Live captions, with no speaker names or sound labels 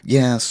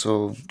Yeah,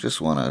 so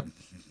just want to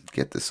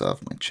get this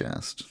off my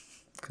chest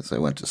because I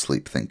went to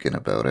sleep thinking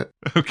about it.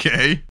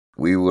 Okay.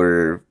 We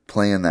were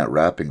playing that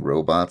Rapping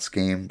Robots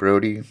game,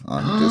 Brody,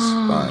 on this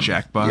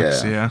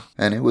Jackbox, yeah.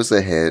 And it was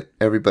a hit.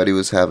 Everybody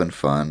was having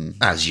fun.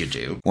 As you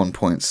do. One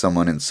point,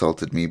 someone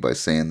insulted me by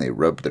saying they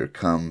rubbed their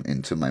cum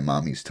into my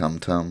mommy's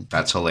tum-tum.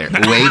 That's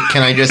hilarious. Wait,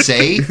 can I just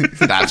say?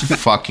 That's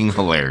fucking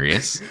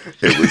hilarious.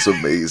 It was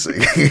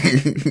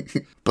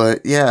amazing.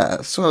 But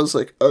yeah, so I was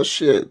like, oh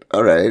shit,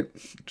 all right.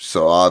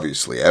 So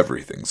obviously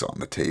everything's on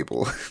the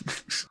table.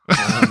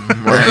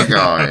 Oh my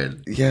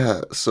god.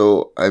 Yeah,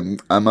 so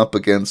I'm up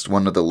against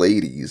one of the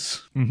ladies.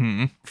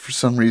 Mm-hmm. For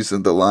some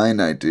reason, the line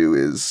I do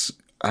is,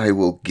 I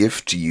will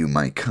gift you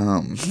my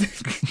cum.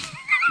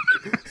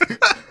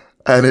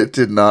 And it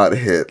did not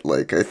hit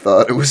like I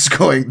thought it was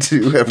going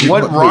to.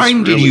 Everyone What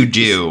rhyme did really you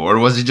do? Or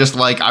was it just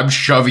like, I'm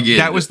shoving it?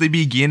 That was the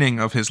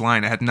beginning of his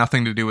line. It had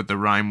nothing to do with the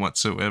rhyme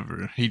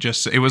whatsoever.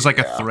 It was like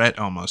a threat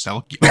almost.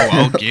 I'll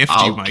gift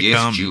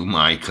you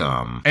my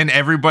cum. And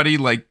everybody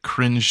like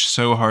cringed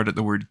so hard at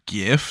the word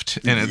gift.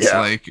 And it's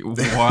like,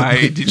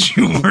 why did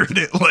you word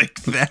it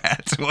like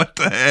that? What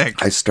the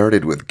heck? I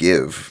started with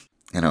give,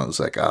 and I was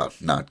like,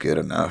 not good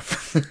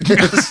enough.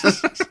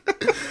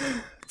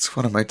 It's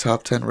one of my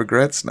top 10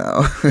 regrets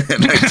now.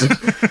 And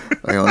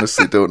I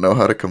honestly don't know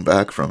how to come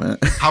back from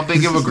it. How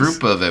big of a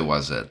group of it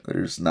was it?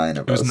 There's 9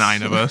 of us. There's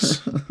 9 of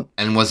us.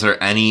 And was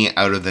there any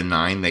out of the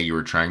 9 that you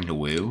were trying to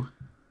woo?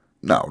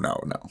 No.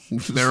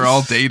 They're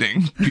all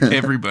dating.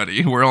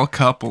 Everybody. We're all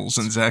couples,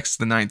 and Zach's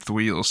the 9th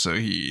wheel, so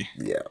he...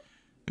 Yeah.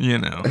 You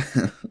know.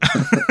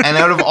 And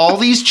out of all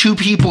these 2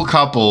 people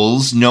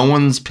couples, no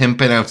one's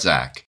pimping out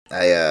Zach.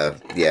 I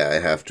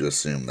have to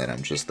assume that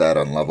I'm just that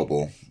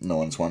unlovable. No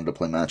one's wanted to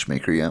play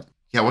matchmaker yet.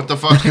 Yeah, what the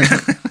fuck?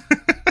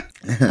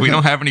 We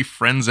don't have any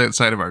friends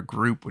outside of our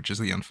group, which is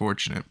the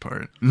unfortunate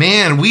part.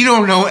 Man, we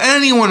don't know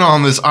anyone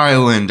on this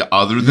island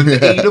other than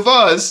the 8 of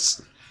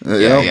us.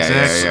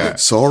 Yeah.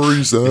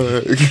 Sorry,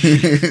 Zach.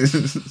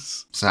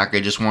 Zach, I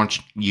just want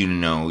you to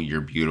know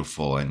you're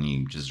beautiful and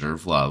you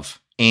deserve love.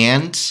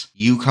 And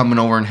you coming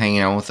over and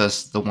hanging out with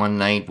us the one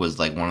night was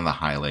like one of the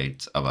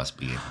highlights of us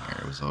being here.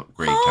 It was a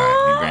great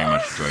time. We very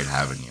much enjoyed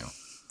having you.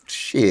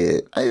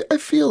 Shit. I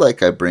feel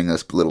like I bring a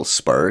little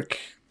spark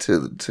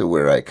to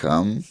where I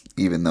come,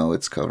 even though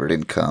it's covered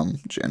in cum,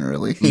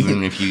 generally.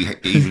 Even if you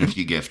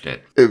gift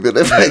it. Even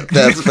if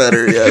that's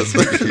better, yes.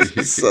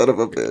 Son of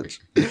a bitch.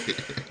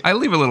 I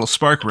leave a little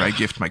spark where I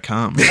gift my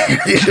cum.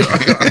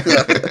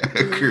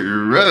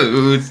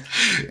 Gross.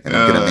 And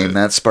I'm going to name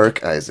that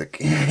Spark Isaac.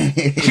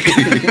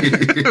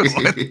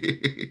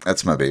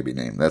 That's my baby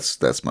name.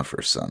 That's my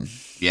first son.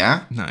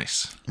 Yeah?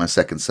 Nice. My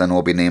second son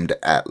will be named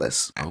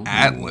Atlas. Oh.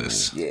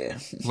 Atlas? Yeah.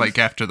 Like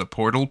after the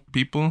Portal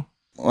people?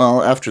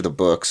 Well, after the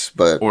books,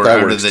 but or that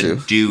out works of the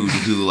too. Dude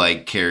who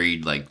like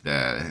carried like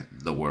the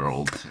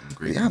world in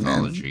Greek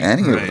mythology. Man,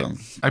 any of them.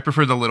 I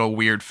prefer the little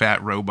weird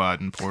fat robot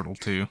in Portal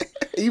 2.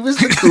 He was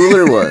the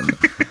cooler one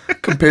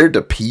compared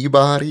to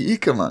Peabody.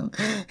 Come on,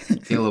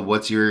 Caleb.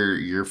 What's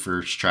your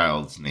first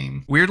child's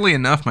name? Weirdly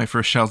enough, my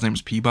first child's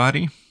name's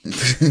Peabody. Can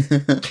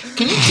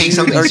you take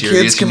something Our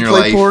serious kids can in your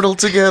play life? Portal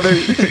together.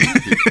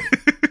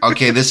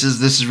 Okay, this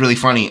is really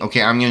funny.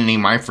 Okay, I'm gonna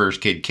name my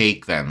first kid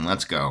Cake. Then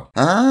let's go.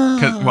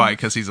 Why?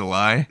 Because he's a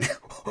lie.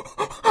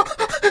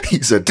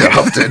 He's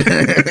adopted.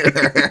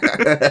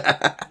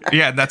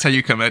 Yeah, that's how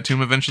you come out to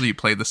him. Eventually, you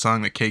play the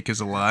song that Cake is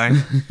a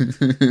lie,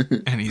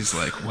 and he's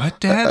like, "What,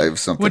 Dad? I have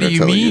something what do to you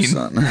tell mean?" you,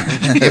 son.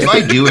 If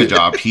I do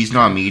adopt, he's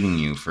not meeting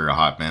you for a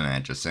hot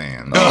minute. Just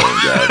saying.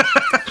 Oh God.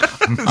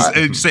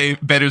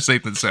 Better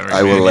safe than sorry.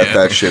 I will man, let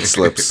that shit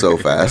slip so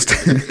fast.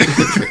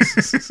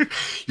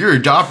 You're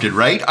adopted,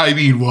 right? I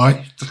mean, what?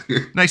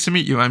 Nice to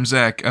meet you. I'm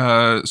Zach.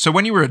 So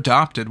when you were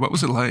adopted, what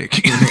was it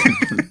like?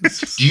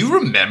 Do you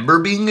remember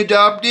being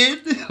adopted?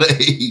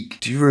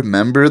 Do you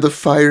remember the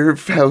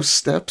firehouse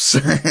steps?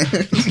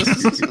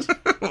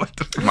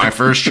 My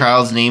first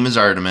child's name is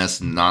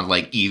Artemis, not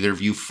like either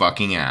of you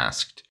fucking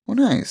asked. Well,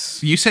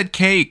 nice. You said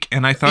Cake,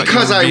 and I thought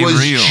because you were I being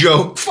was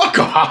real. Fuck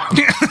off.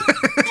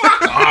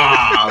 Fuck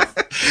off.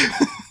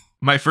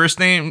 My first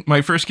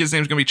kid's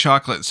name is gonna be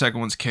Chocolate. The second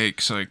one's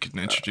Cake, so I can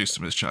introduce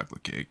him as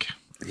Chocolate Cake.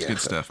 It's good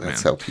stuff, man.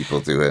 That's how people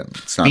do it.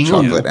 It's not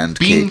chocolate and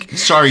cake.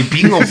 Sorry,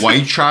 being a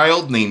white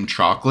child named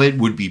Chocolate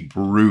would be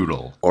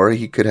brutal. Or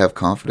he could have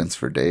confidence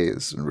for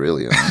days.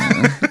 Really.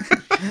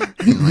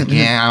 Like,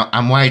 yeah,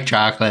 I'm white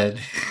chocolate.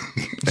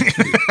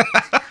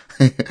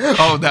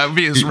 Oh, that would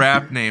be his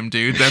rap name,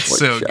 dude. That's White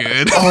so chocolate.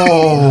 good.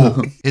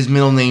 Oh, his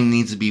middle name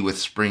needs to be with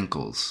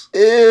sprinkles.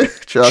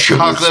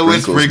 Chocolate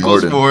with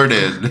sprinkles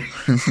Morden.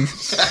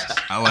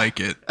 I like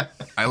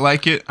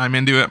it. I'm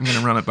into it. I'm going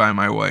to run it by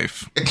my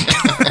wife.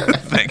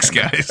 Thanks,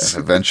 guys.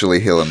 Eventually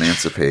he'll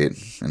emancipate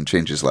and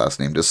change his last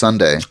name to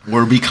Sunday.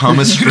 Or become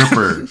a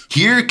stripper.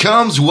 Here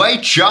comes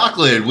white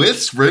chocolate with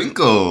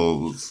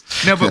sprinkles.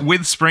 No, but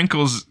with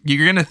sprinkles,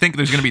 you're going to think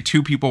there's going to be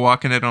 2 people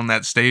walking out on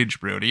that stage,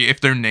 Brody. If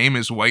their name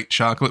is White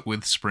Chocolate but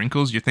with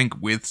sprinkles? You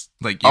think with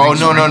like? Oh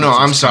no!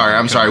 I'm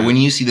sorry. When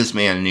you see this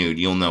man nude,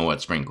 you'll know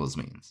what sprinkles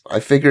means. I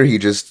figure he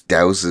just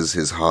douses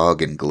his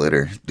hog in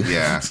glitter.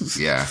 Yeah,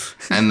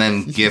 and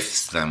then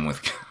gifts them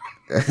with.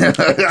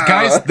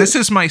 Guys, this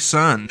is my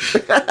son.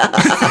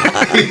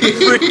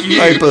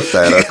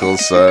 Hypothetical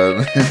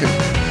son.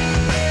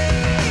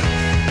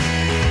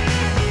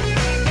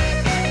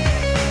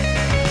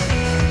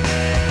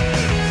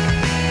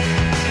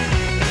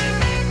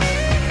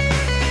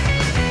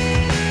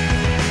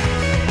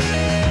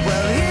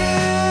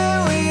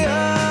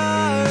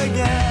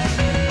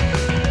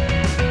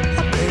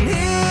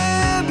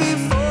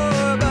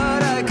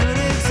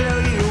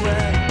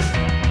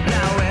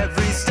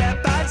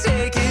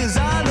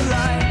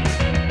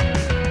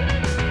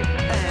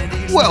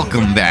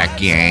 Welcome back,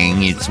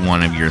 gang. It's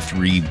one of your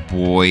three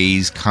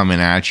boys coming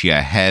at you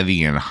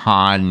heavy and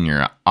hot in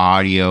your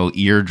audio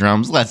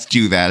eardrums. Let's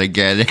do that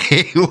again.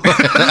 Hey, what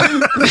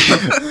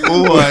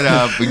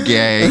up,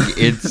 gang?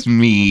 It's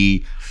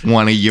me,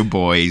 one of you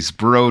boys,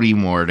 Brody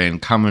Morden,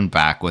 coming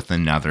back with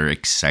another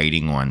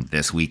exciting one.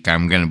 This week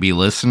I'm going to be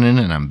listening,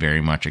 and I'm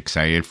very much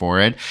excited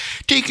for it.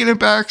 Taking a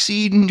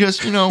backseat and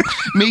just,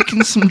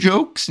 making some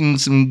jokes and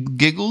some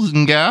giggles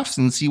and gaffs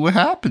and see what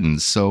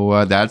happens.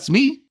 So that's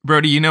me.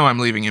 Brody, I'm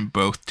leaving in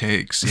both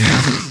takes.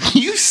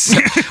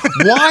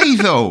 Why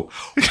though?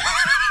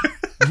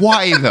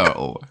 Why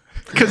though?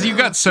 Because you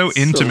got so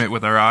intimate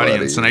with our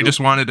audience, and I just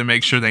wanted to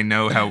make sure they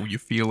know how you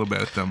feel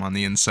about them on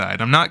the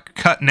inside. I'm not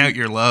cutting out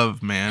your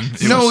love, man.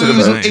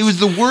 It was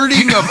the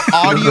wording of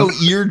audio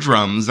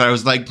eardrums. I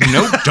was like,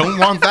 nope, don't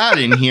want that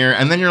in here.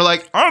 And then you're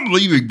like, I'm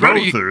leaving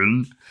both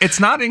in. It's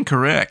not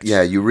incorrect.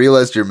 Yeah, you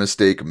realized your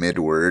mistake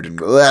mid-word,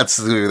 and let's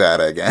do that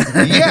again.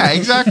 Yeah,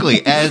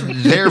 exactly.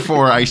 And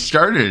therefore, I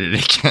started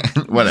it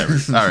again. Whatever.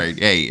 All right.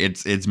 Hey,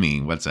 it's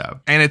me. What's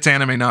up? And it's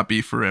anime not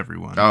beef for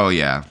everyone. Oh,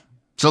 yeah.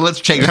 So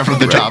let's take that from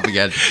the top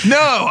again. No,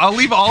 I'll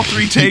leave all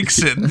three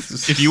takes in.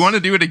 If you want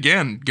to do it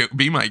again,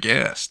 be my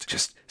guest.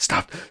 Just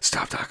stop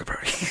talking about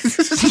it.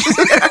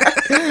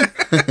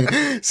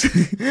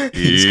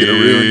 He's gonna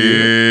ruin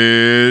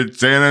you.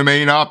 It's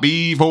anime not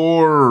be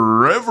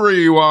for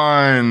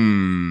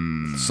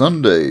everyone.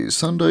 Sunday.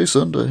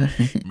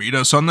 Meet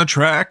us on the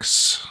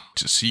tracks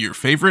to see your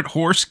favorite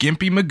horse,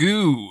 Gimpy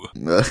Magoo.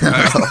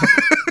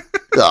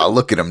 Oh,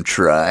 look at him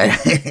try.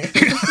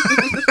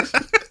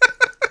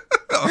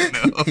 Oh,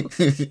 no.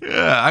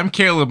 Yeah, I'm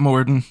Caleb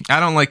Morden. I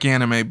don't like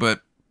anime,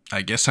 but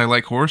I guess I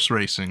like horse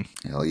racing.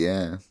 Hell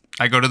yeah.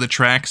 I go to the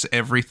tracks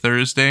every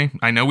Thursday.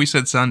 I know we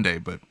said Sunday,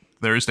 but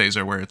Thursdays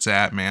are where it's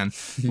at, man.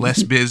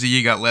 Less busy.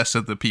 You got less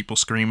of the people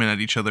screaming at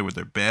each other with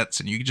their bets,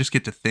 and you just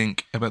get to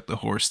think about the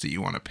horse that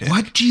you want to pick.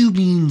 What do you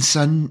mean,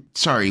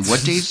 Sorry,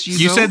 what days do you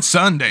go? You said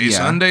Sunday.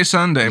 Yeah.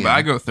 Sunday, but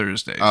I go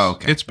Thursdays. Oh,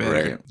 okay. It's better.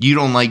 Right. You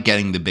don't like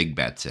getting the big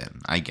bets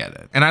in. I get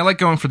it. And I like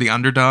going for the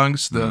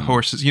underdogs, the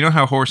horses. You know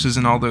how horses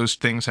and all those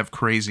things have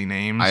crazy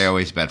names? I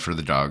always bet for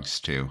the dogs,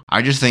 too.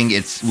 I just think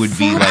it would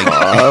be like...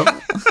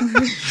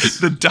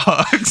 The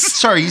dogs.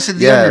 Sorry, you said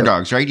the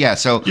underdogs, right? Yeah,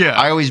 so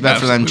I always bet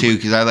for them, too,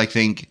 because I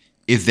think...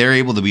 If they're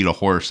able to beat a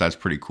horse, that's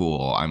pretty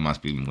cool. I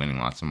must be winning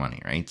lots of money,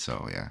 right?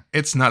 So, yeah.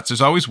 It's nuts. There's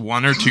always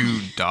one or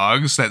two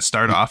dogs that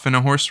start off in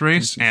a horse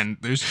race, and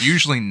there's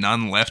usually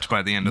none left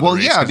by the end of the race.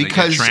 Well, yeah,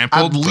 because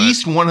at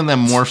least one of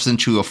them morphs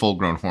into a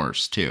full-grown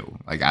horse, too.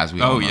 Like, as we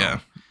all know. Yeah.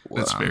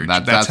 That's very true.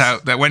 That's how...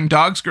 That when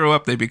dogs grow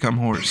up, they become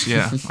horse.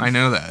 Yeah, I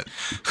know that.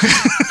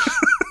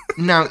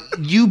 Now,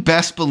 you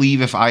best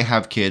believe if I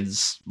have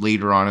kids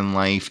later on in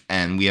life,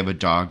 and we have a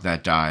dog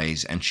that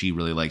dies, and she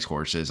really likes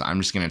horses,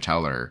 I'm just going to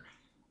tell her,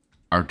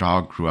 our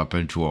dog grew up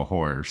into a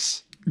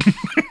horse.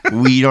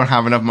 We don't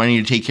have enough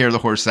money to take care of the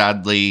horse,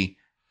 sadly.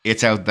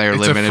 It's out there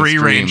living its dreams. It's a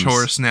free-range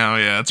horse now,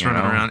 yeah. It's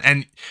running around.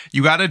 And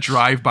you got to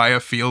drive by a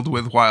field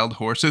with wild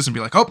horses and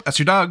be like, oh, that's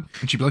your dog.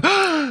 And she'd be like,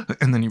 ah.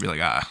 And then you'd be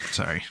like,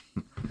 sorry.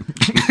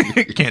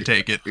 Can't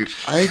take it.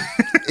 I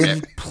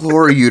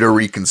implore you to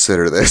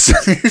reconsider this.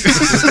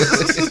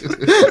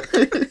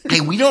 Hey,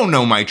 we don't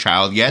know my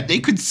child yet. They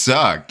could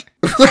suck.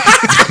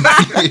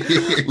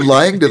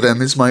 Lying to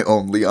them is my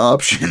only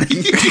option.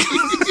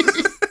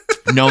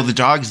 No, the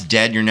dog's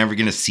dead. You're never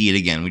going to see it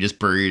again. We just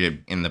buried it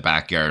in the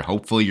backyard.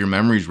 Hopefully your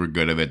memories were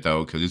good of it,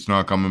 though, because it's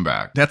not coming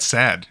back. That's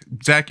sad.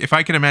 Zach, if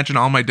I can imagine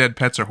all my dead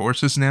pets are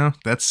horses now,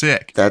 that's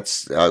sick.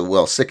 That's,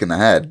 sick in the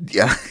head.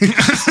 Yeah.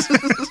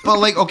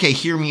 But, okay,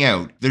 hear me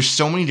out. There's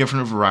so many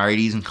different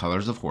varieties and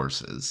colors of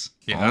horses.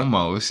 Yeah.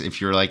 Almost. If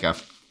you're like a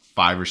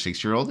 5 or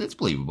 6 year old, it's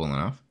believable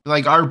enough.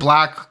 Like our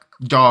black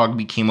dog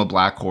became a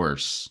black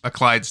horse. A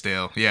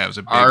Clydesdale. Yeah, it was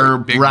a big Our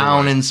big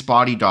brown boy. and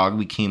spotty dog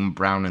became a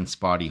brown and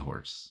spotty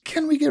horse.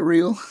 Can we get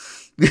real?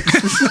 I'm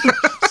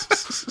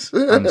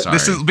sorry.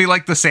 This will be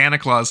like the Santa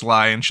Claus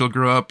lie, and she'll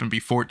grow up and be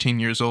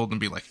 14 years old and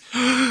be like,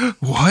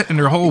 what? And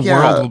her whole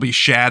world will be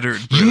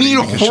shattered. You mean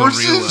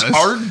horses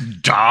are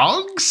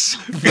dogs?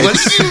 What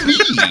do you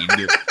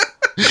mean?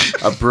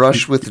 A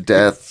brush with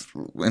death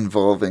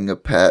involving a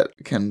pet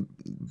can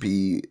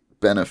be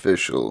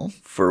beneficial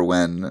for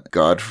when,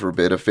 God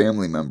forbid, a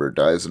family member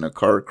dies in a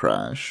car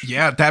crash.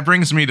 Yeah, that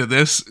brings me to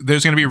this.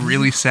 There's going to be a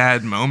really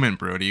sad moment,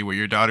 Brody, where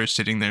your daughter's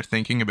sitting there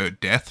thinking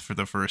about death for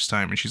the first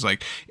time. And she's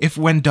like, if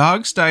when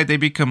dogs die, they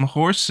become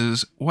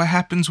horses, what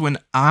happens when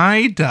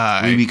I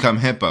die? We become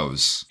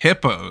hippos.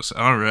 Hippos.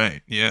 All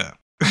right. Yeah.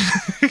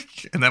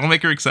 And that'll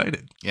make her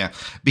excited. Yeah,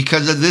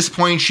 because at this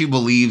point she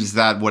believes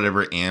that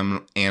whatever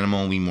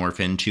animal we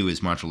morph into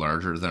is much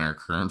larger than our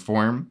current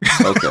form.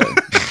 Okay.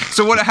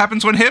 So what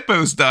happens when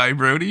hippos die,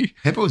 Brody?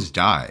 Hippos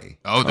die.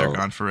 Oh, they're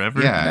gone forever?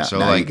 Yeah, so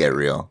now like you get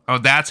real. Oh,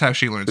 that's how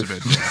she learns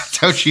about death. That's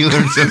how she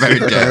learns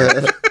about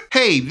death.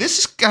 Hey,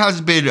 this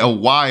has been a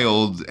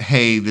wild,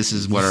 hey, this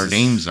is what our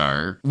names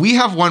are. We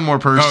have one more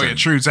person. Oh, yeah,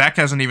 true. Zach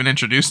hasn't even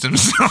introduced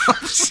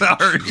himself.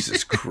 Sorry.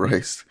 Jesus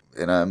Christ.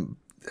 And I'm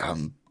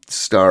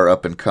star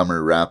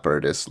up-and-comer rap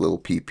artist, Lil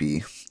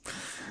PP,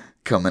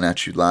 coming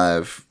at you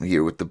live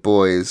here with the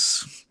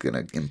boys.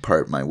 Gonna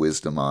impart my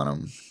wisdom on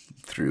them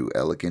through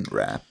elegant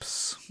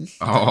raps.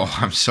 Oh,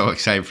 I'm so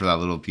excited for that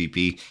Little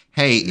PP.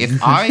 Hey,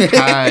 if I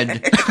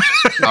had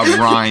a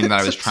rhyme that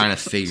I was trying to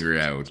figure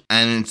out,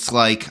 and it's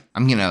like,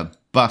 I'm gonna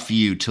buff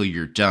you till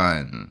you're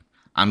done.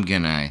 I'm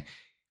gonna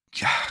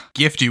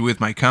gift you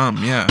with my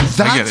cum. Yeah,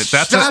 I get it.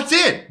 That's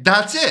it.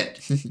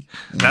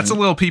 That's a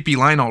Little PP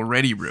line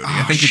already, Brody.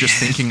 I think you're just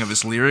thinking of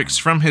his lyrics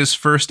from his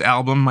first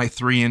album, My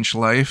 3-Inch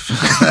Life.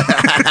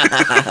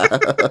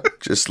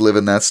 Just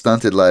living that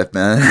stunted life,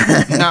 man.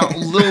 Now,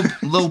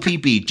 Lil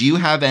PP, do you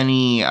have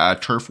any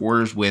turf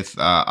wars with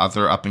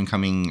other up and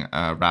coming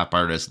rap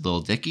artist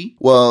Lil Dicky?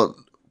 Well,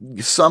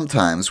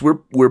 sometimes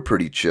we're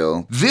pretty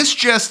chill. This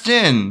just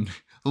in.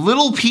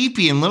 Little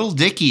Peepee and Little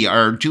Dicky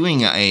are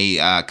doing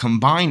a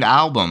combined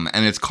album,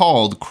 and it's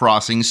called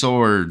Crossing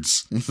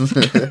Swords.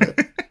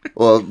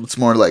 Well, it's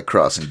more like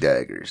crossing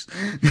daggers.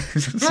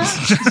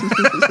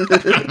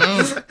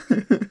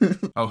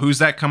 Oh, who's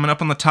that coming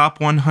up on the top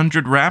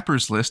 100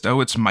 rappers list? Oh,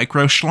 it's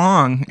Micro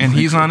Schlong, and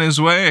he's on his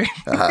way.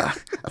 I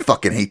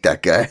fucking hate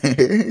that guy.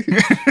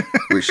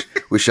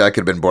 Wish I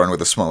could have been born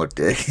with a smaller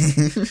dick.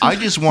 I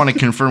just want to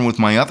confirm with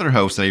my other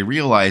host that I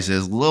realize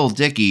is Lil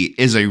Dicky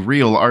is a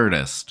real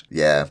artist.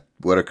 Yeah,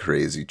 what a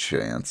crazy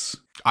chance.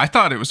 I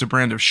thought it was a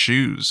brand of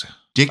shoes.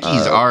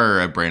 Dickies are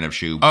a brand of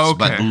shoe,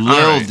 but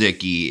Lil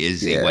Dicky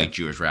is a white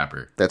Jewish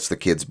rapper. That's the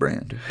kid's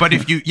brand. But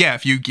if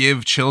you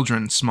give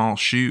children small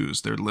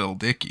shoes, they're Lil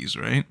Dickies,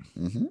 right?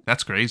 Mm-hmm.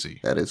 That's crazy.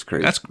 That is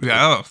crazy. That's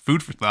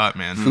food for thought,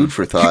 man. Food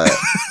for thought.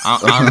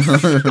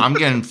 I'm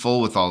getting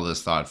full with all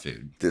this thought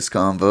food. This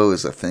convo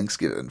is a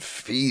Thanksgiving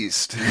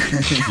feast.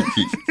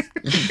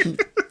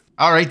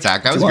 All right,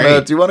 Zach, that was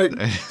great. Do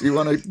you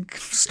want to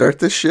start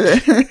this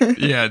shit?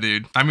 Yeah,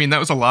 dude. I mean, that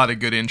was a lot of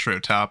good intro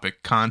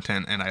topic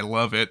content, and I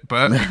love it.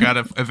 But we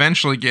gotta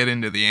eventually get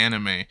into the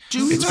anime.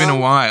 It's been a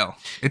while.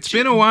 It's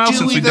been a while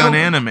since we've done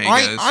anime,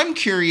 guys. I'm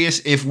curious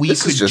if we could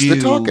do... This is just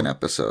a talking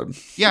episode.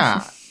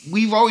 Yeah,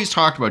 we've always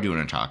talked about doing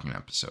a talking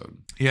episode.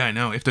 Yeah, I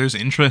know. If there's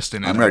interest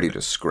in it, I'm ready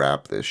to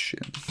scrap this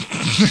shit.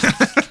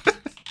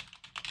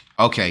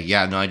 Okay,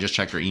 yeah, no, I just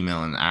checked our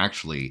email, and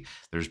actually,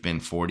 there's been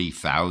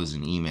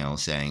 40,000 emails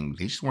saying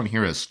they just want to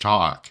hear us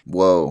talk.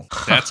 Whoa.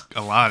 That's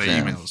a lot of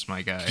emails,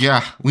 my guy.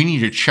 Yeah, we need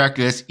to check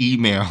this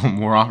email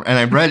more often. And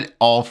I read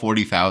all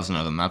 40,000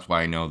 of them. That's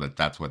why I know that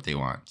that's what they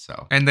want,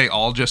 so. And they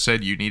all just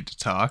said, you need to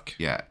talk?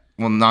 Yeah.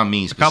 Well, not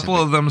me specifically. A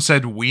couple of them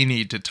said, we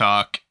need to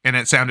talk, and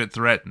it sounded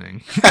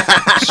threatening.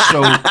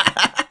 So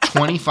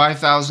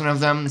 25,000 of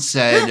them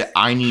said,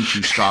 I need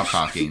to stop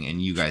talking,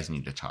 and you guys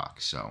need to talk,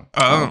 so.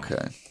 Oh,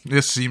 okay.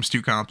 This seems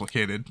too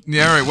complicated.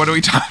 Yeah, all right, what are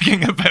we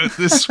talking about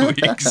this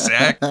week,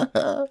 Zach?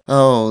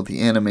 Oh,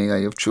 the anime I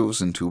have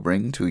chosen to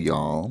bring to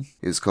y'all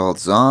is called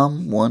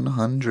Zom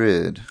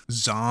 100.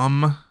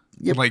 Zom?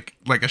 Yep.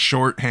 Like a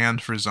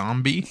shorthand for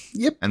zombie?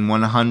 Yep. And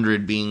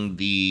 100 being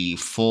the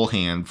full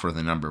hand for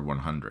the number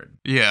 100.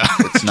 Yeah.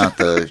 It's not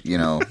the,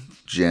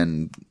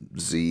 Gen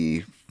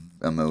Z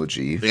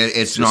emoji.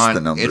 It's just not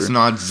the number. It's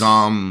not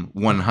Zom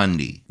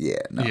 100. Yeah,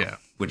 no. Yeah.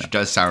 Which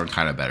does sound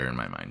kind of better in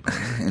my mind.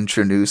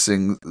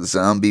 Introducing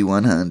Zombie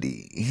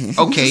 100.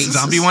 Okay.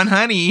 Zombie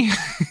 100.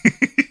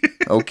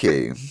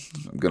 Okay.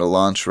 I'm going to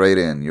launch right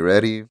in. You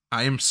ready?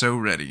 I am so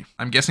ready.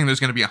 I'm guessing there's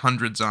going to be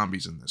 100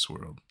 zombies in this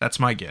world. That's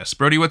my guess.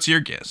 Brody, what's your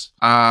guess?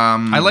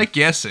 I like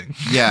guessing.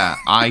 Yeah,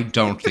 I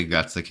don't think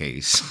that's the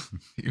case.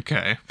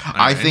 Okay.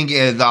 I think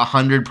the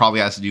 100 probably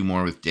has to do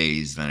more with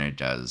days than it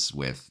does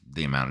with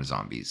the amount of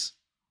zombies.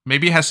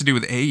 Maybe it has to do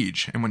with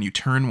age, and when you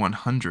turn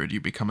 100,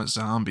 you become a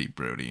zombie,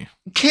 Brody.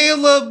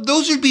 Caleb,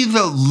 those would be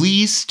the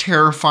least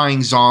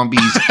terrifying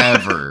zombies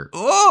ever.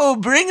 Oh,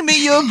 bring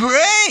me your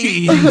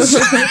brains!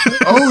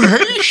 Oh,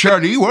 hey,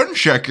 Shuddy, 1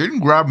 second.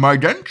 Grab my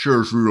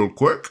dentures real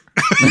quick.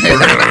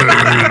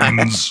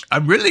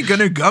 I'm really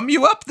gonna gum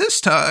you up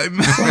this time.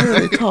 Why are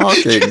they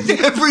talking?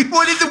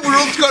 Everyone in the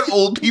world's got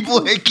old people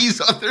hickeys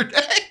on their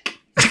neck.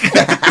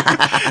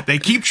 They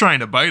keep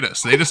trying to bite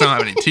us. They just don't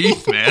have any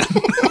teeth, man.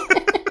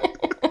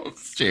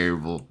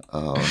 Terrible.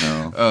 Oh,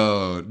 no.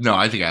 Oh, no,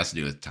 I think it has to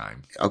do with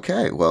time.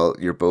 Okay, well,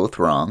 you're both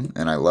wrong,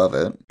 and I love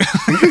it.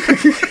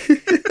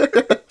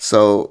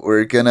 So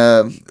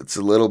it's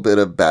a little bit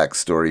of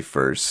backstory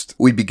first.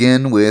 We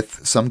begin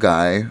with some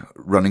guy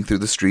running through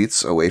the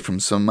streets away from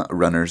some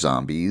runner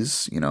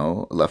zombies,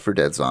 Left 4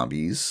 Dead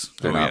zombies.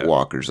 They're not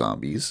walker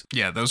zombies.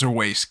 Yeah, those are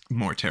way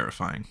more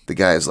terrifying. The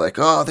guy's like,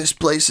 oh, this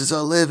place is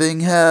a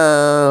living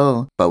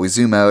hell. But we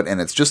zoom out and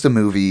it's just a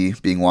movie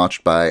being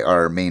watched by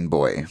our main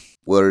boy.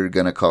 We're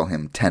gonna call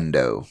him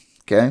Tendo,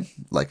 okay?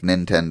 Like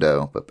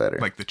Nintendo, but better.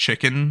 Like the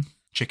chicken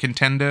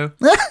tendo?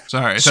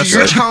 Sorry. So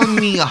you're telling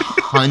me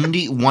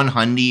one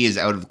Hundy is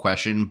out of the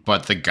question,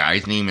 but the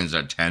guy's name is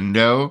a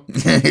Tendo?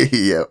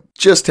 Yep.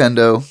 Just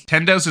Tendo.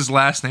 Tendo's his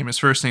last name. His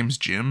first name's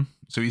Jim.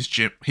 So he's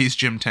Jim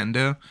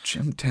Tendo.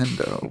 Jim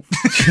Tendo.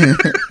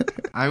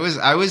 I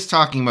was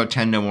talking about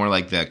Tendo more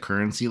like the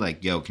currency,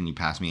 like, yo, can you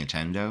pass me a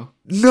Tendo?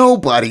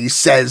 Nobody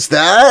says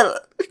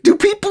that. Do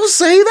people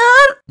say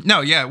that?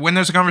 No, yeah. When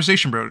there's a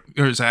conversation, bro,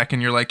 or Zach,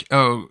 and you're like,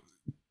 oh,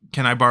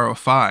 can I borrow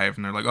 5?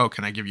 And they're like, oh,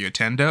 can I give you a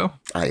Tendo?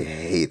 I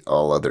hate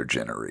all other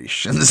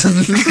generations.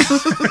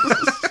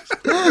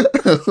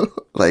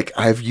 Like,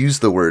 I've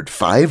used the word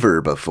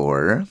Fiverr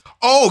before.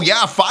 Oh,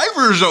 yeah,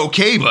 Fiverr's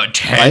okay, but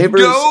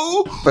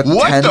Tendo? But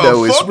what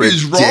Tendo the fuck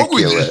is wrong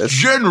with ridiculous. this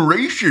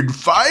generation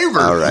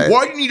Fiverr? All right.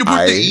 Why do you need to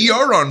put the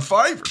ER on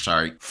Fiverr?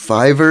 Sorry.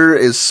 Fiverr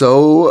is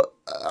so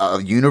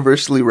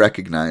universally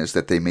recognized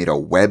that they made a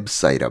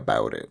website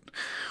about it,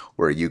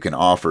 where you can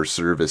offer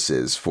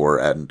services for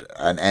an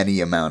any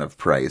amount of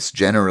price,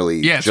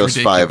 generally just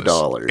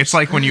 $5. It's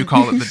like when you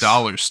call it the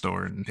dollar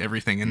store and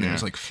everything in there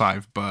is like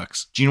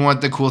 $5. Do you know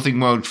what the cool thing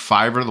about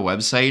Fiverr, the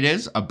website,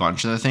 is? A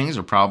bunch of the things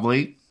are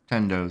probably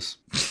Tendos.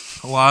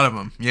 A lot of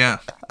them, yeah,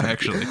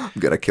 actually. I'm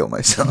gonna kill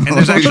myself. And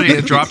there's actually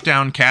a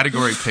drop-down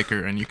category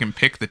picker, and you can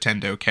pick the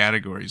Tendo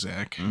category,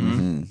 Zach.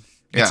 Mm-hmm.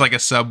 It's like a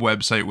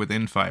sub-website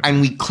within Fiverr.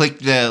 And we click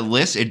the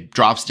list, it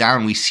drops down,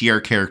 and we see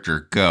our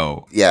character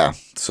go. Yeah,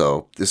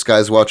 so this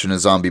guy's watching a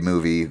zombie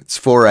movie. It's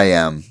 4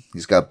 a.m.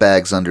 He's got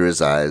bags under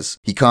his eyes.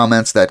 He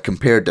comments that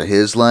compared to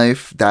his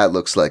life, that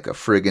looks like a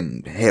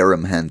friggin'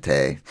 harem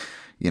hentai.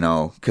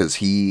 Because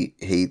he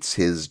hates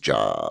his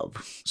job.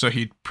 So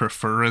he'd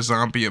prefer a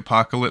zombie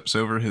apocalypse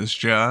over his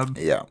job?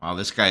 Yeah. Wow,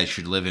 this guy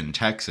should live in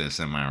Texas,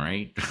 am I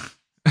right?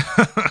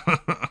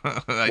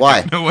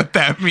 Why? Don't know what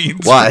that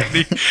means. Why?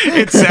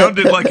 It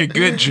sounded like a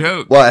good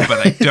joke. Why?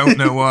 But I don't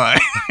know why.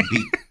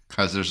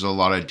 Because there's a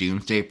lot of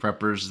doomsday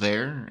preppers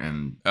there,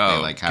 and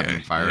they like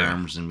having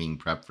firearms and being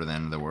prepped for the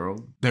end of the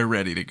world. They're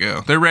ready to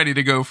go. They're ready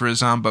to go for a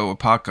Zombo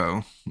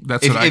Apoco.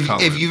 That's what I call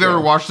it. If you've ever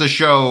watched the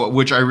show,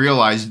 which I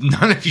realize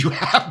none of you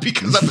have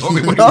because I'm the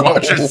only one who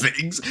watches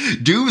things,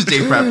 doomsday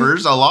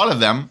preppers, a lot of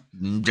them,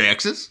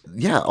 Texas.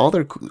 Yeah, all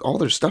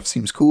their stuff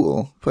seems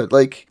cool, but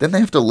like then they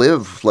have to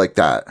live like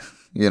that,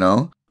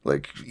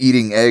 like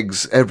eating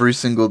eggs every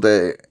single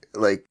day.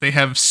 Like they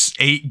have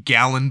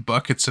 8-gallon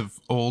buckets of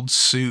old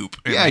soup.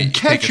 And they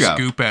take a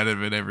scoop out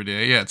of it every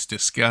day. Yeah, it's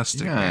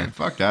disgusting. Yeah, man.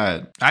 Fuck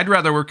that. I'd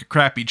rather work a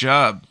crappy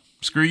job.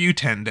 Screw you,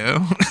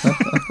 Tendo.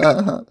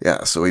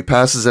 Yeah, so he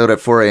passes out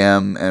at 4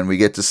 a.m. and we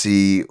get to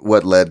see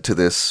what led to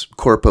this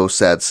corpo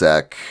sad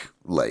sack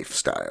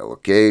lifestyle,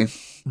 okay?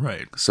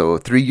 Right. So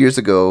 3 years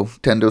ago,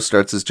 Tendo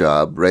starts his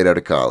job right out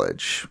of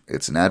college.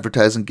 It's an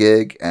advertising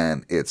gig,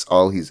 and it's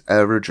all he's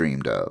ever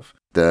dreamed of.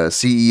 The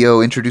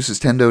CEO introduces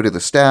Tendo to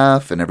the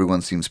staff, and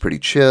everyone seems pretty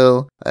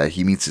chill.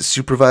 He meets his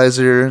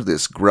supervisor,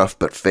 this gruff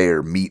but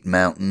fair meat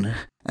mountain.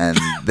 And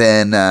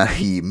then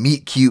he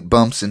meet cute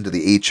bumps into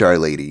the HR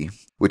lady,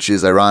 which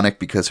is ironic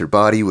because her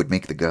body would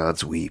make the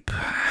gods weep.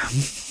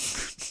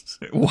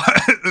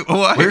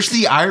 What? Where's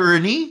the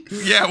irony?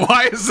 Yeah,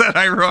 why is that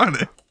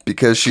ironic?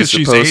 Because she's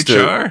supposed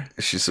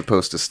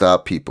to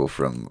stop people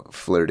from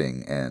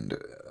flirting and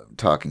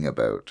talking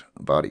about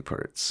body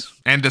parts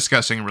and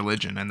discussing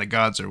religion, and the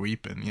gods are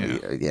weeping.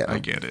 Yeah, I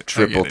get it.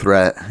 Triple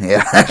threat.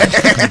 Yeah.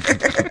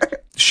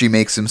 She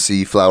makes him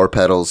see flower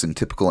petals in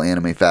typical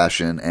anime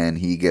fashion, and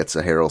he gets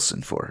a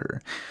Harrelson for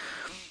her.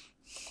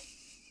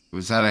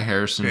 Was that a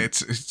Harrison?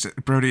 It's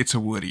Brody. It's a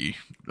Woody.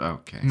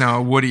 Okay. No,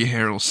 a Woody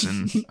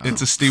Harrelson.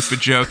 It's a stupid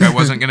joke. I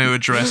wasn't going to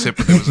address it,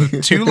 but there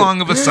was too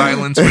long of a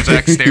silence where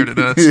Zach stared at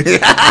us,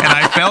 and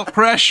I felt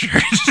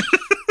pressured.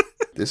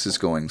 This is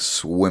going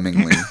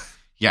swimmingly.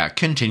 Yeah,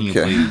 continue,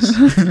 please.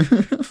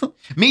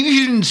 Maybe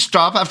you didn't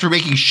stop after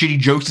making shitty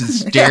jokes and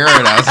stare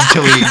at us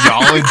until we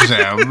acknowledge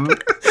them.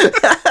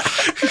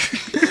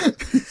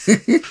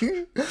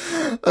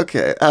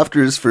 Okay,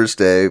 after his first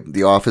day,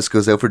 the office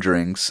goes out for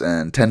drinks,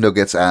 and Tendo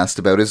gets asked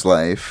about his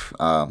life.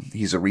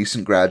 He's a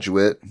recent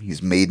graduate.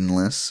 He's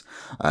maidenless.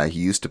 He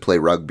used to play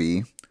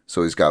rugby,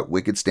 so he's got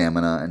wicked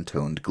stamina and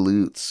toned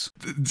glutes.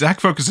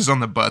 Zach focuses on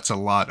the butts a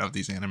lot of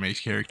these anime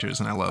characters,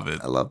 and I love it.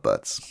 I love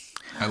butts.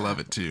 I love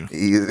it too.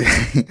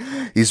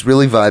 He's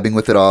really vibing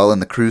with it all, and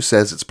the crew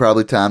says it's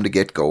probably time to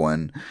get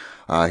going.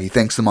 He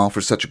thanks them all for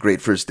such a great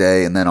first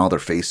day, and then all their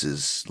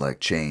faces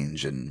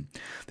change, and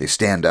they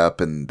stand up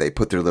and they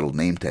put their little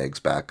name tags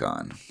back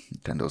on.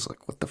 Tendo's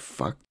like, what the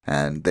fuck?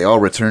 And they all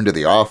return to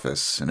the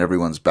office, and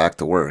everyone's back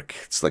to work.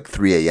 It's like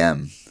 3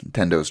 a.m.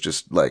 Tendo's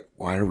just like,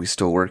 why are we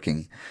still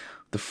working?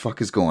 What the fuck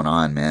is going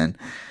on, man?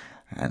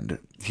 And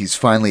he's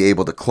finally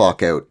able to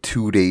clock out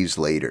 2 days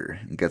later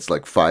and gets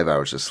like 5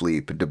 hours of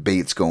sleep and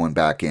debates going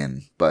back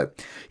in.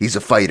 But he's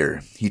a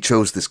fighter. He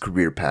chose this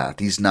career path.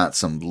 He's not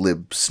some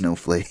lib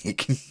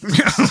snowflake.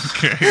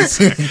 Okay.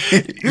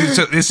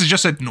 So this is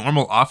just a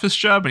normal office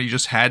job and he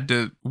just had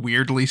to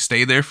weirdly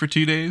stay there for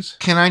 2 days?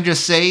 Can I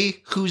just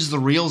say, who's the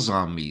real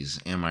zombies?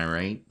 Am I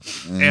right?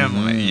 Am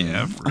I?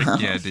 Yeah, frick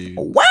yeah, dude.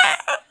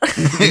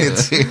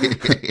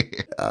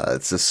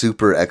 It's a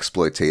super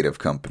exploitative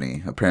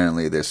company.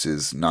 Apparently, this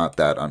is not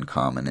that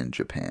uncommon in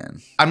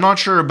Japan. I'm not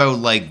sure about,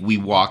 like, we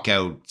walk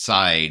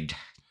outside,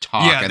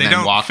 talk, and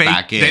then walk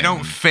back in. They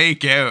don't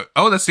fake out.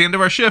 Oh, that's the end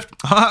of our shift.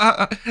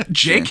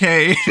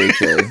 JK.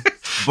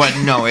 JK. But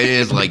no, it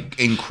is, like,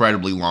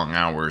 incredibly long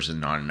hours and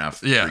not enough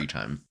free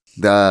time.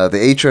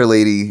 The HR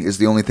lady is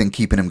the only thing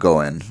keeping him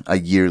going a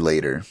year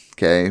later,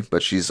 okay?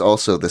 But she's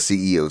also the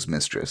CEO's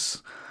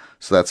mistress.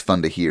 So that's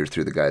fun to hear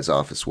through the guy's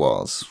office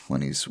walls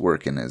when he's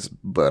working his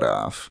butt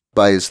off.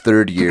 By his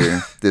third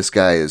year, this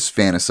guy is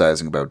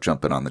fantasizing about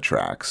jumping on the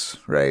tracks,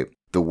 right?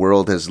 The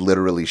world has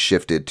literally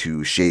shifted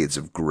to shades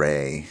of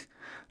gray.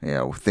 You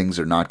know, things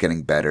are not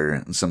getting better,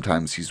 and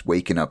sometimes he's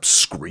waking up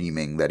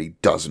screaming that he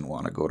doesn't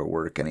want to go to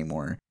work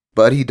anymore.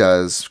 But he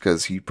does,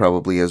 because he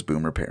probably has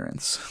boomer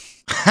parents.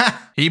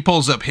 He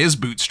pulls up his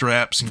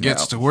bootstraps and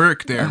gets to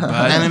work there,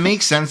 bud. And it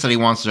makes sense that he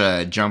wants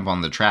to jump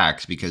on the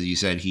tracks because you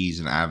said he's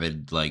an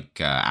avid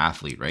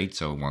athlete, right?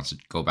 So he wants to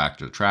go back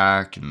to the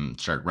track and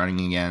start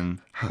running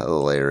again.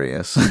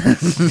 Hilarious.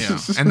 Yeah.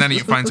 And then he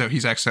finds out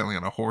he's accidentally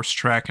on a horse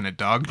track and a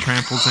dog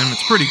tramples him.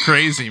 It's pretty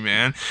crazy,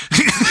 man.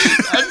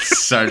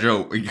 That's such a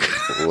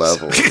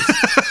level.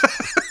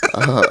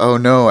 Oh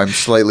no, I'm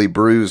slightly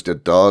bruised. A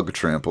dog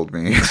trampled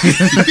me.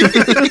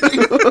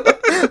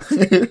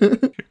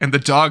 And the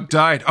dog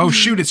died. Oh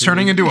shoot, it's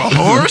turning into a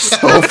horse?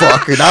 Oh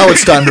fuck, now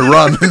it's time to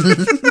run.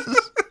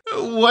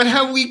 What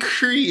have we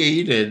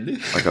created?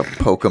 Like a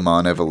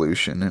Pokemon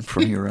evolution in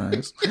front of your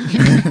eyes.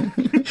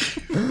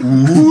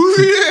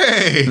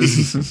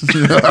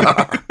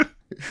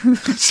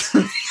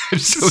 I'm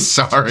so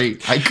sorry.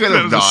 I could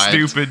have not. That was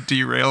a stupid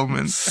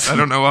derailment. I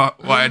don't know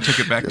why I took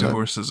it back to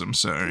horses. I'm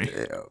sorry.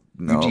 Yeah,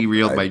 no, you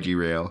derailed my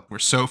derail. We're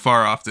so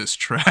far off this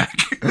track.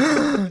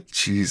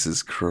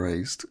 Jesus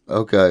Christ.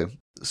 Okay.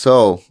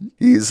 So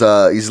he's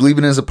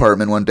leaving his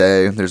apartment one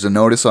day. There's a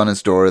notice on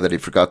his door that he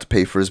forgot to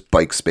pay for his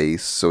bike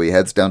space, so he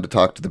heads down to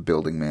talk to the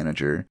building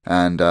manager.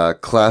 And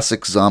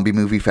classic zombie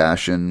movie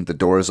fashion, the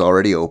door is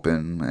already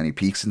open, and he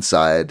peeks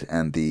inside,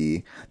 and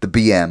the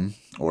BM,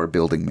 or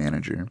building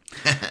manager,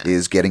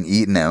 is getting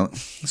eaten out.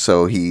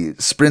 So he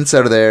sprints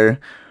out of there,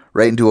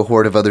 right into a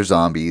horde of other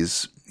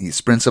zombies. He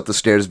sprints up the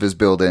stairs of his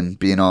building,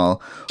 being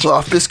all, oh,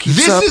 if this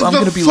keeps up, I'm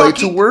going to be late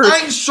to work.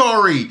 I'm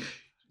sorry.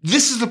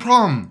 This is the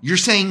problem. You're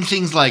saying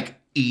things like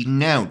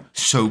eaten out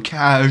so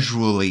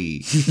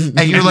casually.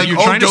 And you're like,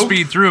 you're trying to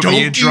speed through it, but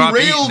you drop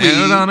eaten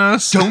out on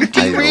us. Don't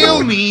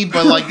derail me,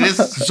 but like this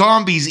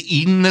zombie's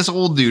eating this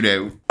old dude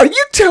out. Are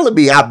you telling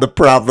me I'm the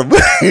problem?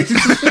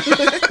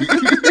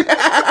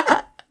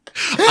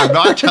 I'm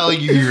not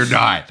telling you you're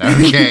not,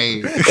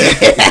 okay?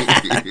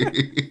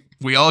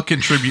 We all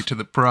contribute to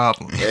the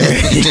problem.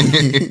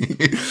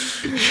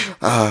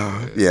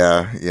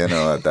 Yeah, you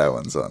know what? That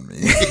one's on me.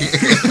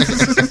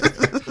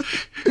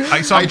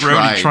 I saw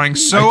Brody trying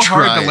so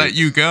hard to let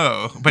you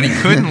go, but he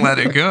couldn't let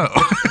it go.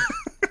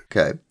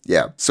 Okay,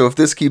 yeah. So if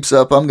this keeps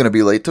up, I'm going to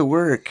be late to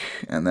work.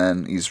 And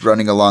then he's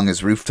running along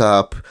his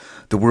rooftop.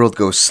 The world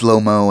goes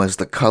slow-mo as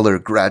the color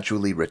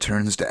gradually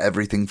returns to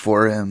everything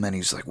for him. And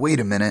he's like, wait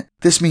a minute.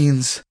 This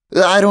means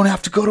I don't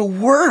have to go to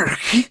work.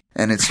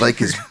 And it's like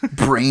his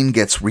brain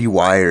gets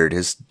rewired.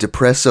 His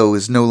depresso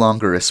is no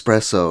longer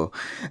espresso.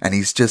 And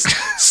he's just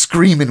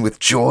screaming with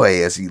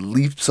joy as he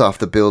leaps off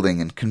the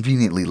building and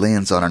conveniently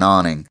lands on an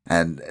awning.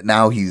 And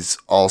now he's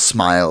all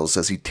smiles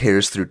as he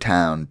tears through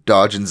town,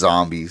 dodging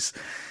zombies.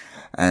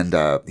 And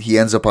he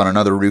ends up on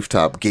another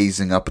rooftop,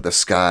 gazing up at the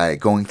sky,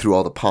 going through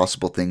all the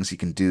possible things he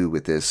can do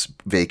with this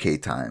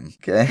vacay time.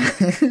 Okay?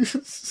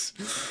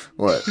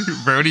 What?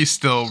 Brody's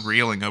still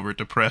reeling over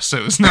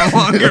depresso. It's no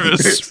longer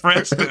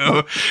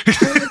espresso.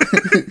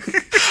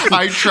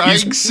 I'm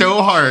trying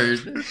so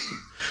hard.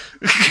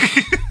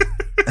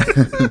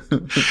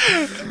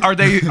 Are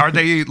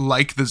they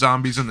like the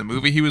zombies in the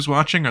movie he was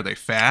watching? Are they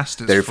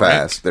fast? They're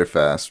fast. They're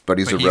fast. But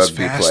he's a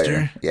rugby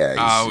player.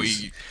 Yeah.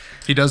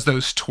 He does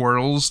those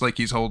twirls like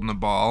he's holding the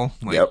ball,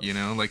 like you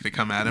know, like they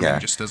come at him and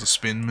he just does a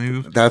spin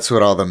move. That's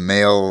what all the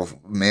male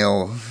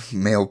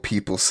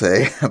people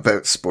say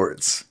about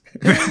sports.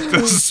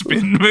 The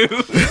spin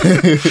move.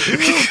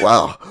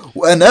 Wow,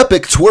 an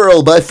epic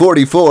twirl by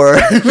 44.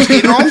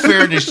 In all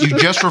fairness, you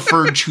just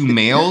referred to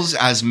males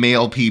as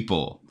male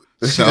people.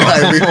 So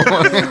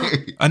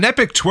an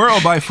epic twirl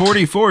by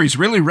 44. He's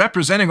really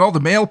representing all the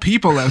male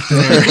people out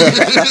there.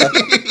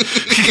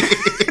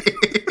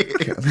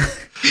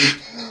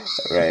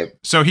 Right.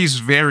 So he's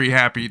very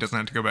happy he doesn't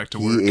have to go back to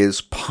work. He is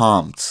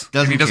pumped.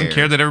 He doesn't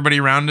care that everybody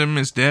around him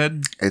is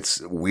dead.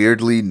 It's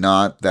weirdly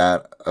not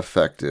that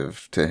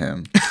effective to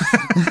him.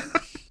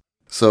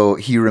 So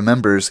he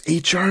remembers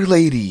HR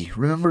lady.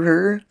 Remember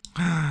her?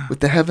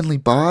 With the heavenly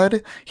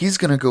bod? He's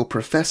gonna go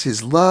profess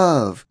his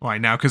love. Why,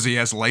 now because he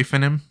has life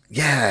in him?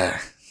 Yeah,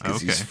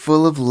 because he's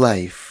full of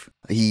life.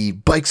 He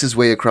bikes his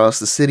way across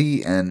the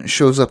city and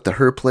shows up to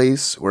her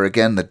place, where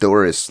again the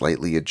door is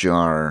slightly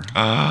ajar.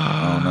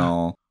 Oh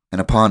no. And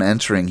upon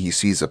entering, he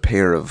sees a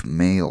pair of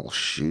male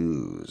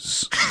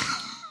shoes.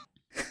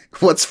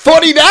 What's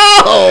funny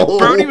now?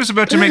 Brody was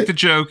about to make the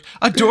joke,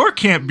 a door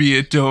can't be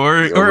a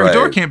door, or a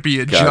door can't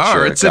be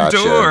ajar. It's a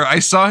door. I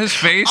saw his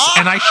face,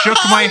 and I shook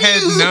my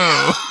head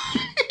no.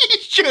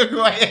 Shook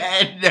my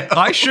head no.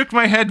 I shook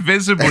my head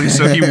visibly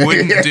so he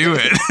wouldn't do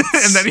it.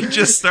 And then he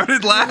just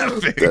started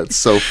laughing. That's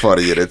so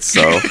funny in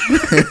itself.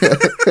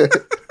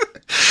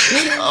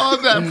 Oh,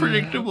 I'm that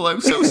predictable.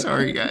 I'm so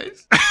sorry,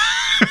 guys.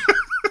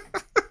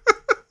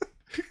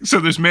 So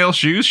there's male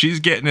shoes. She's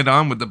getting it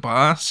on with the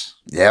boss.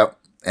 Yep.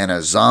 And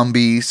a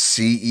zombie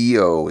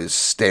CEO is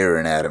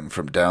staring at him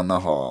from down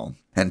the hall.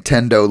 And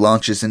Tendo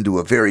launches into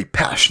a very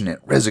passionate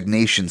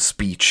resignation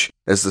speech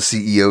as the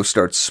CEO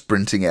starts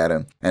sprinting at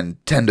him.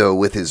 And Tendo,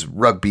 with his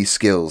rugby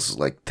skills,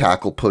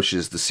 tackle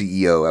pushes the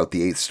CEO out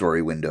the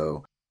 8th-story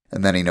window.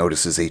 And then he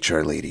notices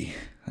HR lady,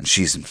 and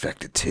she's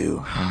infected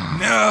too.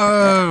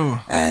 No!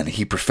 And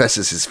he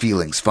professes his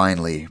feelings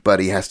finally, but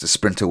he has to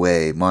sprint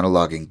away,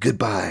 monologuing,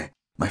 "Goodbye,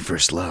 my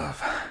first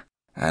love."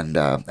 And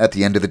at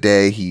the end of the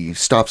day, he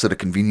stops at a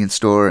convenience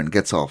store and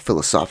gets all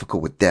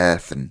philosophical with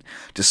death and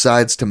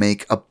decides to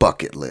make a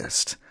bucket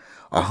list.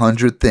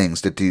 100 things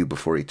to do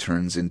before he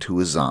turns into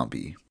a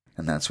zombie.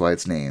 And that's why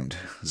it's named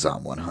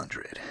Zom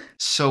 100.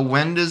 So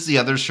when does the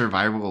other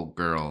survival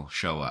girl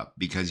show up?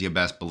 Because you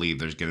best believe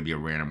there's going to be a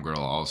random girl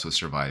also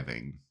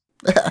surviving.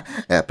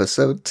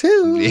 Episode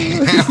 2.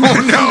 Yeah.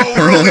 Oh no,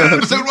 we're only on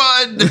episode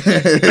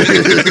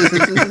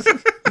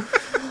 1.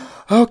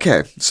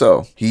 Okay,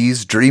 so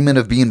he's dreaming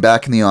of being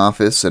back in the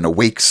office and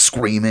awake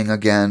screaming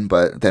again,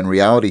 but then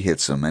reality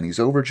hits him and he's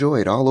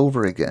overjoyed all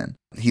over again.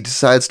 He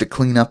decides to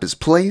clean up his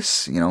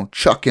place,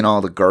 chucking all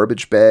the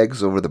garbage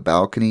bags over the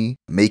balcony,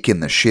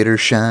 making the shitter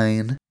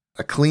shine.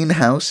 A clean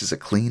house is a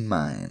clean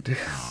mind.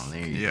 Oh,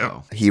 there you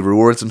go. He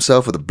rewards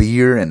himself with a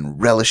beer and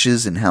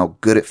relishes in how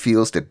good it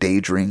feels to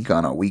day drink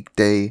on a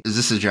weekday. Is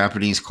this a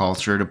Japanese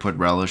culture to put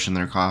relish in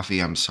their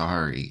coffee? I'm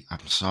sorry.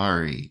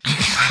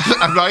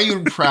 I'm not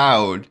even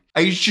proud.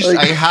 I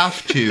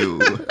have to.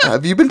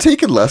 Have you been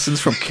taking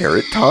lessons from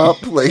Carrot Top?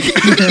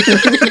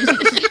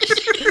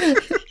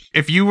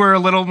 If you were a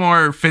little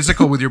more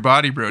physical with your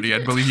body, Brody,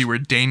 I'd believe you were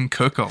Dane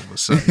Cook all of a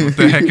sudden. What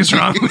the heck is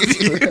wrong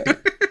with you?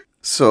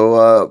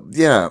 So,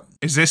 yeah.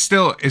 Is this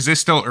still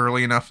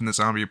early enough in the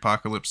zombie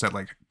apocalypse that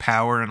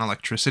power and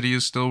electricity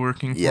is still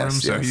working for him?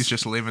 So he's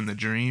just living the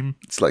dream.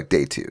 It's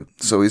day 2.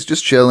 So he's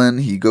just chilling.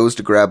 He goes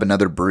to grab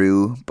another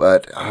brew,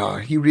 but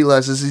he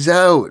realizes he's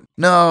out.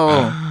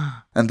 No.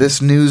 And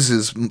this news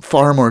is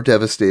far more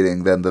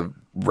devastating than the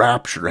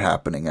rapture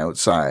happening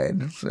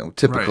outside. So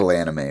typical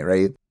anime,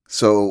 right?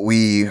 So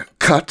we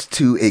cut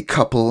to a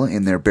couple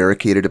in their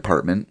barricaded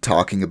apartment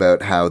talking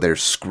about how they're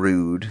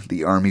screwed.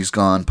 The army's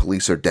gone,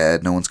 police are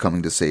dead, no one's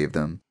coming to save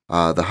them.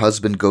 The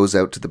husband goes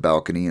out to the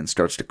balcony and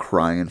starts to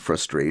cry in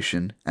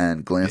frustration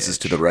and glances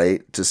to the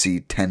right to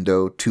see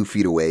Tendo 2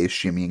 feet away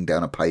shimmying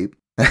down a pipe.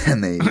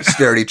 And they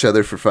stare at each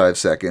other for 5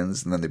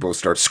 seconds, and then they both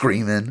start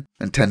screaming.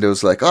 And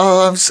Tendo's like,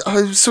 "Oh, I'm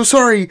so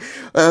sorry.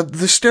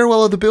 The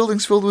stairwell of the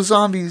building's filled with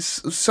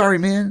zombies. Sorry,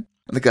 man."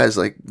 And the guy's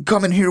like,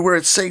 "Come in here where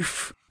it's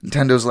safe." And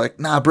Tendo's like,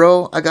 "Nah,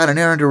 bro, I got an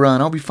errand to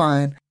run. I'll be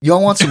fine.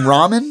 Y'all want some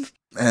ramen?"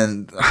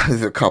 And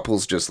the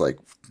couple's just like,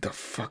 "The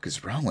fuck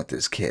is wrong with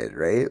this kid,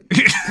 right?"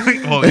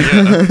 Well,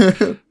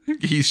 yeah.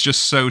 He's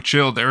just so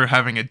chill. They're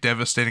having a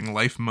devastating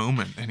life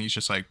moment, and he's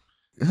just like,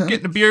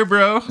 "Getting a beer,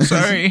 bro.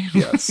 Sorry."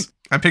 Yes.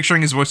 I'm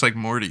picturing his voice like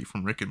Morty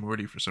from Rick and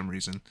Morty for some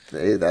reason.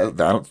 Hey,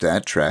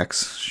 that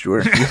tracks.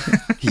 Sure.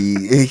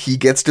 He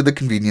gets to the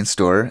convenience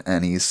store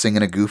and he's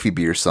singing a goofy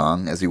beer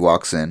song as he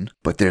walks in.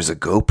 But there's a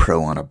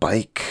GoPro on a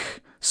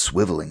bike,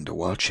 swiveling to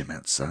watch him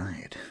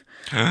outside.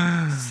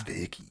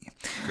 Sticky.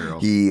 Girl.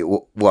 He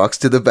walks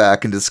to the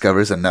back and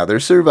discovers another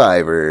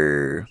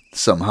survivor.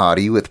 Some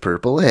hottie with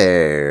purple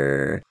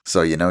hair.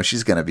 So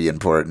she's going to be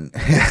important.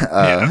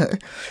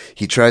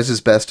 He tries his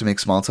best to make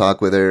small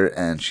talk with her,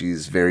 and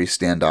she's very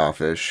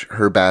standoffish.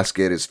 Her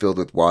basket is filled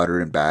with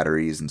water and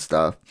batteries and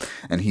stuff,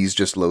 and he's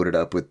just loaded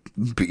up with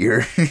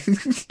beer.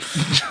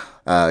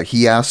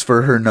 He asks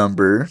for her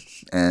number,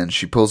 and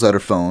she pulls out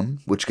her phone,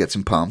 which gets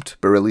him pumped,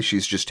 but really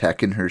she's just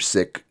hecking her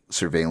sick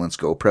surveillance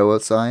GoPro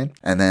outside,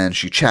 and then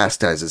she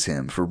chastises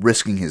him for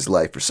risking his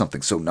life for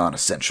something so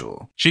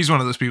non-essential. She's one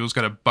of those people who's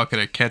got a bucket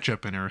of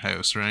ketchup in her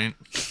house, right?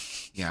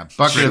 Yeah,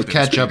 bucket of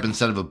ketchup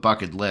instead of a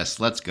bucket list.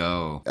 Let's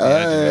go.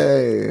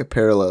 Hey,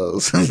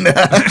 parallels.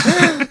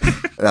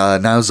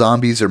 Now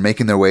zombies are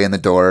making their way in the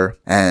door,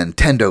 and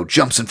Tendo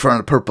jumps in front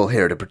of Purple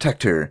Hair to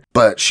protect her,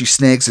 but she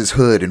snags his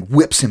hood and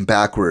whips him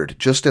backward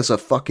just as a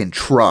fucking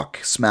truck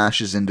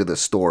smashes into the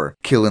store,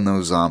 killing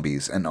those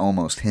zombies and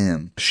almost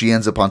him. She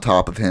ends up on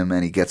top of him,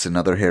 and he gets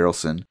another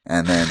Harrelson,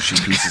 and then she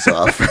pieces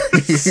off.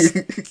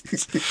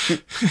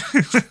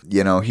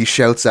 He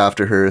shouts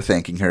after her,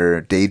 thanking her,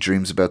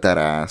 daydreams about that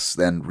ass,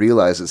 then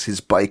realizes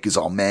his bike is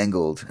all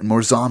mangled, and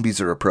more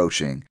zombies are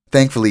approaching.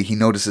 Thankfully, he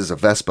notices a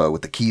Vespa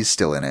with the keys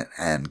still in it,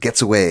 and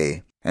gets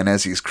away. And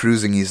as he's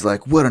cruising, he's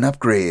like, what an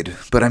upgrade.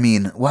 But I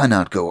mean, why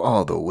not go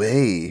all the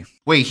way?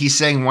 Wait, he's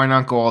saying why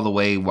not go all the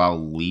way while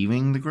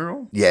leaving the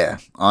girl? Yeah,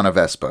 on a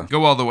Vespa.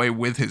 Go all the way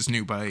with his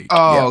new bike.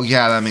 Oh,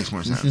 yeah, that makes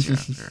more sense. Yeah,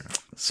 fair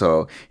enough.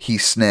 So he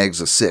snags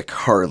a sick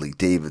Harley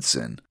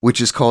Davidson, which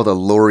is called a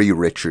Laurie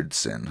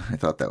Richardson. I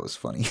thought that was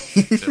funny.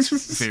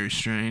 That's very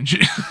strange.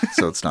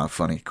 So it's not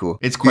funny. Cool.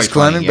 It's quite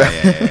funny.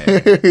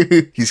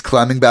 Yeah. He's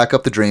climbing back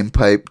up the drain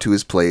pipe to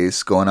his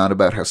place, going on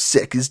about how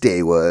sick his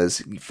day was.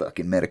 He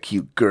fucking met a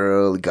cute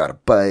girl. He got a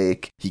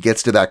bike. He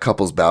gets to that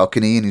couple's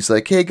balcony and he's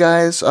like, hey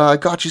guys, I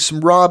got you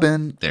some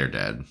Robin. They're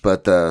dead.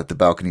 But the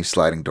balcony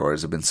sliding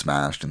doors have been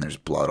smashed and there's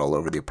blood all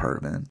over the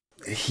apartment.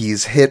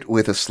 He's hit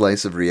with a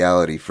slice of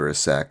reality for a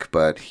sec,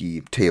 but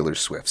he Taylor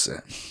Swifts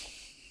it.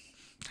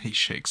 He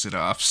shakes it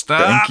off.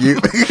 Stop!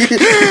 Thank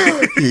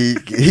you.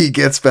 He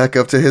gets back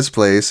up to his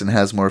place and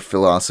has more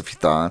philosophy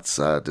thoughts,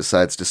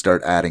 decides to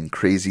start adding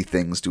crazy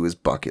things to his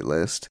bucket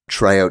list.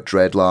 Try out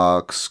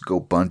dreadlocks,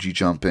 go bungee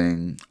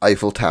jumping,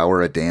 Eiffel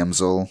Tower a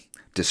damsel,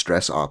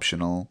 distress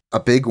optional. A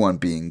big one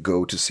being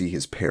go to see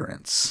his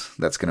parents.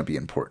 That's going to be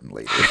important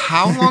later.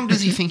 How long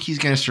does he think he's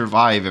going to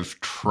survive if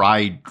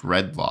try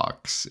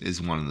dreadlocks is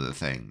one of the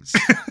things?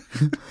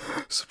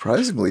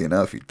 Surprisingly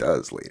enough, he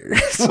does later.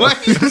 What?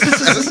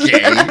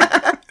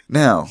 Okay.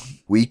 Now,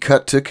 we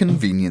cut to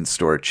convenience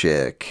store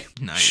chick.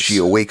 Nice. She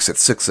awakes at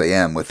 6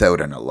 a.m. without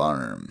an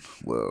alarm.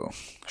 Whoa.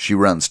 She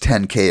runs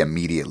 10K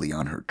immediately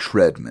on her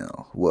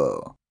treadmill.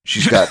 Whoa.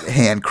 She's got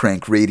hand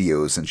crank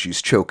radios and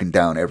she's choking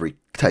down every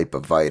type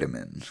of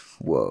vitamin.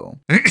 Whoa.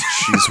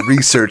 She's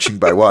researching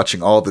by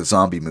watching all the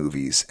zombie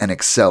movies and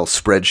Excel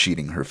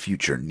spreadsheeting her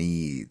future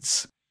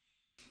needs.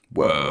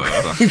 Whoa.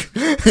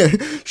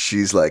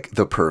 She's like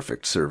the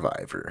perfect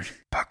survivor.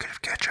 Bucket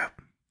of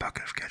ketchup.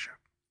 Bucket of ketchup.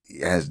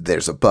 Yeah,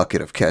 there's a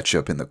bucket of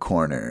ketchup in the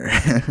corner.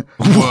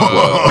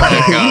 Whoa.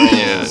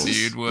 Yeah,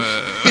 dude.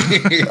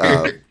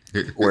 Whoa.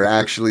 We're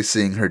actually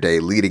seeing her day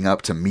leading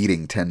up to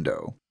meeting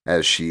Tendo.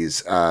 As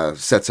she's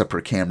sets up her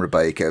camera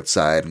bike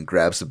outside and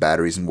grabs the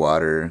batteries and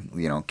water,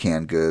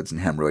 canned goods and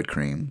hemorrhoid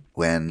cream.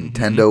 When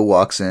Tendo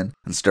walks in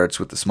and starts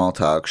with the small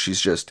talk, she's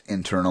just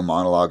internal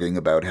monologuing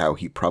about how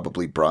he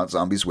probably brought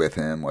zombies with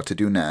him, what to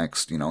do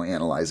next,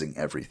 analyzing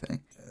everything.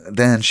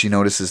 Then she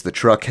notices the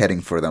truck heading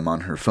for them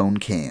on her phone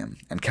cam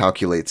and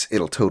calculates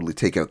it'll totally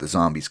take out the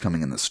zombies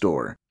coming in the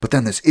store. But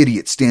then this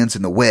idiot stands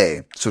in the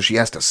way, so she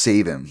has to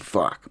save him.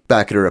 Fuck.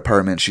 Back at her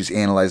apartment, she's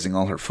analyzing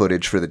all her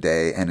footage for the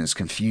day and is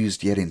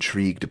confused yet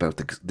intrigued about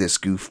this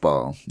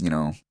goofball.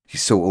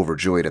 He's so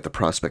overjoyed at the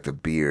prospect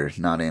of beer,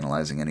 not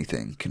analyzing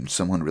anything. Can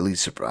someone really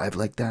survive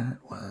like that?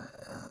 What?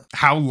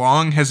 How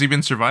long has he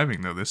been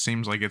surviving, though? This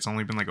seems like it's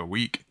only been like a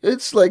week.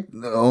 It's like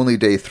only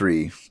day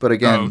 3. But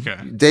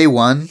again, Day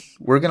 1,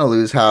 we're going to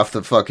lose half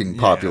the fucking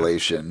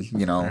population,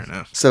 Fair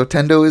enough. So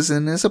Tendo is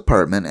in his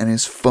apartment and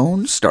his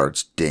phone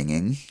starts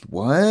dinging.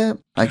 What?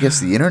 I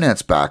guess the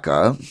internet's back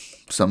up.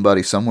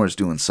 Somebody somewhere's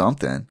doing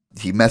something.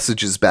 He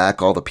messages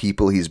back all the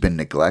people he's been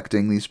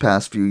neglecting these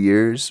past few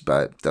years,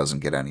 but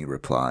doesn't get any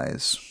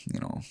replies,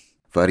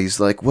 But he's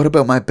like, what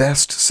about my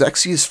best,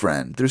 sexiest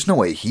friend? There's no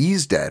way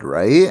he's dead,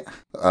 right?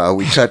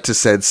 We cut to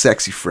said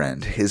sexy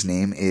friend. His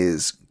name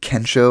is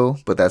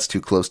Kensho, but that's too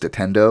close to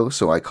Tendo,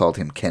 so I called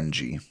him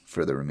Kenji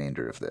for the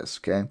remainder of this,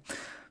 okay?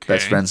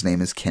 Best friend's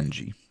name is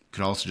Kenji.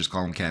 Could also just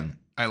call him Ken.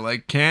 I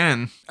like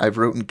Ken. I've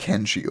written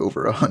Kenji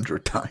over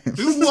 100 times.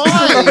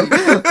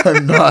 Why?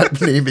 I'm not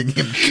naming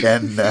him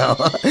Ken now.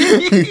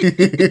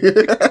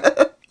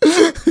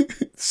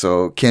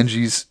 So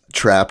Kenji's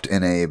trapped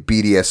in a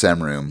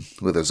BDSM room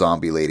with a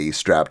zombie lady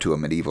strapped to a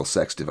medieval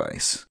sex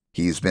device.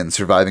 He's been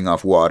surviving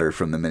off water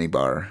from the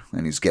minibar,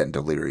 and he's getting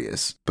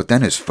delirious. But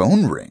then his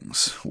phone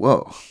rings.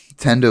 Whoa.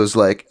 Tendo's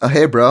like, oh,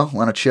 hey, bro,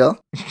 wanna chill?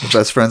 The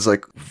best friend's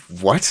like,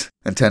 what?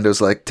 And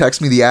Tendo's like,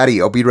 text me the Addy,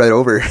 I'll be right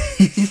over.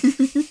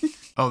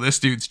 Oh, this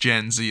dude's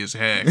Gen Z as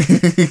heck.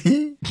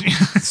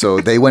 So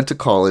they went to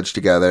college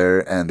together,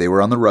 and they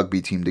were on the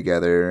rugby team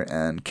together,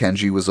 and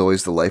Kenji was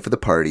always the life of the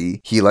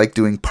party. He liked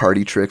doing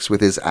party tricks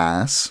with his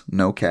ass,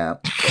 no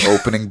cap,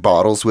 opening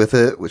bottles with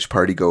it, which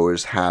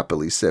partygoers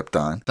happily sipped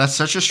on. That's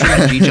such a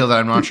strange detail that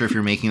I'm not sure if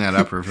you're making that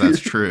up or if that's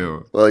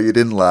true. Well, you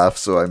didn't laugh,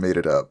 so I made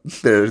it up.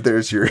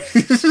 There's your...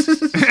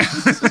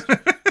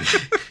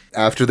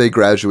 After they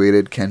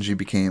graduated, Kenji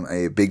became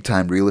a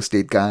big-time real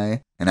estate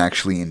guy and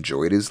actually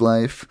enjoyed his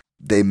life.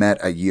 They met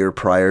a year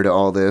prior to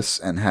all this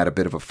and had a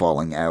bit of a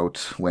falling out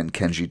when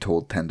Kenji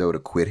told Tendo to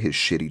quit his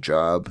shitty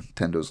job.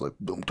 Tendo's like,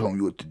 don't tell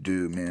me what to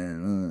do,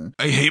 man.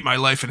 I hate my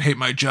life and hate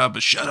my job,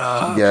 but shut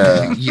up.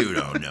 Yeah. You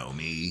don't know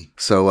me.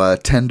 So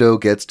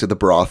Tendo gets to the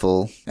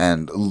brothel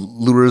and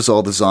lures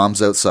all the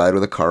zombs outside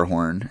with a car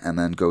horn and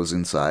then goes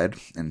inside.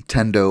 And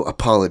Tendo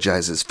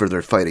apologizes for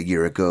their fight a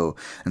year ago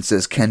and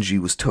says Kenji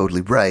was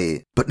totally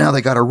right, but now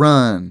they gotta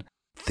run.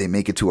 They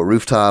make it to a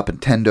rooftop and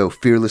Tendo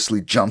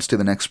fearlessly jumps to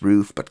the next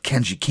roof, but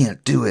Kenji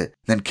can't do it.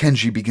 Then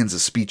Kenji begins a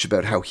speech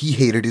about how he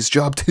hated his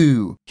job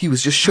too. He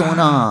was just showing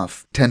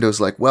off. Tendo's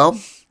like, well,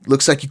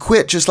 looks like you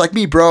quit just like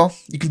me, bro.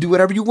 You can do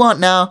whatever you want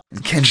now.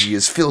 And Kenji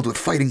is filled with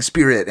fighting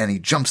spirit and he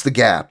jumps the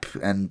gap.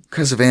 And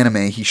because of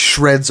anime, he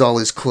shreds all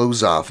his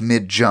clothes off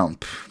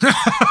mid-jump.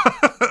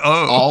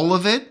 All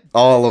of it?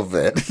 All of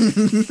it.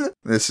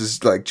 This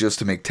is like just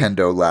to make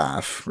Tendo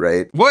laugh,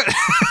 right? What?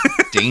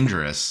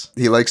 Dangerous.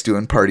 He likes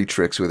doing party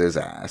tricks with his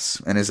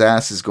ass, and his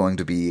ass is going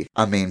to be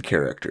a main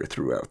character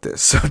throughout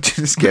this, so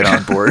just get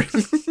on board.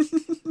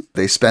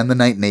 They spend the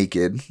night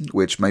naked,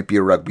 which might be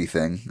a rugby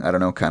thing. I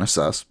don't know, kind of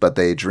sus. But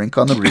they drink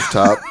on the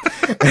rooftop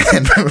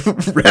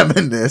and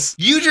reminisce.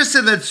 You just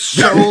said that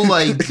so,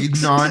 like,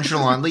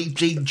 nonchalantly.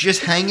 They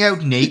just hang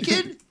out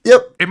naked?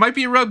 Yep. It might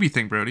be a rugby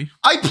thing, Brody.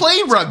 I play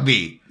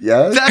rugby.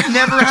 Yeah? That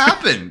never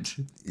happened.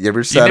 You ever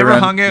You sat never around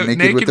hung out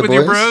naked the with boys?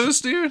 your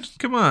bros, dude?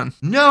 Come on.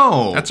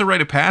 No. That's a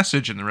rite of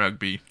passage in the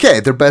rugby.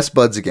 Okay, they're best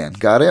buds again.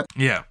 Got it?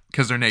 Yeah,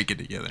 because they're naked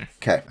together.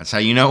 Okay. That's how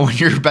you know when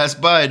you're your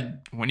best bud.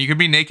 When you can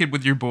be naked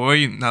with your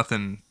boy,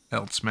 nothing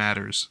else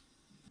matters.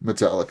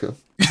 Metallica.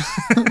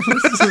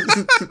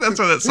 That's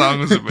what that song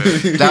was about.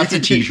 That's a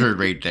t-shirt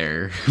right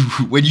there.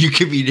 When you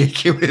can be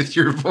naked with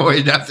your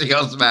boy, nothing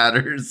else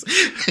matters.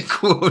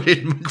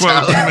 Quoted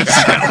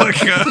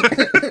Metallica.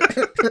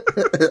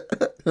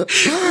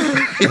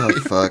 Oh,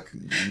 fuck.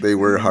 They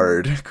were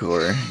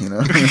hardcore, you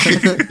know?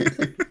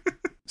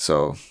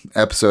 So,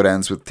 episode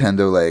ends with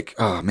Tendo like,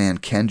 oh man,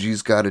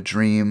 Kenji's got a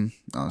dream.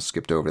 Oh,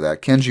 skipped over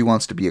that. Kenji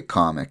wants to be a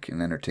comic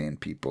and entertain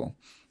people.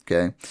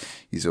 Okay?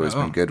 He's always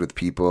been good with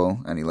people,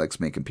 and he likes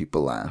making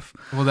people laugh.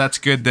 Well, that's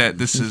good that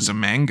this is a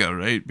manga,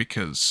 right?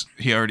 Because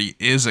he already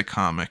is a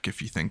comic,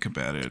 if you think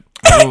about it.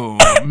 Oh,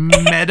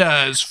 meta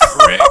as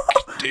frick,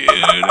 dude.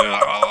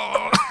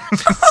 Oh.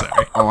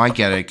 Sorry. Oh, I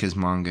get it, because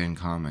manga and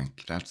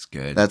comic. That's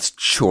good. That's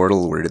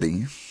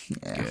chortle-worthy.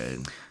 Yeah.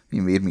 Good.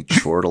 You made me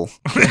chortle.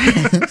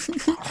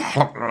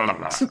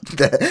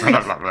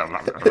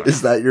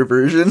 Is that your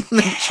version?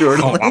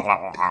 Chortle?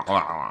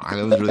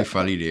 That was really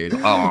funny, dude.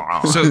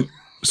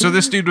 So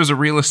this dude was a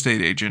real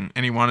estate agent,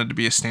 and he wanted to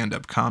be a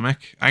stand-up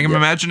comic. I am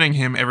imagining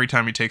him every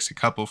time he takes a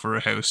couple for a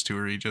house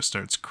tour, he just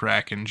starts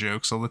cracking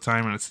jokes all the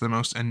time, and it's the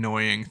most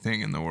annoying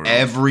thing in the world.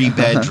 Every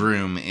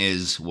bedroom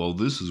is, well,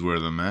 this is where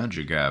the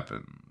magic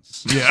happens.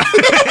 Yeah.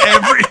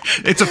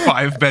 It's a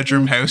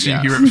 5-bedroom house,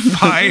 and you hear it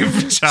 5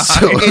 times.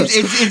 So,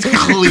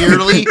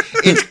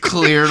 It's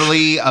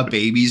clearly a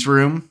baby's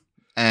room.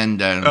 And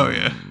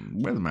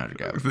where the magic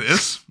happens.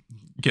 This,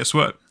 guess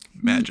what?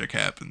 Magic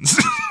happens.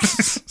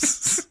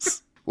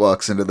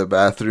 walks into the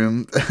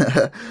bathroom.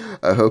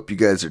 I hope you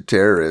guys are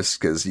terrorists,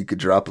 because you could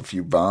drop a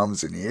few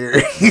bombs in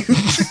here.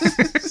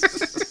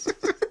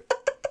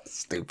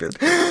 Stupid.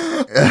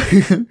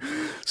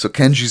 So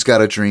Kenji's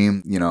got a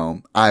dream. You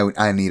know,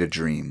 I need a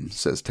dream,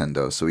 says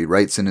Tendo. So he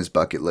writes in his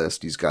bucket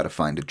list, he's got to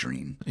find a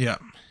dream. Yeah.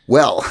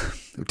 Well,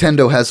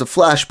 Tendo has a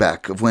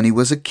flashback of when he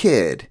was a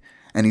kid,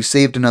 and he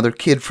saved another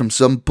kid from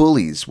some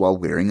bullies while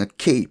wearing a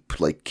cape,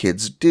 like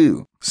kids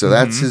do. So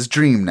that's his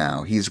dream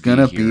now. He's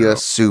gonna be a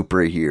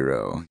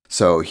superhero.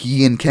 So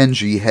he and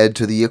Kenji head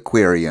to the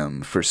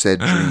aquarium for said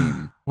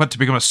dream. What, to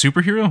become a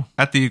superhero?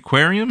 At the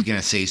aquarium? He's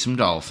gonna save some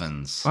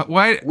dolphins.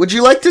 Why? Would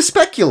you like to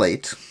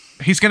speculate?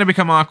 He's gonna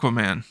become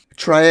Aquaman.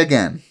 Try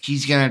again.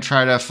 He's gonna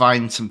try to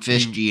find some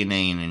fish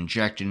DNA and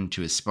inject it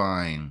into his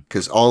spine.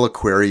 Because all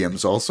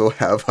aquariums also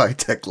have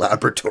high-tech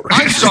laboratories.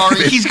 I'm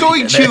sorry, he's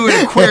going to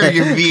an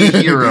aquarium be a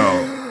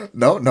hero.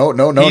 No.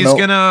 He's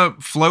gonna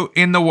float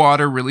in the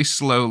water really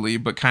slowly,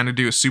 but kind of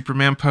do a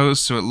Superman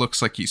pose so it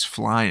looks like he's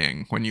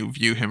flying when you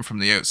view him from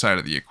the outside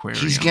of the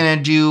aquarium. He's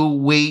gonna do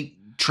weight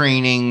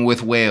training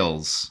with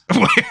whales.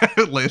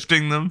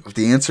 Lifting them?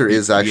 The answer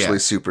is actually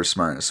super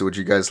smart. So would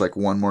you guys like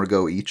one more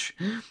go each?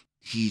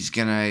 He's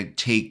gonna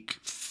take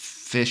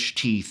fish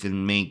teeth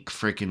and make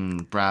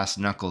freaking brass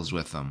knuckles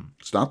with them.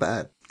 It's not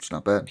bad. It's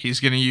not bad. He's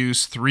gonna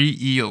use 3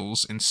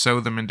 eels and sew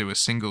them into a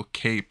single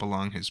cape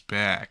along his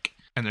back.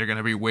 And they're going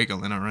to be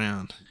wiggling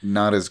around.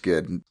 Not as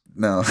good.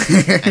 No.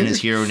 And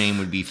his hero name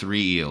would be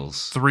 3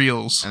 eels.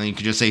 Threels. And then you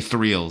could just say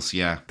threels,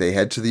 yeah. They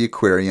head to the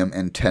aquarium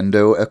and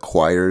Tendo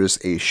acquires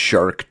a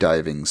shark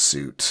diving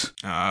suit.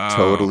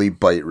 Totally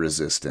bite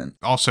resistant.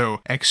 Also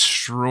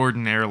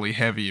extraordinarily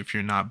heavy if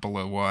you're not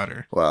below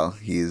water. Well,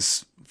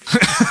 he's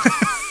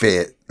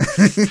fit.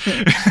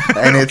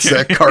 And it's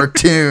a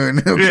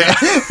cartoon.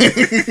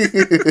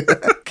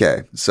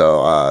 Okay,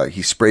 so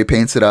he spray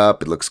paints it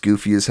up. It looks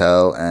goofy as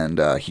hell.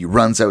 And he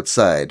runs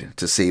outside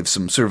to save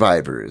some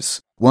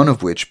survivors. one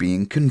of which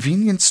being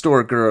Convenience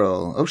Store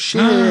Girl. Oh,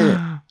 shit.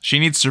 She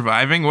needs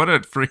surviving? What a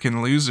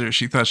freaking loser.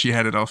 She thought she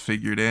had it all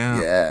figured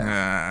out.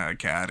 Yeah.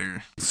 Got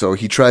her. So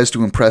he tries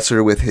to impress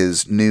her with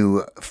his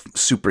new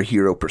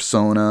superhero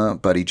persona,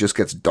 but he just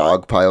gets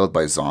dogpiled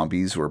by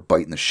zombies who are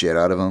biting the shit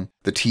out of him.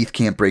 The teeth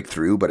can't break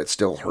through, but it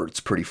still hurts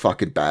pretty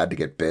fucking bad to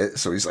get bit.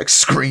 So he's like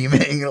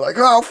screaming, like,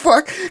 oh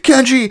fuck,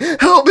 Kenji,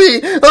 help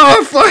me!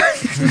 Oh fuck!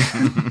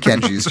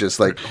 Kenji's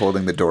just like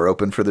holding the door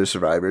open for their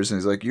survivors, and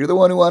he's like, you're the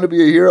one who want to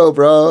be a hero,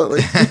 bro.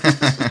 Like,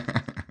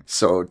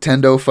 so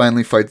Tendo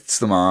finally fights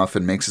them off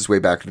and makes his way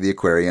back to the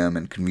aquarium,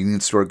 and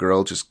Convenience Store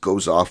Girl just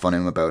goes off on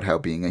him about how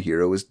being a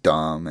hero is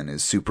dumb and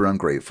is super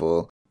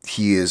ungrateful.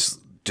 He is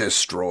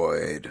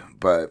destroyed,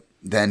 but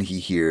then he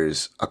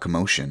hears a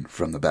commotion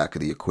from the back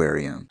of the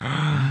aquarium.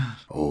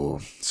 Oh,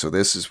 so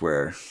this is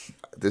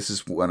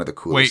one of the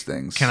coolest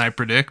things. Can I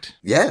predict?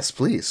 Yes,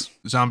 please.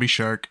 Zombie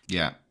shark.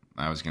 Yeah,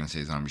 I was going to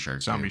say zombie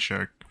shark. Zombie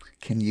shark.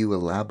 Can you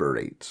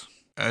elaborate?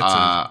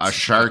 A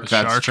shark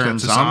that's turned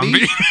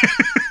zombie?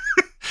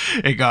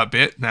 It got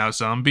bit, now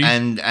zombie.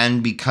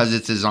 And because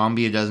it's a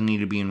zombie, it doesn't need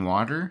to be in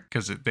water?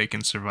 Because they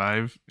can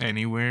survive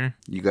anywhere.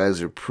 You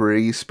guys are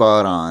pretty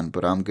spot on,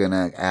 but I'm going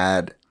to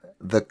add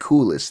the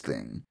coolest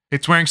thing.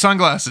 It's wearing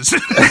sunglasses. Oh,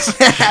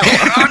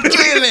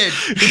 damn it!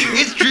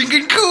 It's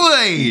drinking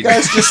Kool-Aid! You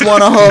guys just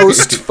want to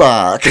host?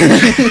 Fuck.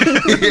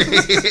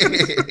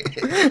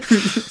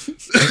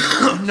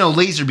 No,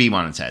 laser beam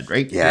on its head,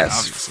 right?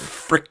 Yes.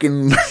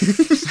 Frickin'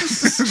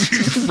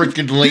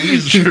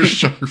 laser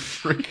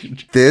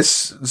shark.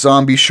 This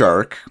zombie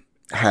shark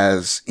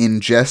has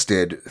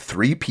ingested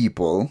 3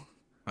 people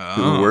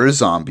who were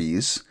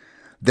zombies.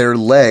 Their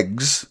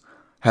legs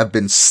have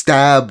been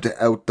stabbed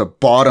out the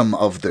bottom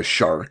of the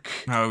shark.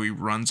 Oh, he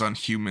runs on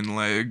human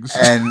legs.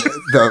 And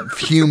the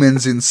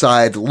humans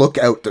inside look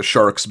out the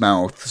shark's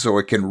mouth so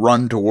it can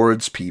run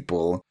towards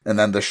people. And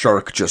then the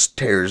shark just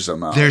tears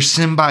them out. They're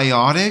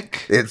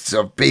symbiotic? It's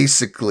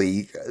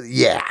basically,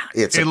 yeah.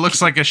 It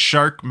looks like a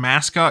shark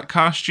mascot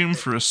costume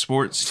for a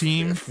sports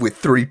team. With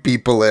 3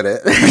 people in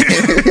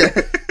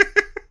it.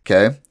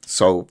 Okay,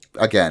 so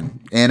again,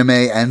 anime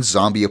and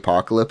zombie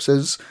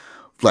apocalypses,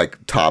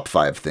 like top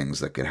 5 things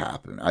that could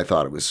happen. I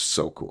thought it was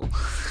so cool.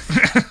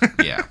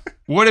 Yeah.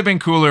 Would have been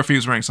cooler if he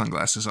was wearing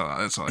sunglasses.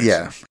 That's all I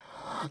say.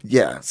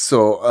 Yeah.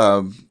 So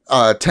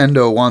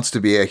Tendo wants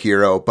to be a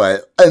hero,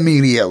 but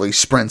immediately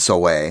sprints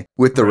away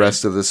with the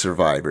rest of the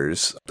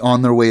survivors.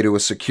 On their way to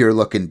a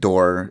secure-looking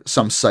door,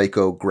 some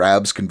psycho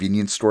grabs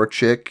convenience store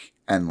chick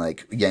and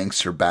like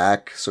yanks her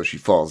back so she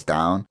falls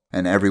down,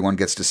 and everyone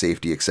gets to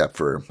safety except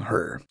for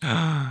her.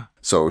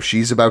 So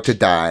she's about to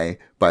die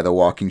by the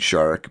walking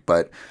shark,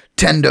 but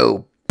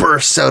Tendo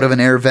bursts out of an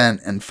air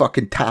vent and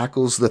fucking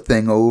tackles the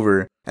thing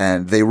over,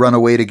 and they run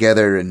away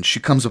together, and she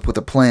comes up with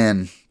a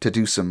plan to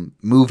do some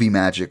movie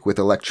magic with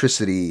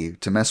electricity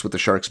to mess with the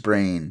shark's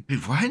brain.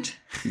 Wait, what?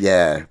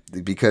 Yeah,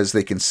 because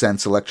they can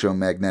sense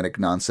electromagnetic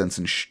nonsense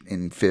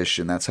in fish,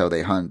 and that's how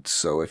they hunt.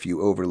 So if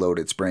you overload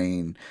its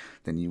brain,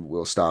 then you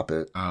will stop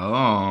it.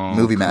 Oh,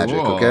 movie magic,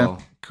 okay?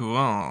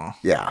 Cool.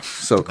 Yeah,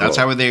 so cool. That's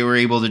how they were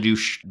able to do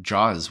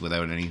Jaws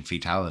without any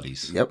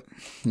fatalities. Yep.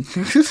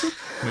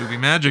 Movie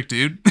magic,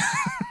 dude.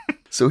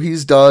 So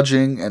he's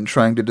dodging and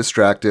trying to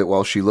distract it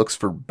while she looks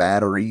for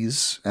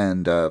batteries,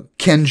 and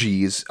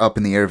Kenji's up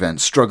in the air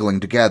vent struggling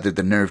to gather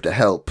the nerve to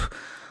help.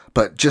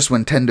 But just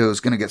when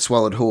Tendo's gonna get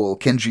swallowed whole,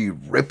 Kenji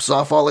rips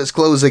off all his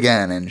clothes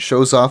again and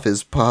shows off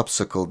his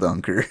popsicle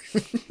dunker.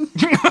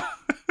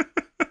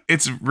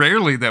 It's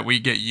rarely that we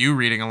get you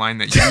reading a line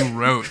that you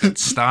wrote that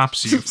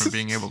stops you from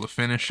being able to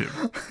finish it.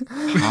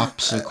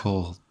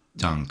 Popsicle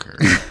dunker.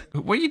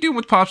 What are you doing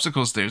with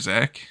popsicles there,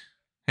 Zach?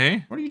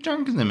 Hey? What are you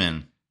dunking them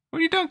in? What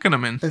are you dunking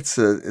them in? It's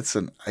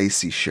an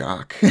icy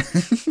shock.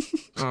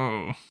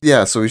 Oh.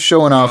 Yeah, so he's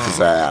showing off his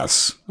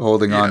ass,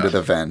 holding on to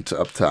the vent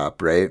up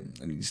top, right?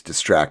 And he's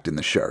distracting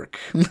the shark.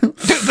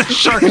 The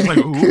shark is like,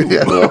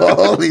 ooh.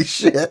 Holy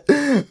shit.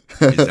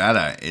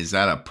 Is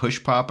that a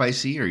push pop I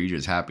see, or are you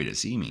just happy to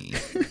see me?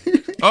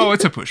 Oh,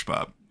 it's a push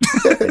pop.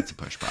 It's a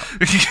push pop.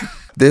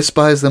 This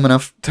buys them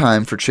enough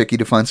time for Chicky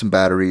to find some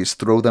batteries,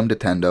 throw them to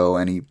Tendo,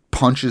 and he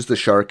punches the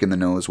shark in the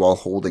nose while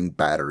holding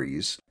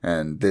batteries.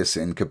 And this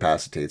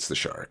incapacitates the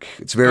shark.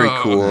 It's very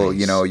cool. Nice.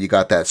 You know, you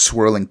got that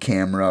swirling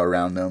camera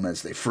around them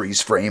as they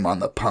freeze frame on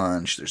the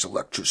punch. There's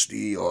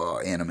electricity. Oh,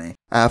 anime.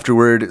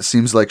 Afterward, it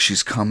seems like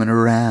she's coming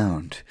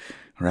around.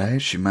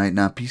 Right? She might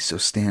not be so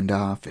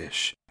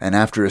standoffish. And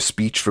after a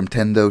speech from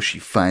Tendo, she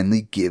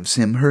finally gives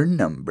him her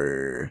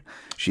number.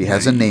 She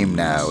has a name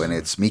now, and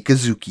it's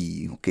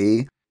Mikazuki,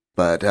 okay?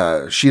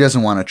 But she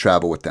doesn't want to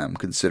travel with them,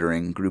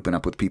 considering grouping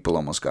up with people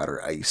almost got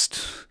her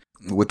iced.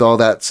 With all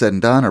that said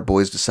and done, our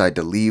boys decide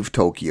to leave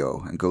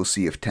Tokyo and go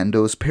see if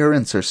Tendo's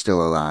parents are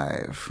still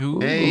alive.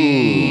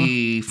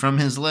 Hey, from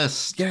his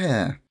list.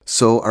 Yeah.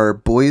 So our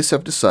boys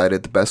have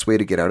decided the best way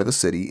to get out of the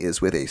city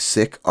is with a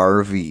sick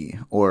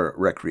RV, or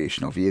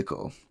recreational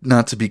vehicle.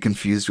 Not to be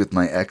confused with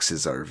my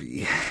ex's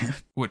RV.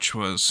 Which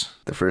was?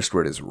 The first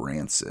word is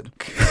rancid.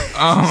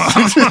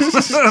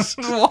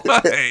 Oh, why?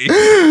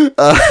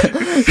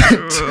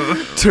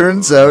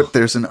 Turns out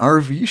there's an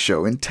RV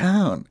show in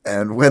town.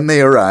 And when they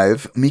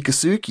arrive,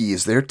 Mikasuki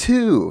is there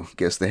too.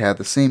 Guess they had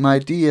the same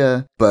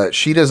idea, but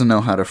she doesn't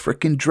know how to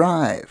frickin'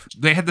 drive.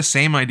 They had the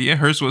same idea.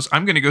 Hers was,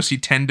 I'm going to go see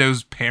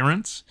Tendo's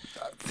parents.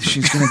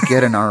 She's going to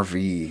get an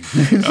RV.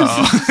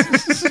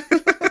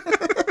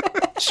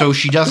 So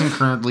she doesn't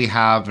currently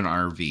have an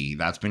RV.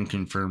 That's been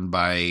confirmed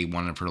by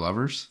one of her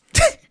lovers?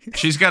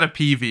 She's got a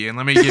PV, and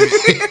let me give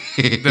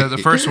you... the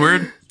first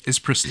word is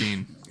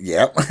pristine.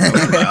 Yep.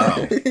 Oh,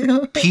 wow.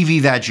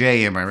 PV that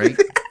J, am I right?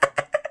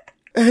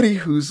 Eddie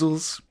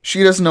Hoozles.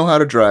 She doesn't know how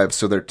to drive,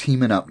 so they're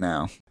teaming up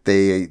now.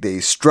 They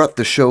strut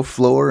the show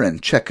floor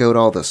and check out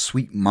all the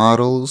sweet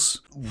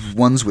models.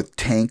 One's with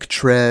tank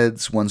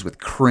treads, one's with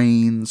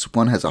cranes,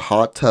 one has a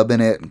hot tub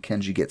in it, and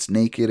Kenji gets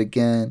naked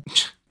again.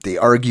 They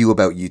argue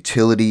about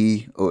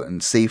utility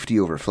and safety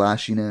over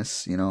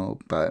flashiness,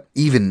 but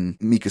even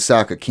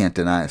Mikasaka can't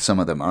deny some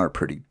of them are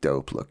pretty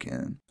dope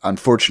looking.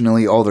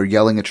 Unfortunately, all their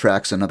yelling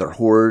attracts another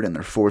horde, and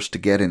they're forced to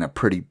get in a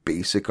pretty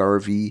basic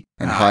RV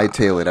and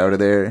hightail it out of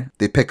there.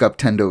 They pick up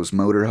Tendo's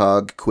motor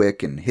hog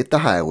quick and hit the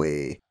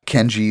highway.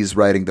 Kenji's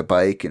riding the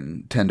bike,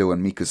 and Tendo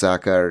and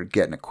Mikasaka are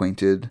getting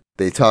acquainted.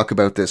 They talk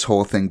about this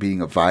whole thing being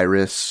a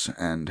virus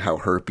and how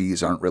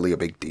herpes aren't really a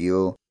big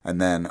deal. And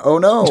then, oh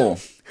no,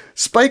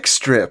 spike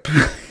strip.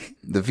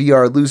 The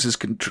VR loses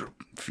control.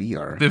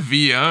 VR. The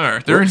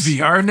VR. They're in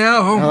VR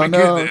now? Oh my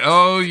no. goodness.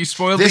 Oh, you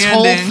spoiled the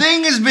ending. This whole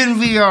thing has been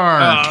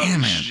VR. Oh,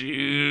 damn it.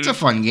 Shoot. It's a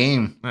fun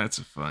game. That's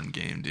a fun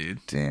game,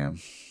 dude. Damn.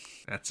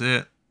 That's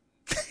it.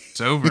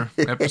 It's over.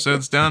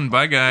 Episode's done.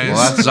 Bye, guys.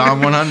 Well, that's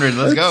Zom 100.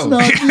 Let's go.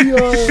 Not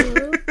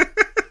VR.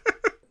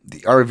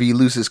 The RV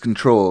loses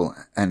control,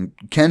 and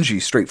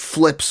Kenji straight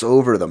flips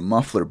over the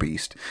muffler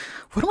beast.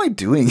 What am I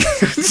doing?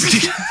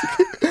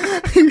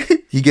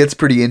 He gets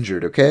pretty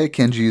injured, okay?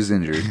 Kenji is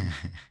injured.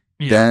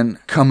 Yeah. Then,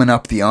 coming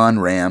up the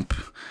on-ramp,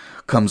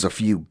 comes a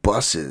few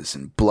buses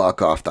and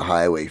block off the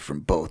highway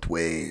from both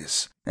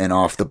ways. And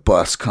off the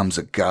bus comes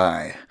a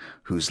guy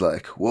who's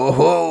like,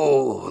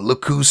 whoa,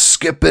 look who's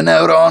skipping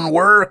out on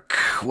work.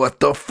 What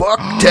the fuck,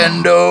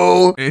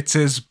 Tendo? It's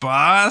his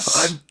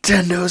boss?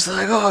 Tendo's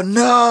like, oh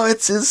no,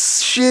 it's his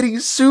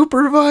shitty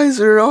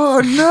supervisor.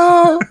 Oh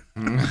no.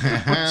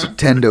 So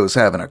Tendo's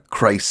having a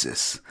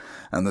crisis.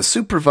 And the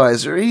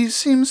supervisor, he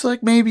seems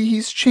like maybe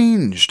he's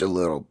changed a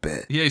little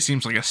bit. Yeah, he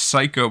seems like a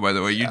psycho, by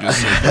the way you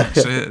just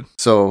said.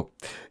 So,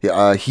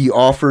 he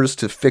offers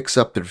to fix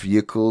up their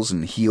vehicles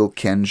and heal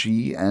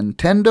Kenji, and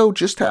Tendo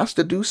just has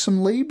to do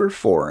some labor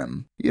for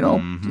him.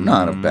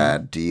 Not a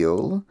bad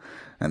deal.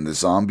 And the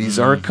zombies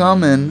are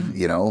coming,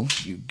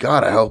 you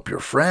gotta help your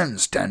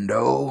friends,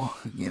 Tendo,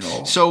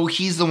 So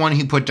he's the one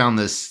who put down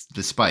the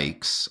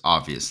spikes,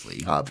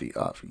 obviously. Avi.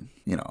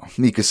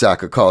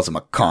 Mikasaka calls him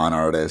a con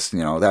artist,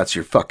 that's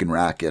your fucking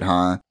racket,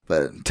 huh?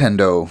 But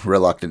Tendo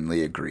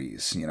reluctantly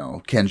agrees,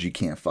 Kenji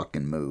can't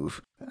fucking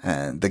move.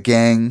 And the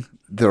gang,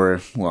 I'm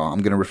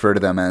going to refer to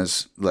them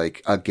as,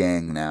 like, a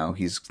gang now.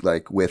 He's,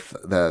 like, with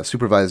the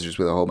supervisors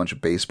with a whole bunch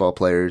of baseball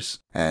players.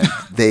 And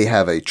they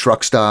have a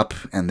truck stop,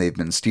 and they've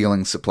been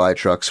stealing supply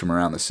trucks from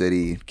around the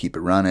city, keep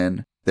it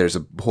running. There's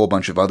a whole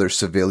bunch of other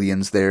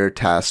civilians there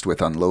tasked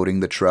with unloading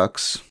the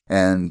trucks.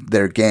 And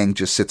their gang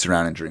just sits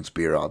around and drinks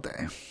beer all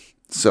day.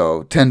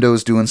 So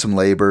Tendo's doing some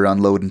labor,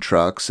 unloading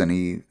trucks,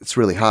 and it's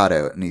really hot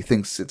out, and he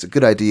thinks it's a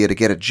good idea to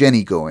get a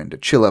Jenny going to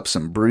chill up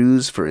some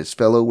brews for his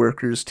fellow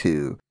workers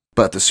too.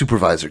 But the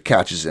supervisor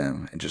catches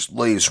him and just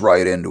lays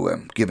right into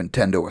him, giving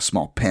Tendo a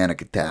small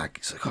panic attack.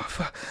 He's like,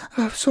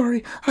 oh,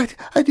 sorry,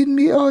 I didn't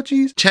mean, oh,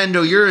 jeez.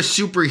 Tendo, you're a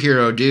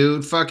superhero,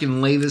 dude.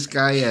 Fucking lay this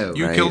guy out.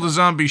 You killed a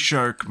zombie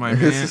shark, my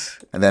man.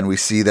 And then we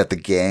see that the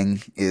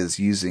gang is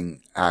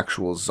using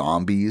actual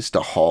zombies to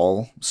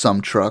haul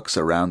some trucks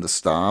around the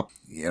stop.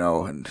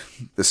 And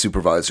the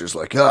supervisor's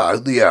like,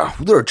 yeah,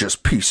 they're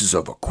just pieces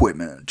of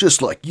equipment,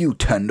 just like you,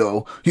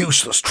 Tendo.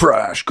 Useless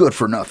trash, good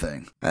for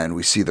nothing. And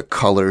we see the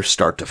color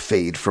start to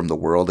fade from the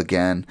world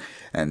again,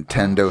 and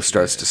Tendo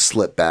starts to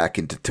slip back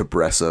into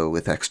Tabresso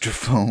with extra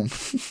foam.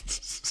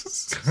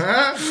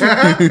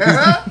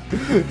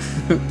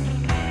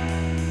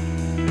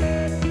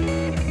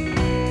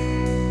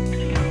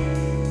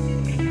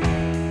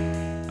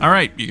 All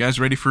right, you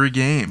guys ready for a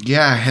game?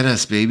 Yeah, hit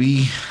us,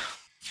 baby.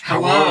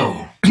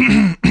 Hello.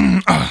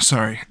 Oh,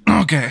 sorry.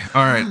 Okay.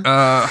 All right.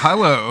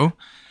 Hello.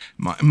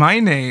 My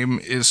name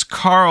is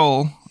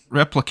Carl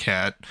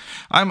Replicat.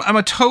 I'm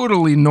a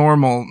totally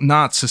normal,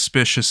 not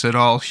suspicious at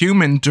all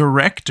human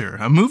director,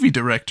 a movie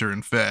director,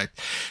 in fact.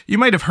 You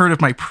might have heard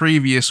of my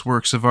previous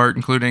works of art,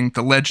 including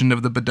The Legend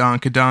of the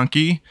Badonka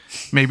Donkey,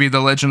 maybe The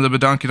Legend of the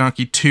Badonka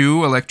Donkey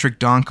 2, Electric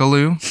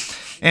Donkaloo,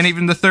 and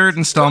even the third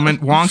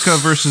installment, Wonka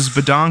vs.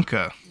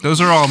 Badonka. Those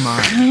are all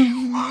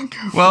mine.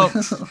 Well,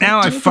 now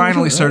I've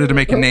finally started to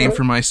make a name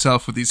for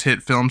myself with these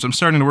hit films. I'm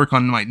starting to work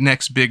on my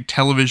next big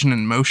television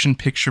and motion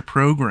picture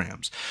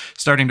programs.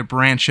 Starting to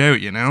branch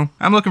out, you know?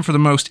 I'm looking for the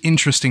most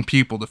interesting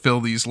people to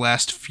fill these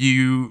last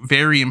few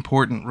very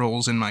important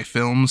roles in my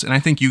films, and I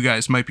think you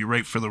guys might be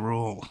right for the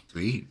role.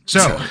 Sweet.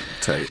 So,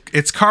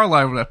 it's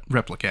Carlisle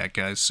Replicat,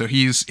 guys. So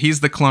he's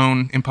the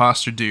clone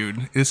imposter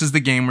dude. This is the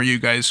game where you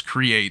guys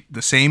create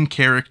the same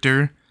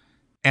character,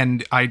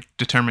 and I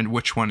determine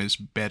which one is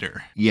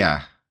better.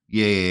 Yeah.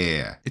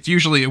 It's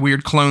usually a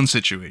weird clone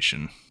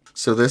situation.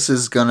 So this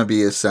is going to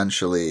be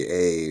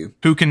essentially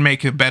who can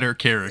make a better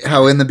character.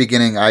 How in the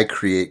beginning I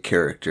create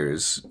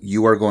characters.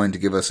 You are going to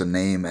give us a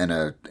name and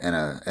a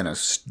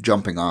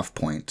jumping off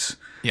point.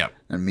 Yeah.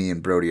 And me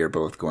and Brody are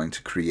both going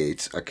to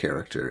create a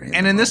character.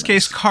 In this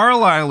case,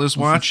 Carlisle is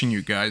watching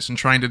you guys and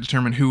trying to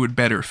determine who would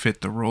better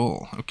fit the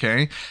role,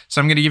 okay? So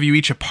I'm going to give you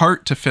each a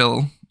part to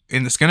fill,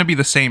 and it's going to be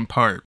the same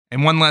part.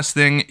 And one last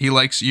thing, he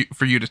likes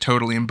for you to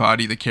totally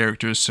embody the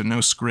characters, so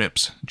no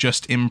scripts,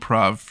 just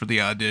improv for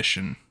the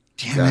audition.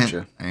 Damn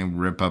it. I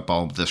rip up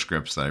all the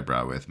scripts that I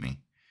brought with me.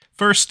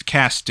 First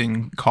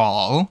casting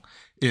call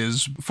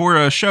is for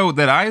a show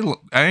that I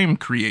am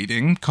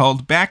creating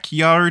called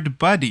Backyard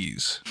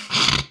Buddies.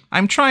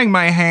 I'm trying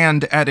my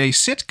hand at a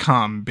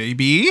sitcom,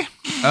 baby.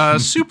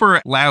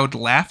 Super loud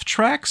laugh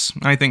tracks?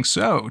 I think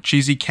so.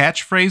 Cheesy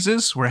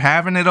catchphrases? We're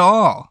having it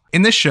all.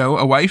 In this show,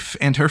 a wife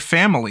and her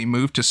family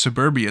move to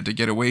suburbia to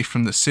get away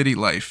from the city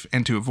life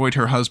and to avoid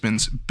her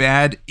husband's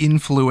bad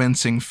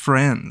influencing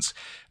friends.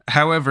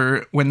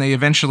 However, when they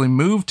eventually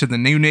move to the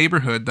new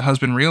neighborhood, the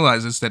husband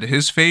realizes that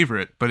his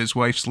favorite, but his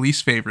wife's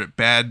least favorite,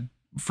 bad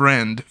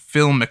friend,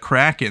 Phil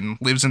McCracken,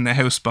 lives in the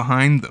house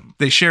behind them.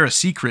 They share a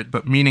secret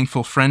but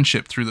meaningful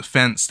friendship through the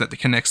fence that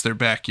connects their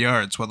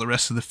backyards, while the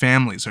rest of the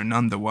families are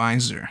none the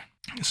wiser.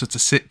 So it's a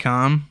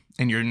sitcom,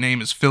 and your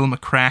name is Phil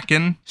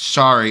McCracken.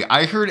 Sorry,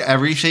 I heard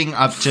everything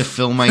up to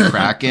Phil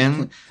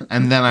McCracken,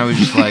 and then I was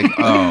just like,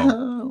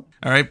 oh.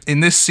 All right,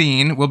 in this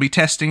scene, we'll be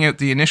testing out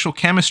the initial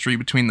chemistry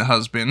between the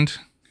husband,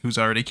 who's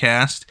already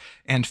cast,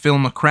 and Phil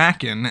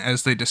McCracken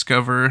as they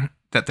discover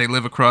that they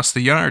live across the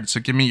yard. So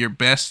give me your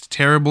best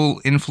terrible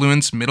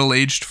influence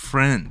middle-aged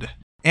friend.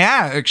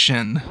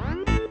 Action!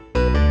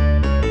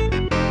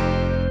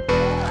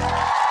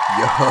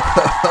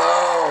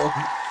 Yo,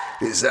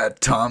 is that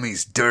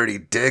Tommy's dirty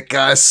dick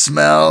I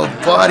smell?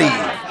 Buddy,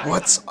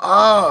 what's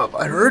up?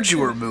 I heard you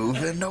were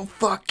moving. No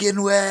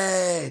fucking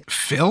way.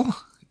 Phil?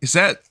 Is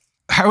that...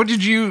 How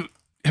did you...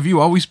 Have you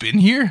always been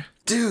here?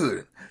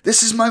 Dude,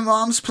 this is my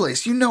mom's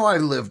place. You know I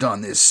lived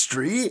on this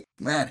street.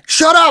 Man,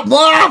 shut up,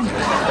 Mom!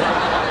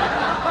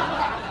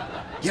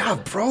 Yeah,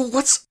 bro,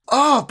 what's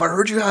up? I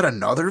heard you had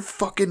another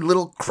fucking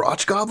little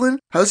crotch goblin.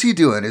 How's he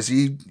doing? Is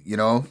he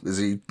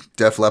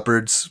Def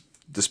Leppard's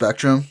The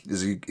Spectrum?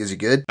 Is he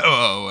good?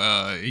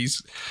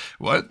 He's...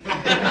 What?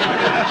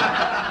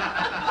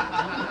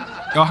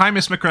 Oh, hi,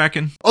 Miss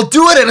McCracken. I'll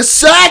do it in a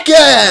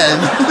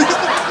second!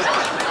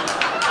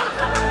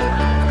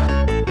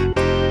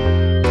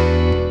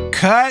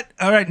 Cut.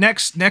 All right,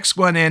 next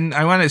one in.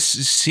 I want to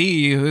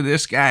see who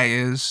this guy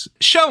is.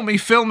 Show me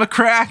Phil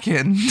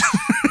McCracken.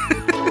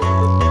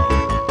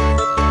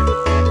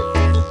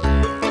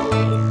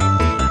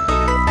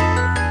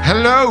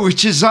 Hello,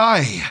 it is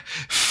I,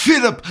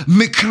 Philip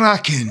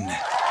McCracken.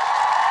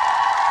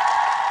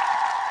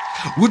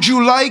 Would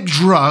you like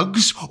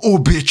drugs or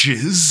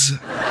bitches?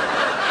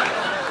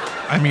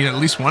 I mean, at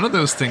least one of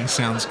those things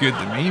sounds good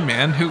to me,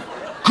 man. Who?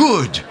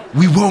 Good.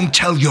 We won't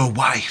tell your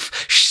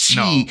wife.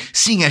 No.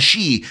 Seeing as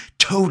she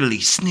totally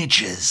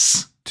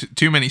snitches.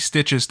 Too many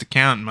stitches to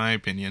count, in my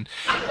opinion.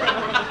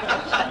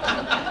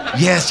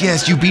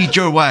 Yes, you beat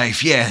your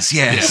wife. Yes.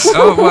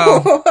 Oh,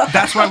 well,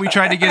 that's why we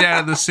tried to get out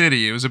of the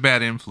city. It was a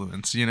bad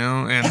influence, you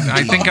know? And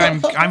I think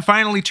I'm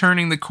finally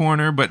turning the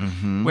corner, but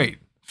wait,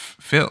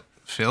 Phil?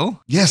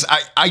 Yes,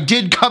 I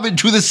did come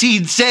into the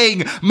scene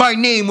saying my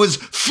name was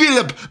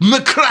Philip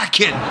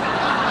McCracken.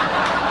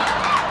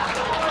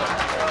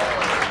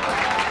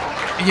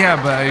 Yeah,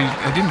 but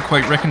I didn't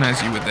quite recognize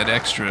you with that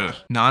extra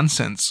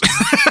nonsense.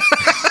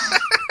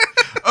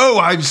 Oh,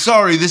 I'm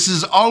sorry. This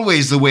is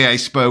always the way I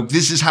spoke.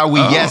 This is how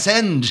we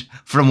end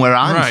from where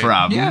I'm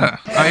from. Yeah,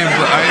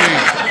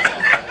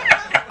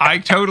 I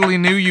totally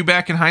knew you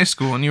back in high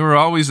school, and you were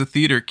always a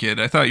theater kid.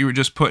 I thought you were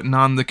just putting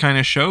on the kind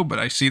of show, but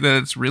I see that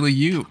it's really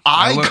you.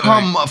 I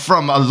come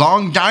from a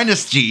long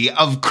dynasty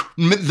of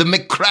the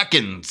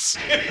McCrackens.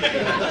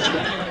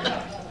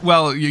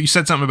 Well, you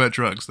said something about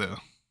drugs, though.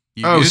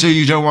 So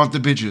you don't want the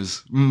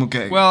bitches?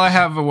 Okay. Well, I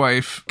have a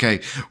wife.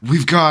 Okay,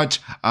 we've got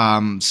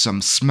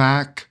some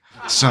smack,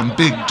 some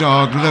big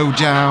dog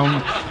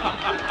lowdown,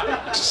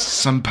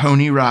 some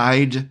pony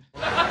ride,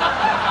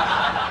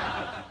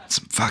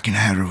 some fucking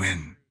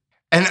heroin.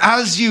 And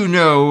as you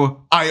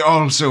know, I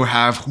also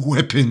have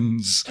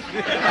weapons.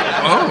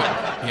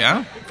 Oh.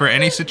 Yeah, for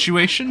any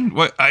situation.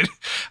 What I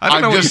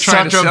don't know I'm what just you're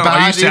trying such to a sell. Are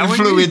you bad selling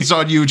me? influence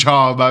on you,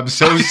 Tom. I'm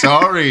so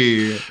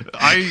sorry.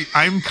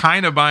 I'm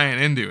kind of buying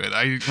into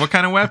it. What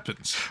kind of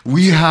weapons?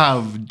 We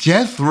have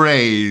death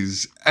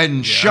rays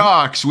and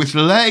sharks with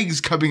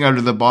legs coming out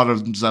of the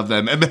bottoms of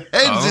them and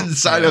heads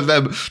inside of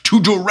them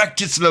to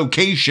direct its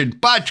location.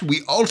 But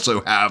we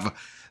also have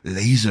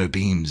laser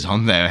beams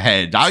on their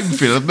head. I'm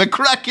Philip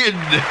McCracken.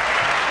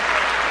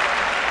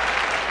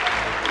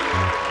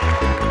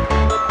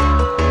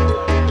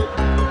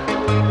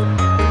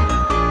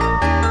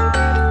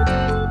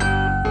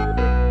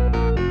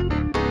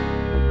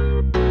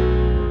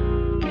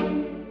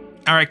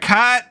 All right,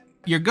 cut.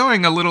 You're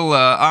going a little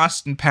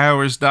Austin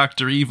Powers,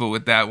 Dr. Evil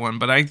with that one,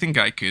 but I think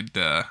I could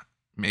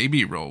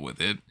maybe roll with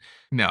it.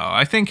 No,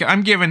 I think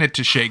I'm giving it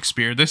to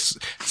Shakespeare. This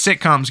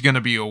sitcom's going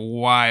to be a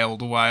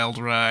wild, wild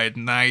ride,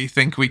 and I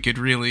think we could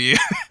really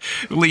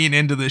lean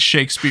into this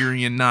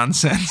Shakespearean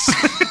nonsense.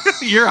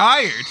 You're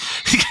hired.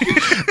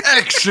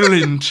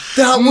 Excellent.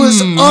 That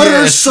was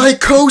utter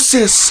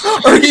psychosis.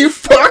 Are you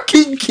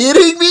fucking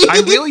kidding me?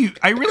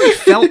 I really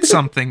felt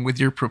something with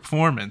your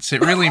performance. It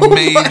really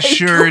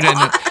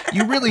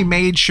you really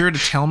made sure to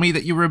tell me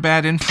that you were a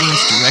bad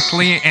influence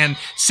directly. And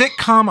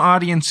sitcom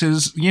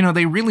audiences,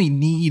 they really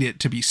need it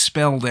to be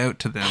spelled out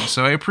to them.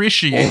 So I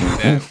appreciate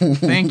that.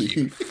 Thank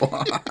you.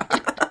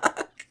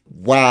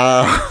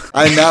 Wow.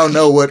 I now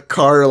know what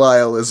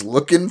Carlisle is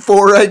looking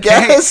for, I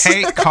guess.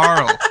 Hey,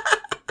 Carl.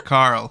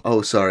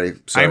 Oh, sorry.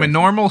 I'm a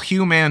normal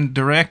human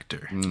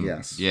director.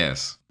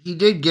 Yes. He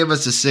did give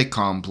us a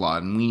sitcom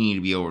plot, and we need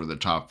to be over the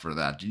top for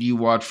that. Did you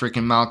watch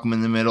freaking Malcolm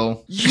in the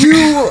Middle?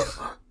 You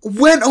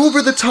went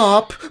over the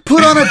top,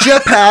 put on a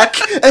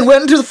jetpack, and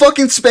went into the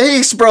fucking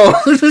space, bro.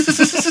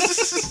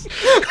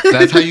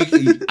 That's how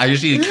I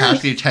just need to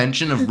catch the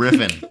attention of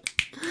riffing.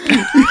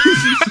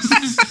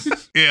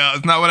 Yeah,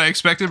 it's not what I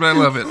expected, but I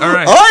love it. All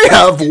right. I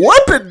have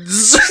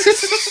weapons.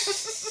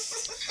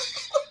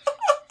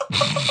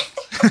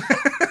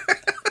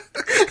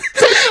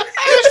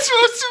 I'm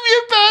supposed to be a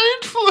bad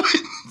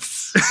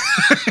influence.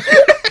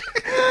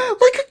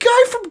 Like a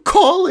guy from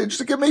college.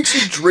 Like, it makes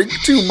you drink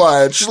too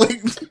much.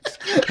 Like,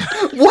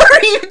 what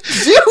are you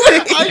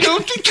doing? I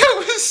don't think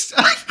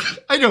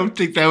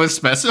that was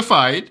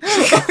specified.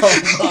 Oh my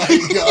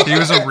God. He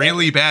was a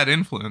really bad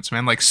influence,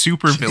 man. Like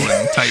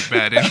supervillain type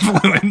bad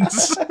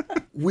influence.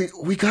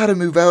 We gotta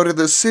move out of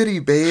the city,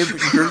 babe.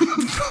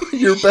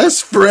 Your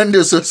best friend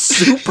is a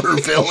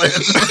supervillain.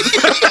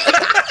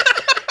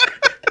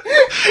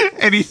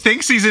 And he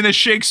thinks he's in a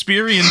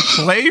Shakespearean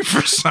play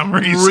for some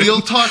reason.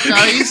 Real talk,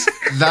 guys.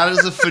 That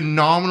is a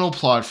phenomenal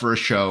plot for a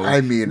show.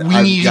 I mean,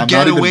 we need to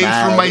get away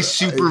mad. from my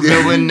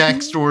supervillain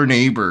next door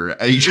neighbor.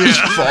 He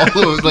just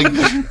follows. Like,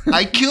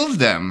 I killed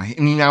them,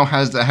 and he now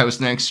has the house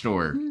next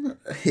door.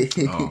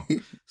 Oh,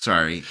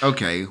 sorry.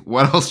 Okay,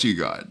 what else you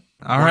got?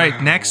 All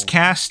right, next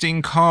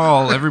casting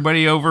call.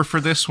 Everybody over for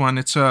this one.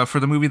 It's for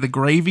the movie The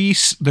Gravy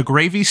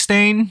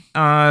Stain.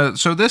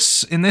 So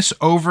in this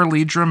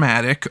overly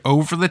dramatic,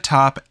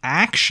 over-the-top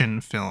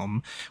action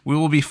film, we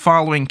will be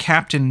following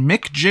Captain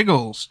Mick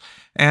Jiggles.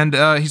 And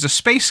he's a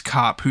space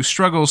cop who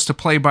struggles to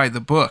play by the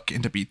book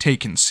and to be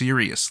taken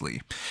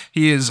seriously.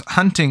 He is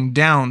hunting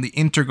down the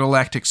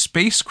intergalactic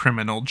space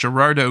criminal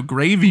Gerardo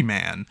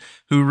Gravyman,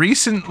 who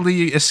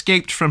recently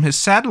escaped from his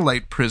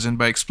satellite prison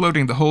by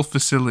exploding the whole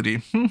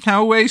facility.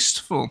 How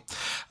wasteful.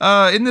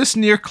 In this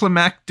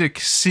near-climactic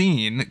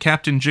scene,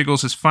 Captain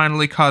Jiggles has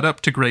finally caught up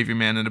to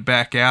Gravyman in a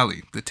back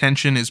alley. The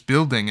tension is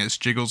building as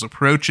Jiggles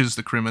approaches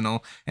the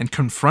criminal and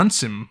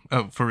confronts him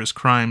for his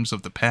crimes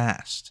of the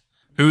past.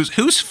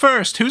 Who's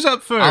first? Who's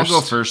up first? I'll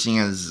go first, seeing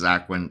as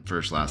Zach went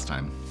first last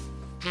time.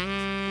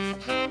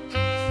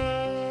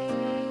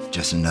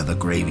 Just another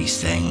gravy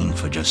stain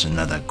for just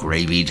another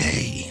gravy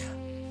day.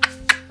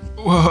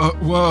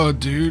 Whoa,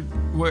 dude!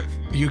 What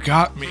you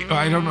got me?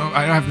 I don't know.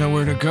 I have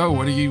nowhere to go.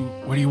 What do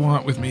you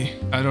want with me?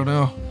 I don't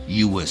know.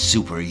 You were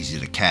super easy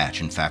to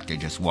catch. In fact, I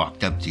just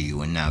walked up to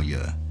you, and now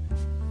you're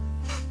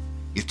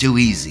too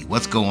easy.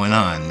 What's going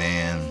on,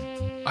 man?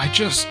 I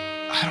just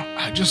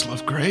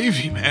love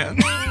gravy, man.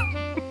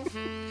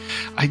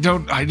 I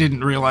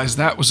didn't realize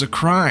that was a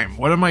crime.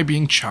 What am I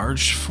being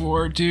charged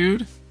for,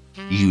 dude?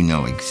 You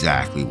know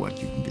exactly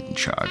what you've been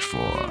charged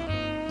for.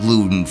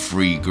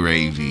 Gluten-free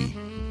gravy.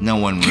 No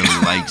one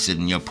really likes it,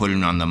 and you're putting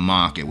it on the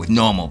market with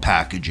normal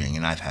packaging,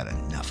 and I've had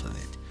enough of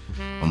it.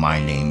 Well, my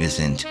name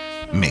isn't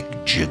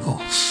Mick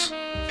Jiggles.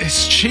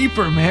 It's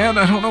cheaper, man.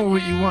 I don't know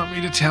what you want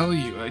me to tell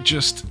you.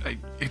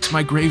 It's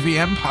my gravy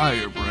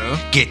empire, bro.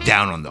 Get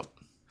down on the...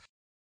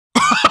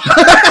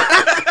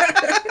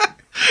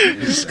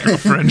 His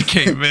girlfriend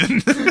came in.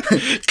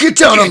 Get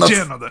down on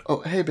the... Oh,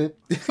 hey, babe.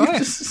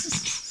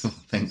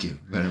 Thank you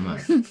very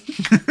much.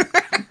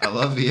 I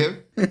love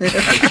you.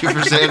 Thank you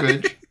for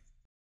sandwich.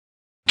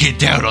 Get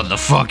down on the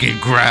fucking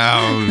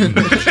ground.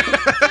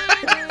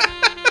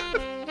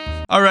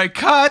 All right,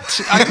 cut.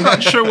 I'm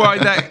not sure why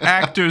that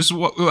actor's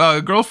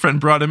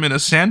girlfriend brought him in a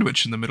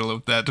sandwich in the middle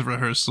of that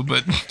rehearsal,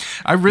 but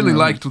I really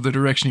liked the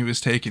direction he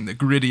was taking, the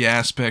gritty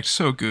aspect.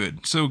 So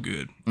good, so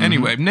good. Mm-hmm.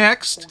 Anyway,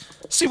 next,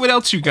 see what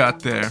else you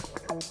got there.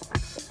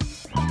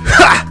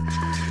 Ha!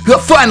 I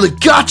finally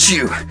got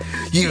you,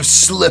 you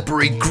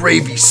slippery,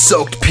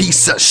 gravy-soaked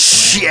piece of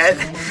shit!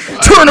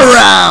 Turn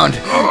around!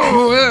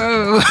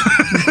 Oh,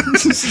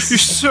 you're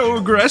so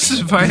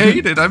aggressive. I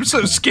hate it. I'm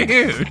so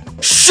scared.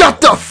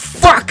 Shut the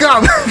fuck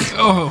up!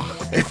 Oh.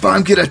 If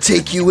I'm gonna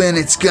take you in,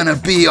 it's gonna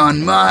be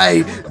on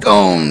my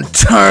own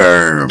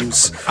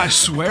terms. I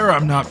swear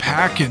I'm not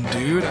packing,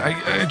 dude.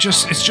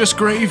 It's just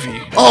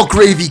gravy. All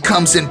gravy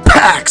comes in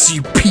packs,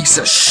 you piece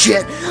of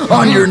shit.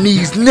 On your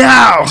knees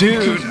now.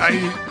 Dude,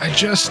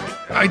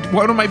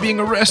 what am I being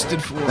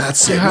arrested for?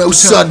 That's it, no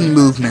sudden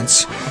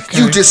movements. Okay.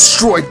 You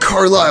destroyed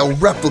Carlisle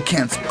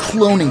Replicant's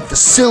cloning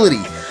facility,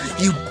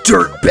 you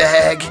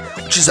dirtbag.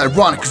 Which is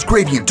ironic, because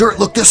gravy and dirt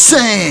look the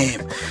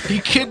same. He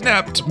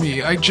kidnapped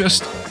me. I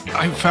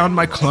found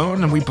my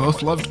clone, and we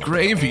both loved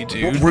gravy,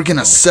 dude. We're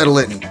gonna settle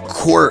it in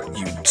court,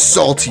 you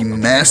salty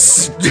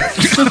mess.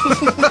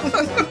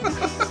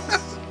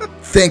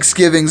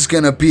 Thanksgiving's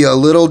gonna be a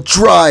little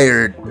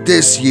drier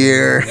this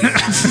year.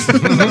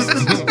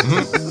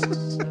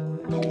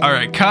 All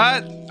right,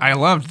 cut. I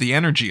loved the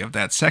energy of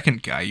that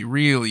second guy. He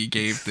really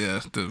gave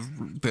the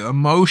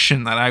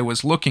emotion that I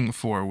was looking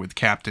for with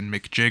Captain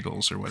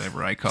McJiggles or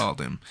whatever I called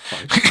him.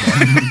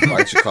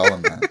 Why'd you call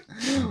him that?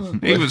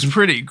 He was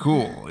pretty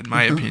cool, in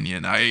my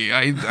opinion.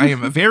 I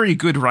am a very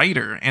good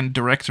writer and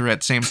director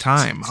at the same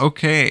time.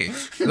 Okay.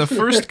 The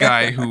first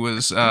guy who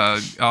was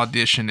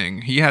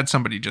auditioning, he had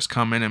somebody just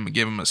come in and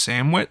give him a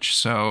sandwich,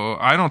 so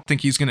I don't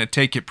think he's going to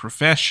take it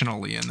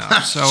professionally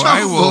enough. So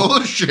I will...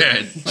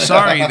 Bullshit!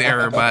 Sorry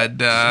there,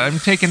 bud. I'm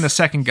taking the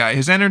second guy.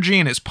 His energy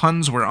and his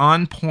puns were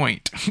on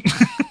point.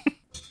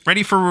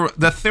 Ready for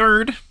the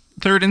third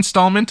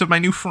installment of my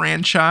new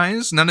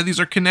franchise? None of these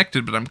are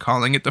connected, but I'm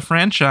calling it the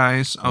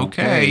franchise.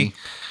 Okay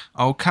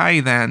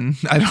then.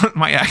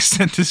 My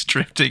accent is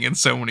drifting in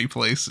so many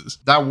places.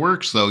 That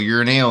works though.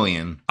 You're an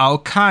alien.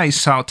 Okay,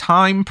 so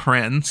Time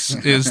Prince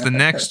is the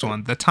next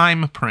one. The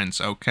Time Prince,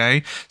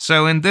 okay?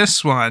 So in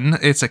this one,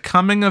 it's a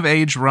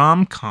coming-of-age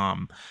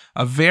rom-com.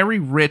 A very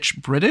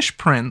rich British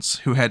prince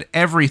who had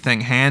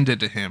everything handed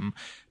to him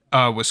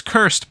was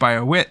cursed by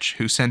a witch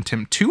who sent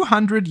him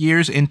 200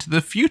 years into the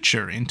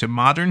future, into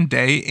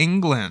modern-day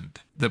England.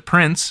 The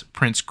prince,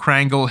 Prince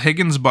Crangle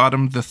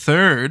Higginsbottom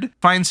III,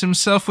 finds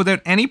himself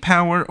without any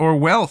power or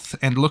wealth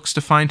and looks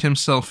to find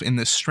himself in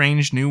this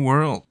strange new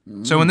world.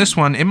 So in this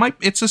one,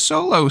 it's a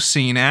solo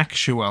scene,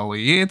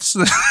 actually.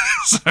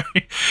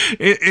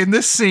 In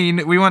this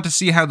scene, we want to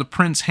see how the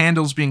prince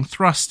handles being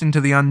thrust into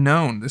the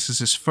unknown. This is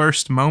his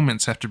first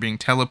moments after being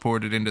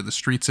teleported into the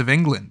streets of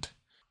England.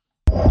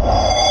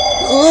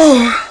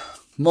 Oh,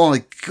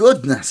 my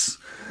goodness.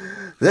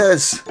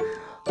 There's...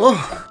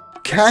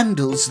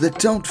 candles that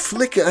don't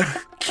flicker.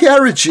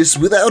 Carriages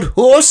without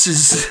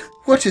horses.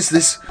 What is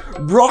this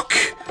rock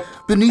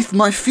beneath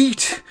my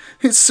feet?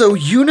 It's so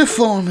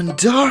uniform and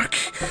dark.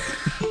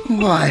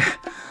 Why,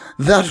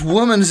 that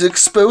woman's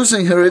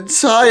exposing her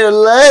entire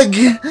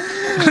leg.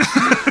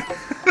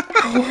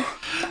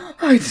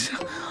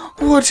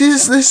 What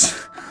is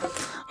this?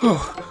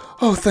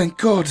 Oh, thank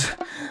God.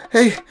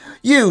 Hey,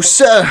 you,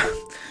 sir.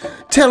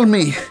 Tell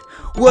me,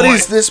 what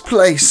is this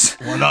place?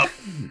 What up?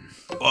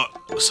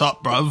 What's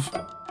up, bruv?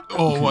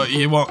 Oh, what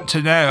you want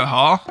to know,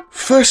 huh?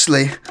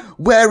 Firstly,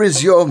 where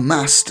is your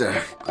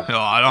master? Oh,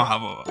 I don't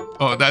have a...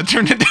 Oh, that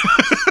turned into...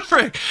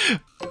 Frick.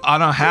 I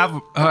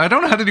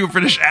don't know how to do a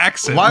British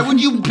accent. Why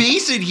would you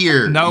base it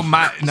here? No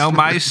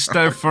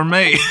meister for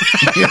me.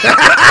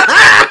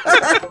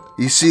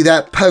 You see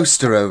that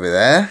poster over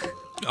there?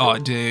 I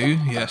do,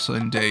 yes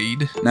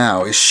indeed.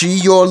 Now, is she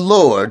your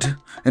lord?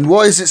 And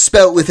why is it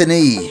spelt with an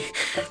E?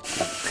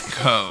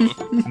 Oh,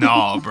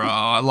 no, bro.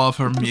 I love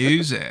her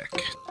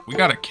music. We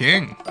got a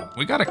king,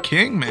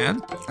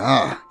 man.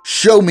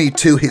 Show me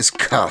to his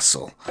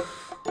castle.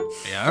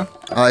 Yeah?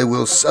 I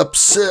will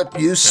usurp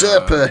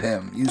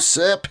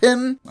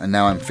him. And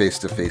now I'm face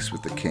to face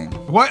with the king.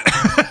 What?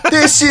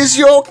 This is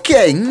your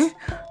king?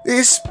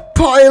 This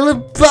pile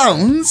of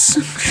bones?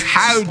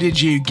 How did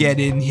you get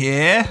in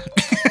here?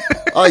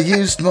 I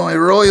used my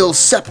royal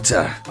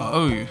scepter.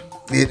 Oh.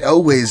 It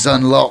always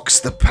unlocks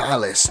the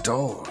palace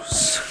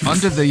doors.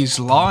 Under these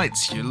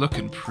lights, you're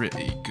looking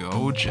pretty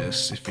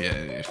gorgeous.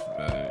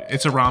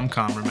 It's a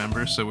rom-com,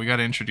 remember? So we got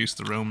to introduce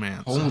the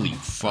romance. Holy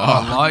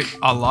fuck!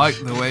 I like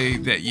the way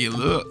that you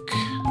look.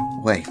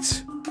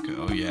 Wait.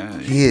 Oh yeah.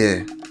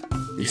 Here,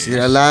 is it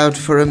allowed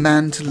for a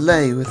man to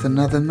lay with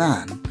another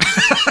man?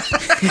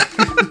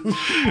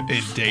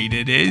 Indeed,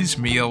 it is,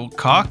 me old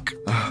cock.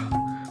 Oh,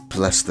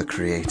 bless the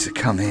Creator.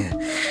 Come here.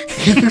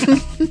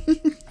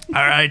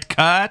 All right,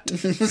 cut.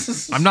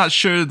 I'm not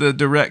sure the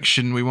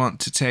direction we want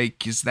to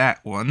take is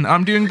that one.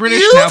 I'm doing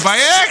British now by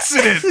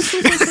accident.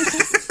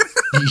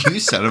 You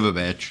son of a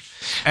bitch.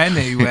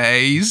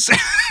 Anyways.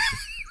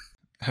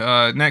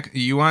 Next,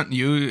 you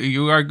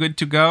are good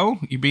to go?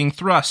 You're being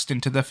thrust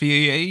into the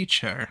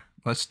future.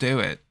 Let's do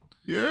it.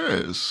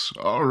 Yes,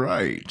 all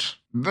right.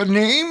 The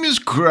name is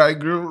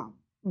Krangle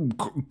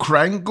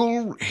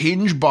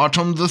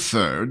Hingebottom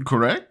III,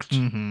 correct?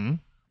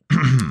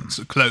 Mm-hmm.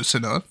 So close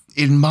enough.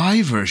 In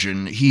my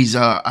version, he's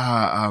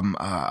a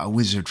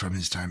wizard from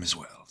his time as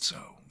well, so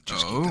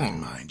just keep that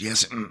in mind.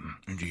 Yes,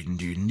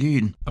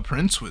 indeed. A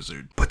prince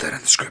wizard. Put that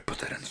in the script.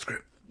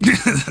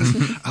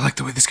 I like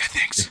the way this guy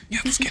thinks. Yeah,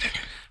 let's get it.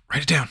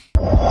 Write it down.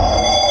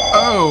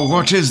 Oh,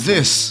 what is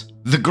this?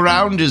 The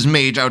ground is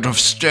made out of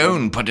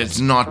stone, but it's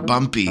not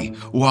bumpy.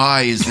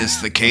 Why is this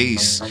the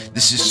case?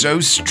 This is so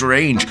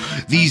strange.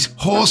 These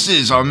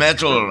horses are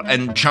metal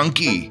and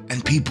chunky,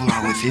 and people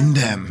are within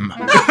them.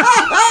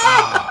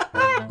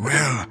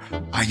 Well,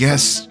 I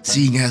guess,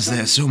 seeing as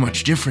there's so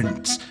much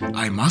difference,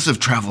 I must have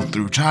traveled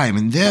through time,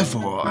 and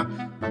therefore,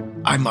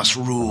 I must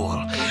rule.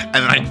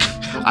 And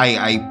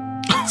I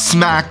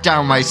smack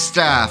down my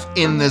staff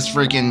in this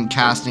freaking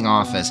casting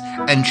office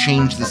and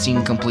change the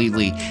scene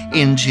completely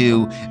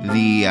into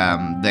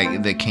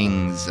the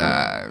king's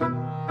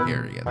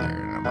area there.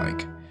 And I'm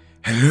like,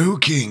 "Hello,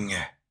 king."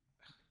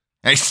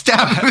 I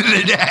stab him in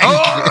the neck.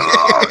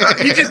 Oh,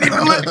 you didn't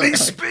even let me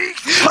speak.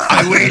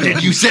 I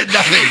waited. You said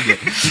nothing.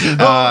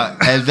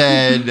 And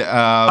then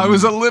I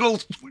was a little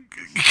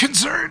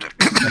concerned.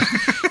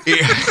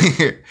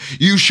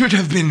 You should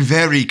have been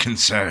very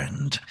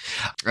concerned.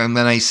 And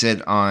then I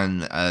sit on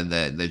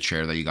the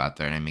chair that you got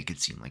there, and I make it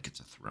seem like it's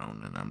a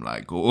throne. And I'm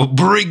like, "Oh,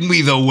 bring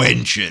me the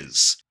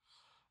wenches."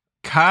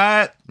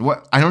 Cut.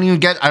 What? I don't even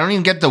get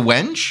the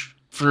wench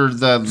for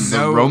the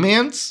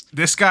romance.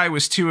 This guy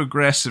was too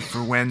aggressive for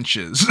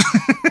wenches.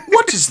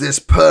 What is this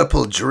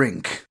purple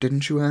drink?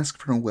 Didn't you ask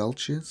for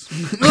Welch's?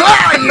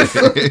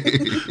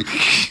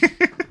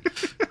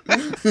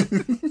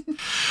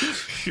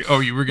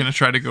 Oh, you were gonna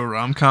try to go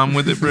rom-com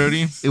with it,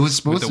 Brody? It was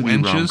supposed to be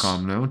wenches?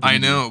 rom-com, no? I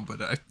know,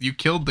 but you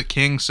killed the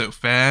king so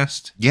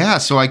fast. Yeah,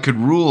 so I could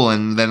rule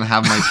and then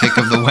have my pick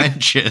of the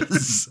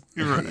wenches.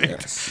 Right.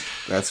 Yes,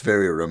 that's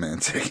very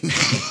romantic.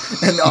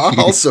 And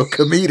also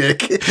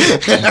comedic.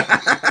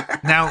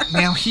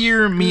 Now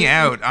hear me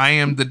out. I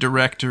am the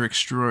director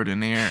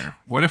extraordinaire.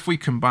 What if we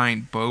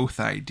combine both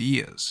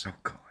ideas? Oh,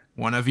 God.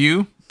 One of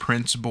you,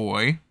 Prince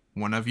Boy.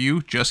 One of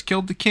you just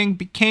killed the king,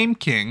 became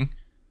king.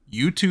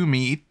 You two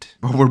meet.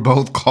 We're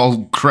both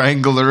called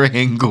Krangler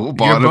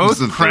Hinglebottoms You're both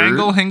the third.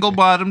 Krangle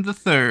Hinglebottom the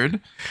third,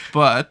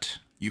 but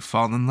you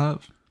fall in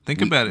love.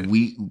 Think about it.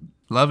 We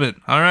love it.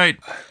 All right.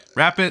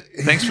 Wrap it.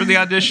 Thanks for the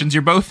auditions.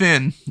 You're both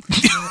in.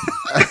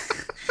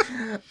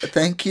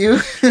 Thank you.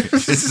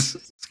 It's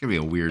going to be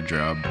a weird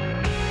job.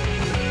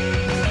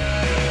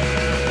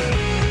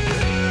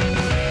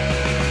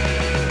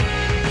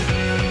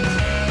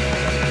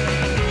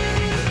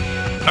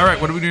 All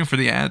right. What are we doing for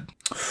the ad?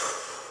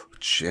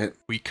 Shit.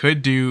 We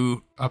could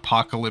do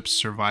Apocalypse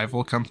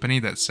Survival Company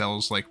that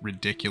sells like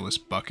ridiculous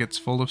buckets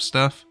full of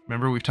stuff.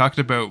 Remember, we've talked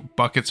about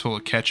buckets full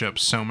of ketchup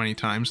so many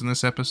times in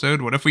this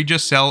episode. What if we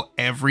just sell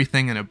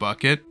everything in a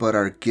bucket? But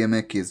our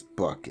gimmick is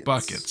buckets.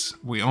 Buckets.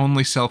 We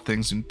only sell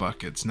things in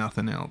buckets,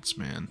 nothing else,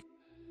 man.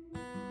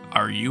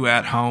 Are you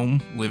at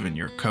home living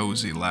your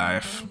cozy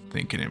life,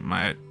 thinking it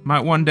might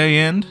one day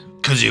end?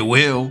 'Cause it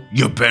will.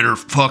 You better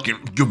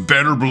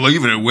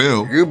believe it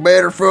will. You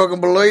better fucking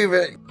believe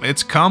it.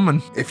 It's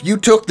coming. If you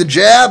took the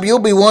jab, you'll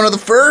be one of the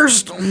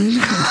first.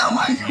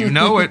 You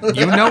know it.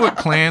 You know it,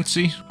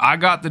 Clancy. I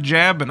got the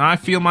jab and I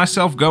feel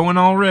myself going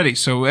already,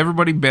 so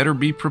everybody better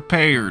be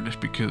prepared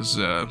because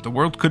the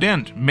world could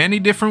end many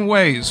different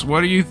ways.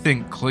 What do you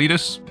think,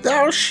 Cletus?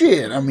 Oh,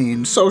 shit. I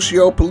mean,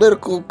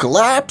 socio-political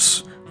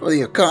collapse for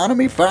the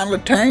economy finally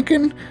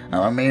tanking.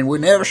 I mean, we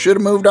never should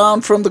have moved on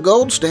from the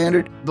gold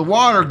standard. The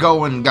water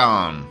going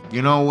gone.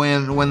 You know,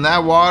 when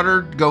that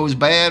water goes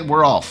bad,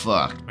 we're all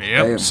fucked.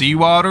 Yep. Damn.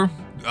 Seawater,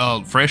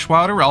 fresh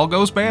water, all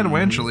goes bad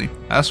eventually.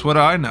 That's what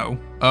I know.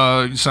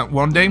 So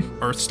one day,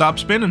 Earth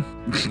stops spinning.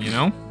 You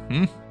know?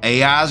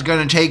 AI's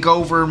gonna take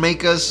over and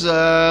make us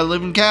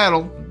living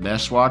cattle.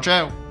 Best watch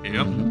out.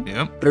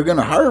 Yep. They're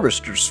gonna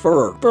harvest us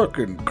for our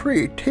fucking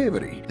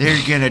creativity. They're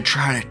gonna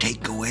try to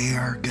take away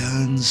our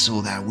guns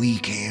so that we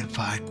can't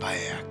fight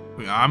back.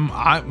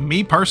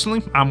 Me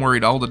personally, I'm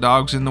worried all the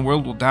dogs in the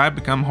world will die,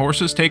 become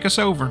horses, take us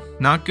over.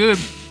 Not good.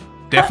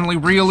 Definitely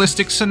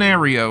realistic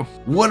scenario.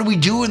 What do we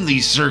do in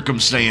these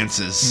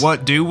circumstances?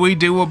 What do we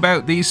do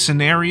about these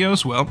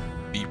scenarios? Well,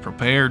 be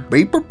prepared.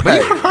 Be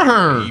prepared.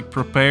 Be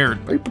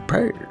prepared. Be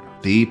prepared.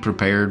 Be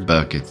prepared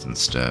buckets and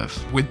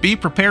stuff. With Be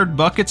Prepared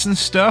buckets and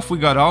stuff, we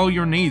got all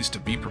your needs to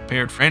be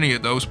prepared for any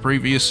of those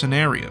previous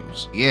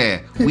scenarios. Yeah,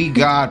 we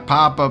got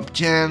pop-up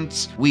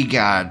tents, we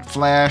got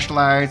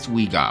flashlights,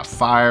 we got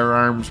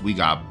firearms, we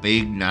got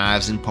big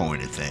knives and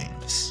pointed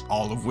things.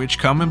 All of which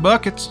come in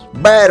buckets.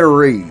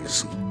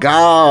 Batteries.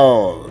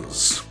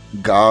 Gauze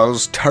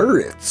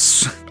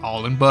turrets.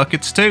 All in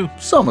buckets too.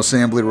 Some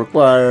assembly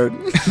required.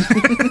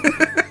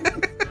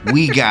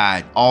 We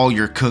got all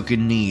your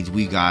cooking needs.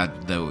 We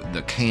got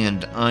the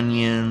canned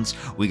onions.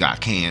 We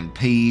got canned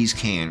peas,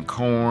 canned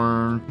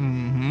corn.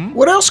 Mm-hmm.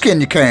 What else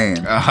can you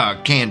can?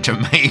 Canned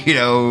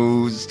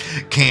tomatoes,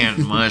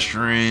 canned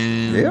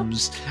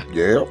mushrooms.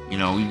 Yeah. You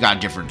know, we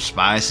got different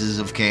spices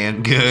of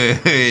canned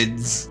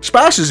goods.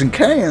 Spices and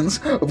cans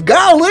of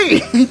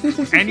golly.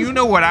 And you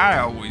know what I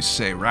always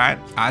say, right?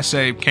 I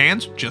say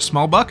cans, just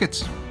small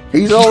buckets.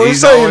 He's always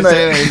saying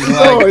that. He's He's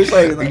like, always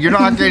saying that. You're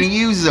not going to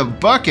use a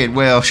bucket.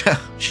 Well,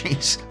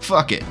 jeez,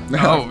 fuck it.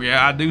 Oh,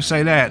 yeah, I do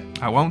say that.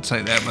 I won't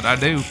say that, but I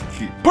do.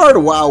 Part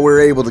of why we're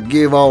able to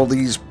give all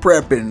these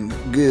prepping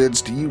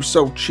goods to you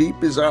so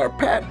cheap is our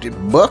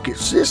patented bucket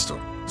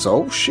system.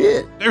 So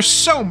shit. There's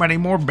so many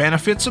more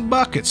benefits of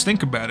buckets.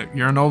 Think about it.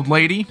 You're an old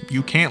lady.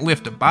 You can't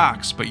lift a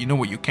box, but you know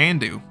what you can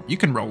do? You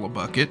can roll a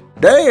bucket.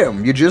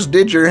 Damn, you just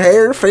did your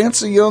hair,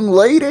 fancy young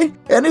lady,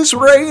 and it's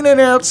raining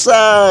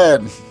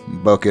outside.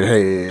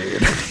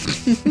 Buckethead.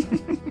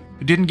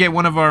 You didn't get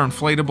one of our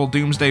inflatable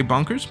doomsday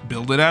bunkers?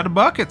 Build it out of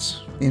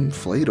buckets.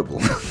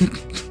 Inflatable.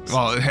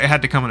 Well, it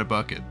had to come in a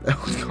bucket.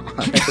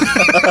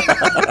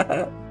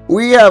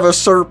 We have a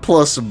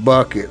surplus of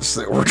buckets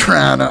that we're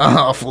trying to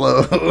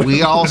offload.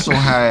 We also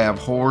have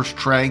horse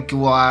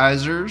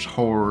tranquilizers,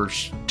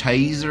 horse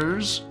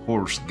tasers,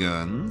 horse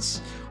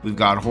guns. We've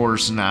got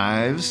horse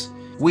knives.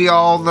 We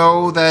all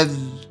know that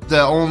the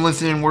only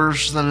thing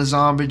worse than a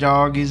zombie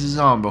dog is a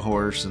zombie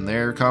horse, and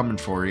they're coming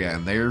for you,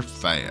 and they're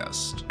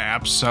fast.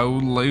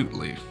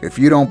 Absolutely. If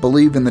you don't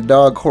believe in the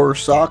dog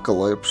horse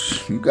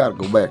apocalypse, you gotta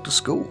go back to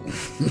school.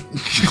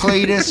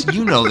 Cletus,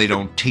 you know they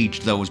don't teach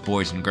those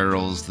boys and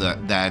girls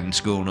that in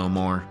school no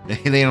more.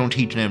 They don't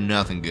teach them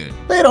nothing good.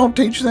 They don't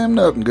teach them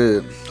nothing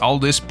good. All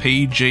this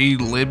PG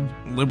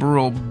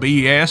liberal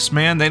BS,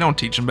 man, they don't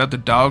teach them about the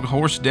dog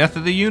horse death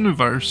of the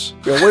universe.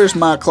 Yeah, where's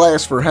my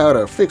class for how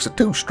to fix a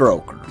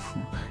two-stroker?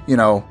 You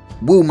know,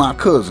 woo my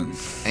cousin.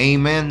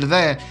 Amen to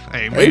that.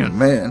 Amen.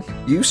 Amen.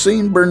 You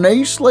seen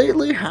Bernice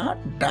lately? Hot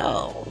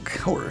dog.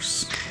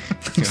 Horse.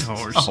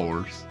 Horse. A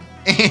horse.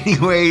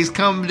 Anyways,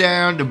 come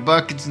down to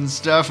buckets and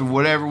stuff and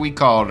whatever we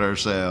called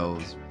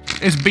ourselves.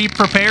 It's be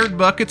prepared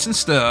buckets and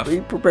stuff.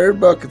 Be prepared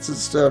buckets and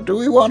stuff. Do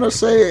we want to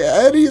say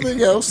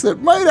anything else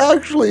that might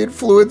actually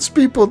influence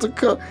people to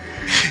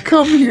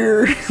come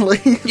here?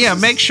 Yeah,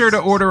 make sure to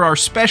order our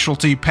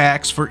specialty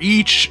packs for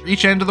each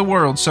end of the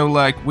world. So,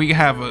 like, we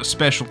have a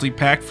specialty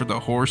pack for the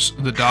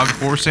dog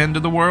horse end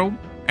of the world.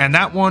 And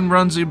that one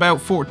runs about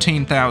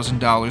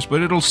 $14,000,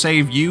 but it'll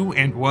save you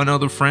and one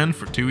other friend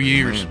for 2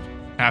 years.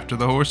 After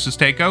the horses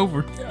take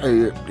over.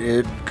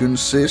 It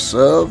consists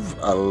of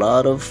a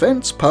lot of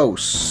fence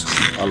posts,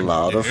 a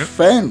lot of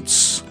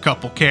fence.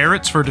 Couple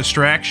carrots for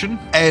distraction.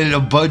 And a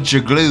bunch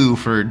of glue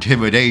for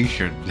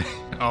intimidation.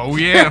 Oh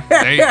yeah,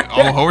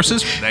 all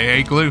horses, they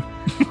hate glue.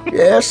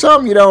 Yeah,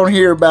 something you don't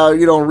hear about,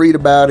 you don't read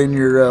about in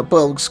your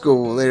public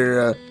school.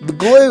 The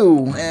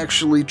glue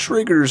actually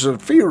triggers a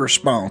fear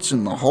response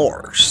in the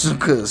horse.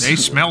 Cause they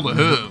smell the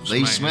hooves.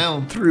 They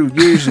smell. Through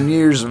years and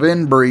years of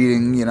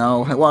inbreeding, you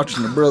know,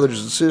 watching the brothers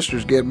and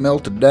sisters get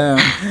melted down.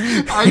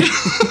 I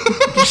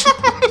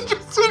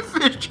just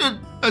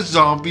envision a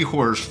zombie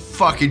horse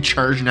fucking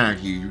charging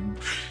at you.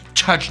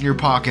 Touching your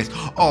pockets.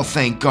 Oh,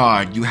 thank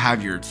God you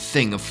have your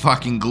thing of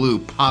fucking glue.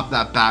 Pop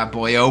that bad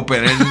boy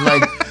open and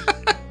like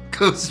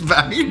goes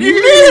back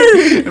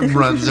and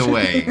runs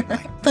away.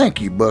 Thank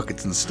you,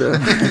 buckets and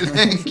stuff.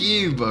 Thank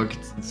you,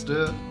 buckets and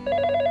stuff.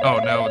 Oh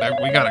no,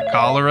 we got a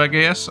caller, I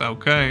guess.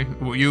 Okay,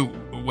 well, you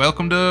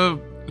welcome to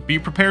Be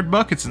Prepared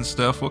buckets and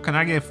stuff. What can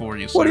I get for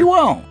you, sir? What do you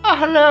want?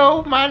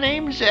 Hello, my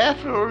name's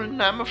Ethel,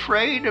 and I'm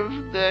afraid of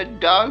the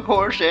dog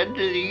horse end of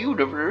the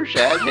universe,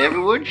 as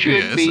everyone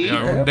should Yes, be.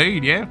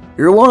 indeed, yeah.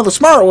 You're one of the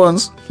smart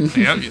ones.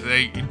 Yeah,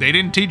 they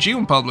didn't teach you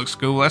in public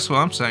school. That's what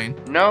I'm saying.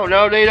 No,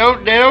 they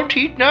don't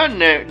teach none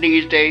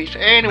these days.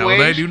 Anyways,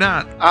 No, they do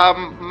not.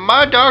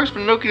 My dog's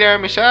been looking at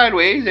me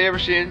sideways ever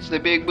since the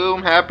big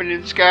boom happened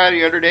in the sky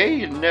the other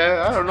day, and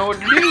I don't know what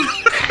to do.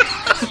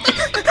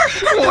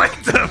 What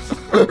the fuck?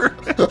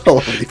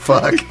 Holy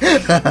fuck.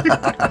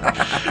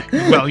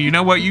 Well, you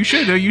know what you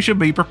should do? You should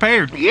be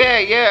prepared.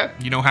 Yeah.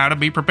 You know how to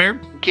be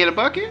prepared? Get a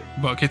bucket?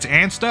 Buckets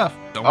and stuff.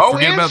 Don't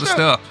forget and about the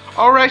stuff.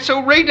 All right,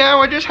 so right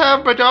now I just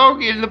have my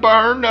dog in the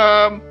barn.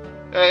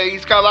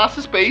 He's got lots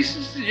of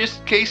space just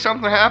in case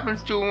something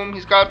happens to him.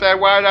 He's got that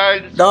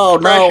wide-eyed No,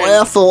 expression.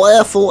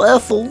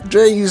 Ethel.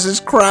 Jesus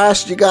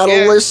Christ, you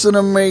gotta listen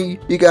to me.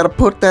 You gotta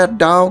put that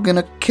dog in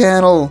a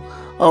kennel.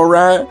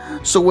 Alright?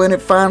 So when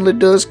it finally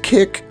does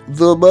kick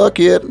the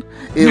bucket,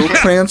 it'll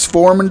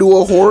transform into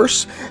a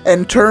horse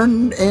and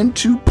turn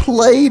into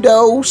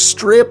Play-Doh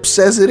strips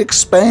as it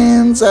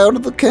expands out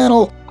of the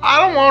kennel.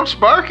 I don't want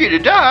Sparky to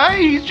die.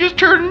 He's just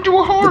turned into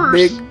a horse.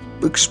 The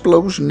big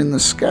explosion in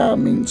the sky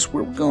means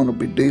we're gonna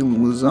be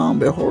dealing with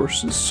zombie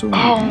horses sooner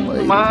than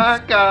later. Oh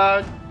my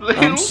God.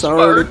 Little I'm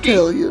sorry Sparky. to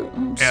tell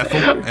you. Ethel?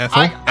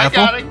 I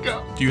gotta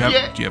go. Do you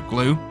have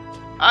glue?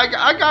 I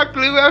got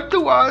glue out the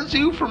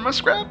wazoo for my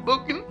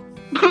scrapbooking.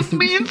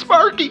 Me and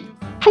Sparky.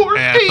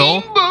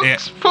 14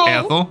 books full.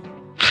 Ethel?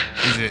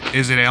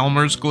 Is it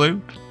Elmer's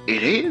glue?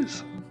 It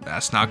is.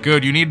 That's not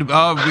good. You need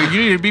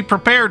to be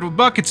prepared with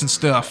buckets and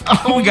stuff.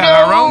 We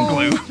got our own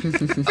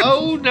glue.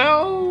 Oh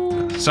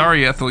no!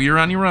 Sorry, Ethel, you're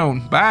on your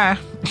own. Bye.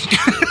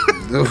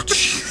 Oh,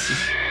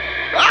 jeez.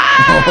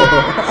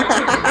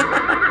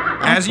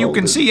 As you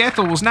can see,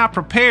 Ethel was not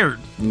prepared.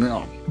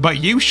 No. But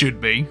you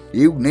should be.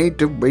 You need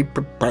to be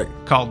prepared.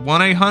 Called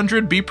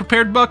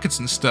 1-800-BE-PREPARED buckets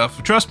and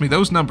stuff. Trust me,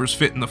 those numbers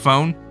fit in the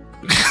phone.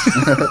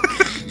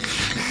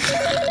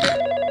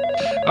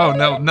 Oh,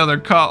 no, another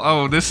call.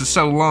 Oh, this is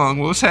so long.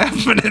 What's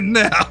happening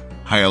now?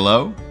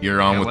 Hello?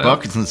 You're on with Hello?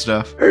 buckets and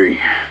stuff. Hey,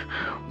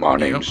 my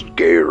name's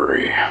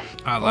Gary.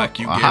 I like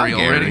you, Hi,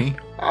 Gary, already.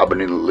 I've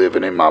been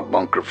living in my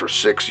bunker for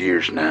 6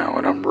 years now,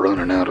 and I'm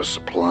running out of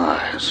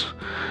supplies.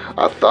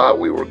 I thought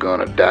we were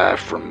gonna die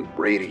from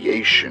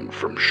radiation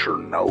from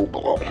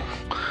Chernobyl.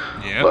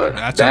 Yeah, But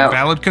that's now- a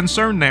valid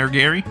concern there,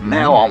 Gary.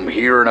 Now I'm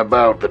hearing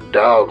about the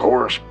dog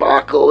horse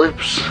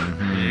apocalypse.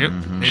 Yep,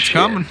 it's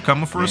coming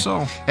for us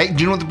all. Hey, do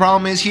you know what the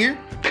problem is here?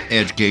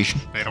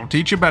 Education. They don't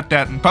teach you about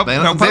that in They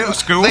don't- public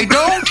school. They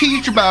don't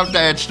teach about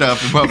that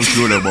stuff in public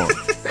school no more.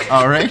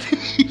 All right?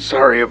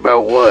 Sorry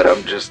about what?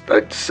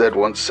 I said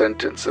one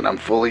sentence, and I'm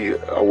fully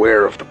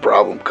aware of the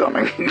problem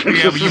coming.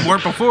 Yeah, but you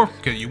weren't before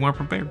because you weren't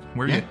prepared.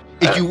 Were you?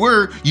 If you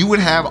were, you would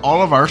have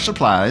all of our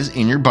supplies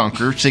in your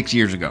bunker 6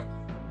 years ago.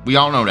 We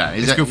all know that.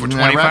 It's good for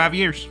 25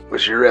 years.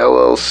 Was your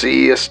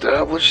LLC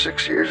established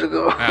 6 years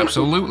ago?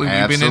 Absolutely.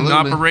 We've been in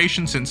Absolutely.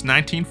 operation since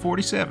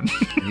 1947.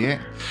 Yeah.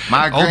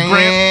 My Old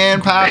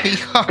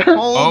grandpappy.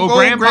 Oh,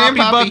 grandpappy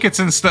buckets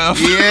and stuff.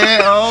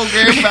 Yeah, old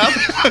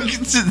grandpappy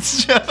buckets and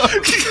stuff.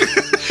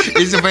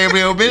 It's a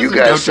family owned business. You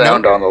guys don't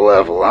sound know? on the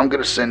level. I'm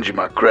going to send you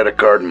my credit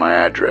card and my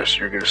address.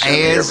 You're going to send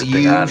me As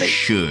everything I you need.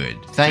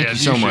 should. Thank you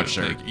Yes, so should. much,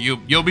 sir.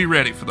 You'll be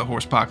ready for the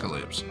horse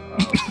apocalypse.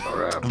 All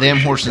right, I Them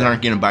appreciate horses that.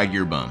 aren't going to bite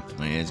your bum.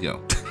 Let's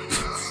go.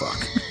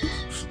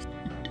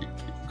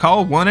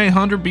 Call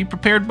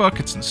 1-800-BE-PREPARED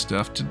buckets and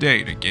stuff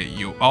today to get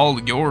you all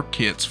your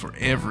kits for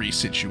every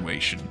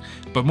situation.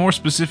 But more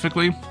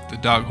specifically, the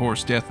dog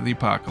horse death of the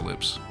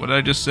apocalypse. What did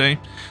I just say?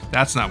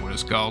 That's not what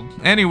it's called.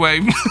 Anyway.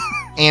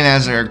 And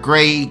as our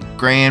great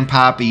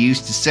grandpappy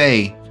used to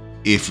say,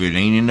 if it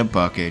ain't in the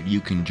bucket, you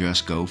can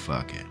just go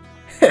fuck it.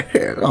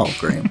 Oh,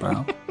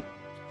 Grandpa.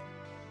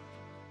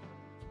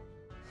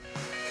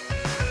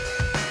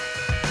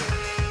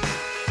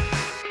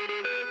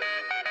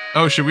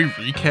 Oh, should we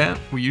recap?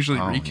 We usually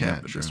Oh, recap yeah,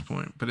 at sure. this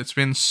point, but it's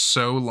been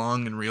so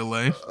long in real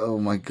life. Oh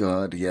my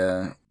God,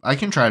 yeah. I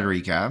can try to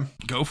recap.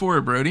 Go for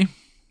it, Brody.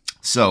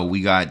 So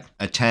we got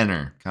a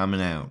tenor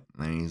coming out,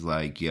 and he's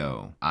like,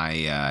 "Yo,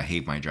 I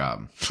hate my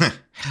job.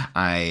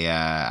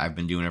 I've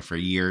been doing it for a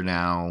year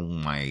now.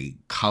 My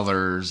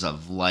colors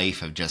of life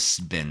have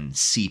just been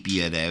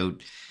sepiaed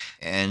out,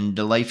 and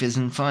the life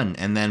isn't fun."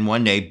 And then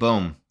one day,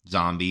 boom,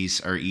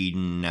 zombies are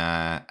eating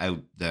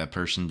out the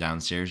person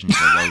downstairs, and he's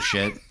like, "Oh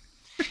shit."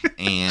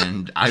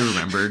 And I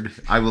remembered.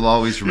 I will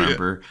always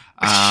remember.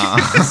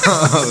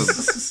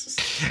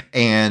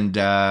 And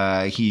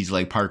he's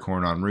like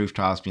parkouring on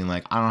rooftops, being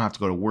like, "I don't have to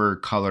go to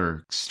work."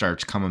 Color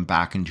starts coming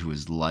back into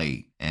his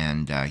light.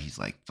 And he's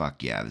like,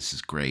 "Fuck yeah, this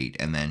is great."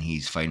 And then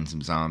he's fighting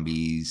some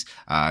zombies.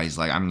 He's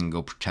like, "I'm going to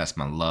go protest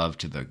my love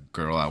to the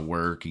girl at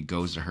work." He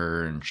goes to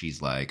her and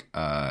she's like,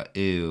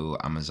 "Ew,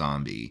 I'm a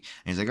zombie."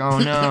 And he's like, "Oh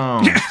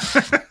no."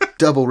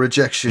 Double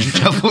rejection.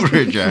 Double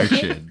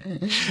rejection.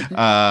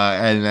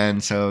 And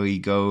then so he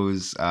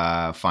goes,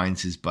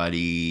 finds his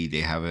buddy.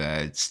 They have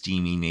a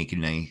steamy naked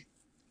night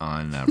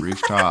on a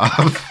rooftop.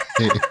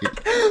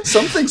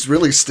 Some things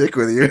really stick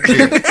with you.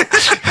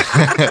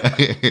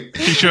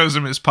 He shows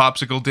him his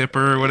popsicle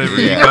dipper or whatever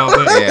Yeah. he called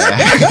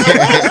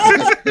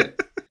it. Yeah.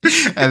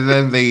 And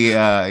then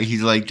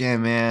he's like,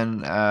 "Damn,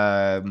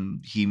 man."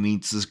 He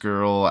meets this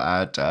girl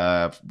at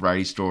a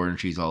variety store, and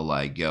she's all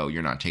like, "Yo,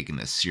 you're not taking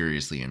this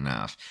seriously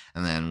enough."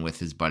 And then with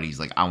his buddy,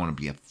 he's like, "I want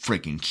to be a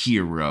freaking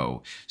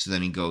hero." So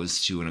then he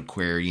goes to an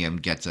aquarium,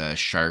 gets a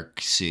shark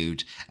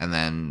suit, and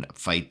then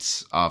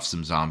fights off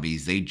some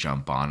zombies. They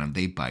jump on him,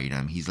 they bite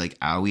him. He's like,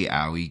 "Owie,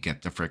 owie,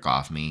 get the frick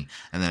off me."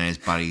 And then his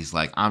buddy's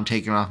like, "I'm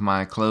taking off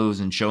my clothes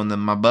and showing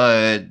them my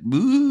butt."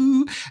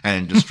 Woo!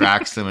 And it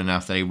distracts them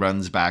enough that he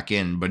runs back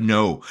in. But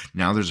no,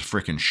 now there's a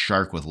freaking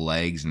shark with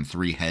legs and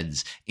 3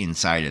 heads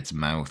inside its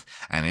mouth,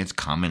 and it's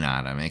coming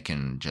at him. It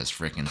can just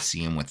freaking see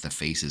him with the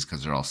faces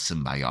because they're all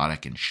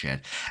symbiotic and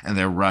shit. And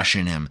they're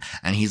rushing him,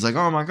 and he's like,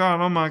 "Oh my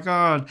god, oh my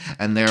god."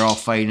 And they're all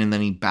fighting, and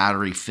then he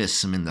battery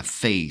fists him in the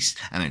face,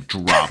 and it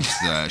drops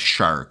the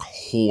shark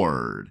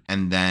horde.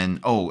 And then,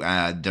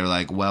 they're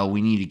like, "Well,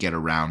 we need to get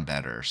around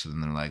better." So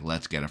then they're like,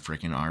 "Let's get a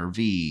freaking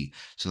RV."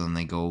 So then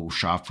they go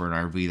shop for an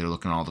RV. They're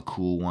looking at all the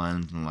cool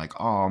ones, and like,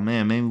 "Oh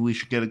man, maybe we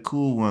should get a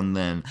cool one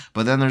then."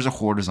 But then there's a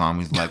horde of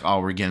zombies like,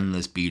 "Oh, we're getting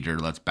this beater,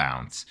 let's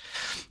bounce."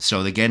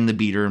 So they get in the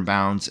beater and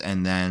bounce,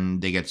 and then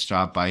they get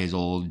stopped by his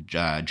old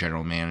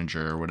general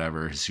manager or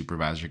whatever, his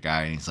supervisor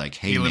guy, and he's like,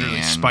 "Hey, He literally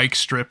man, spike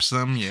strips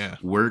them. Yeah.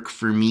 work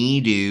for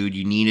me, dude.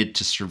 You needed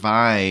to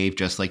survive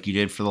just like you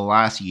did for the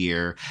last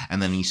year."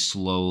 And then he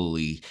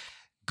slowly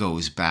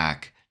goes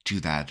back to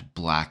that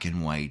black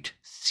and white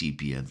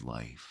sepia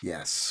life.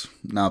 Yes,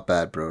 not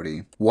bad,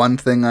 Brody. One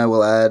thing I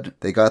will add,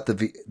 they got the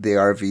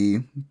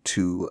RV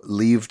to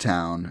leave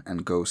town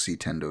and go see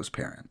Tendo's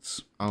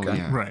parents. Oh, Okay.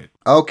 yeah. Right.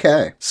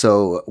 Okay,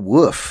 so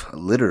woof,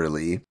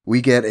 literally,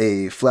 we get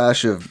a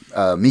flash of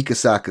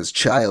Mikasaka's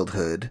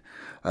childhood.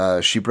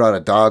 She brought a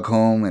dog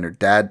home and her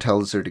dad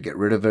tells her to get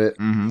rid of it.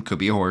 Could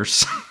be a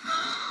horse.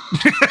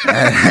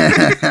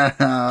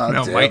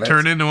 No, might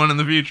turn into one in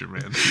the future,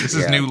 man. This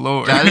is new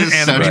lore. That is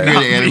such Anime good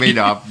not anime me.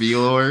 not me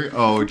lore.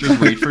 Oh,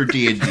 just wait for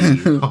D&D.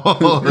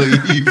 Holy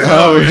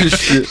Oh,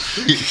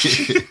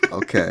 shit.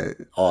 Okay,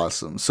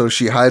 awesome. So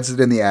she hides it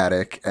in the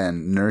attic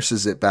and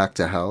nurses it back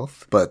to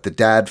health, but the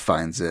dad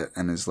finds it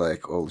and is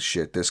like, oh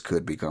shit, this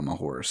could become a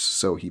horse.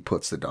 So he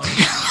puts the dog down.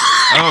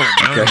 Oh,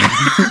 no.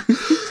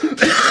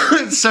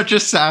 It's such a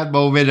sad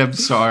moment. I'm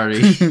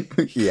sorry.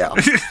 Yeah,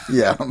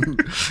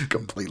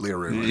 completely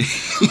ruined.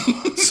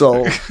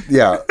 So,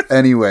 yeah,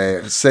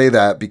 anyway, say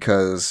that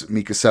because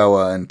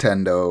Mikasawa and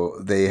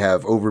Tendo, they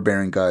have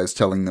overbearing guys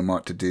telling them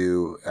what to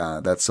do.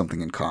 That's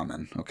something in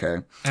common, okay?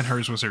 And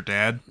hers was her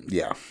dad?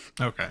 Yeah.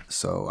 Okay.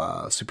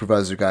 So,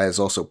 supervisor guy is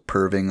also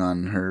perving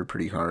on her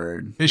pretty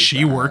hard. Is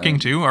she working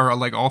too? Are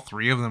like all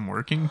three of them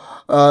working?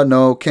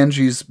 No,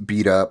 Kenji's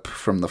beat up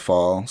from the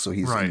fall, so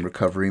he's Right. in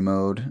recovery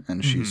mode,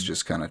 and she's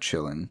just kind of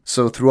chilling.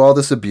 So through all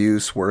this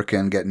abuse,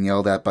 working, getting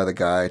yelled at by the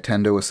guy,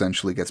 Tendo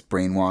essentially gets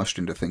brainwashed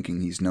into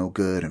thinking he's no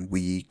good and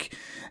weak,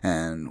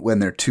 and when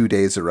their 2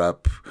 days are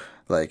up,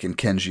 like, and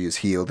Kenji is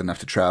healed enough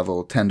to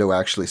travel, Tendo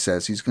actually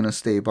says he's gonna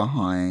stay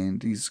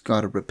behind. He's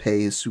gotta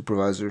repay his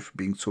supervisor for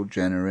being so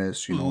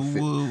generous, you know,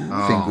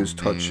 fingers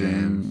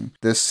touching.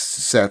 This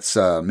sets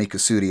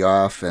Mikasuri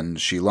off, and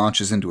she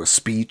launches into a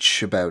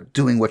speech about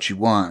doing what you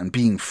want and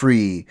being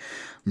free,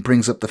 and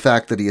brings up the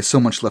fact that he has so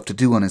much left to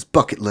do on his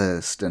bucket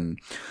list, and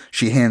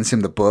she hands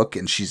him the book,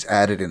 and she's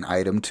added an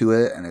item to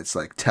it, and it's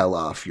like, tell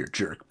off your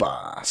jerk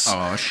boss.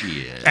 Oh,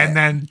 shit. And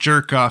then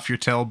jerk off your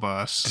tail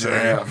boss.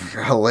 Damn,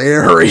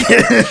 hilarious.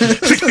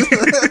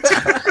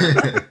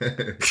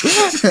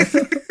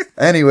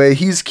 Anyway,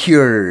 he's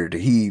cured.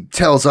 He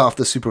tells off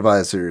the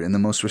supervisor in the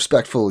most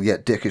respectful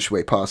yet dickish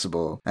way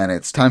possible, and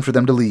it's time for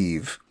them to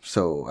leave.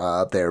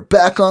 So they're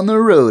back on the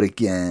road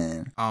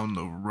again. On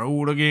the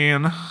road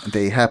again.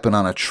 They happen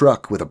on a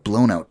truck with a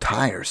blown-out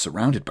tire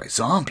surrounded by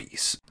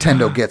zombies.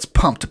 Tendo gets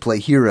pumped to play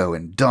hero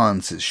and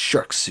dons his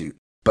shark suit.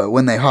 But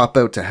when they hop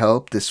out to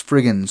help, this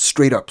friggin'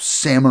 straight-up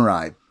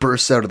samurai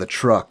bursts out of the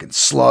truck and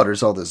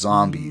slaughters all the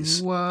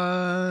zombies.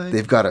 What?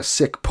 They've got a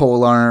sick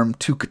pole arm,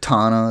 2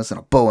 katanas, and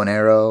a bow and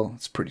arrow.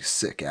 It's a pretty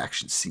sick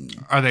action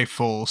scene. Are they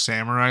full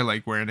samurai,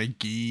 like wearing a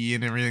gi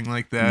and everything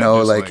like that?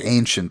 No, Just like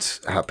ancient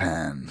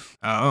Japan.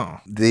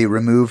 Oh. They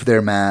remove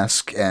their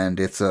mask, and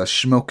it's a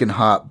smoking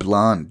hot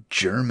blonde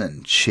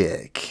German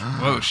chick.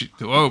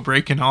 Whoa,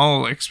 breaking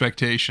all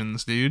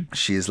expectations, dude.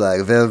 She's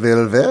like, well,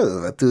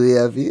 what do we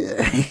have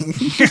here?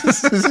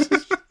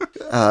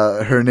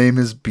 Her name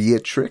is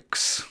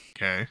Beatrix.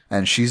 Okay.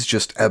 And she's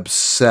just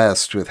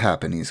obsessed with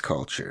Japanese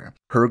culture.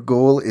 Her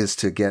goal is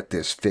to get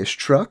this fish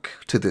truck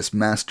to this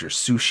master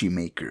sushi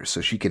maker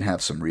so she can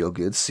have some real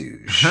good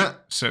sushi.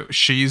 So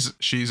she's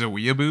a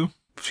weeaboo?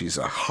 She's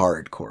a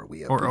hardcore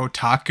weeaboo. Or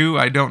otaku?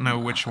 I don't know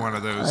which one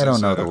of those. I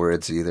don't know the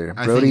words either.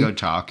 I Brody, think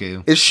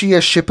otaku. is she a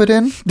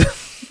Shippuden?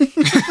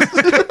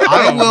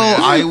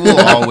 I will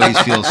always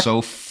feel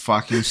so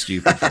fucking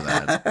stupid for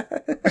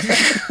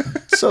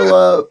that.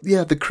 So,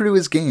 the crew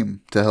is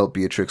game to help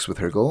Beatrix with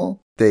her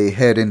goal. They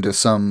head into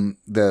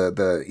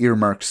the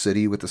earmarked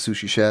city with the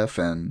sushi chef,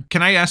 and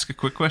Can I ask a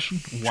quick question?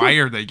 Why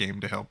are they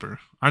game to help her?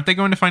 Aren't they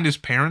going to find his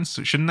parents?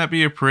 Shouldn't that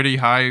be a pretty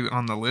high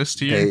on the list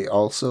here? they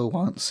also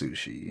want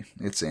sushi.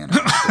 It's anime.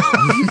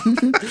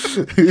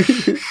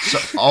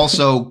 So,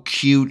 also,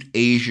 cute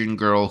Asian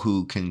girl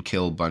who can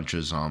kill a bunch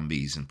of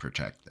zombies and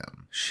protect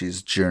them.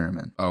 She's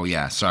German. Oh,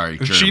 yeah, sorry.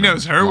 She German.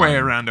 knows her way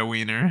Blonde. around a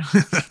wiener.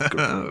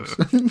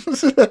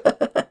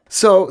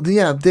 So,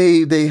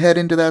 they head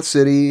into that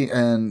city,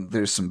 and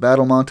there's some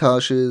battle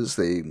montages.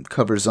 They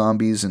cover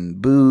zombies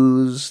and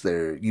booze.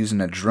 They're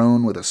using a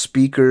drone with a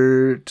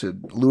speaker to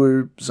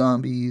lure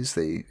zombies.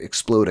 They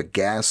explode a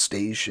gas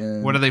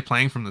station. What are they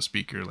playing from the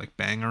speaker? Like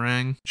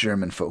Bangarang?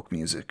 German folk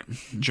music.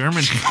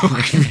 German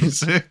folk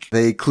music?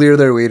 They clear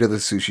their way to the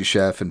sushi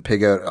chef and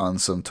pig out on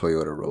some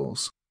Toyota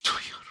rolls.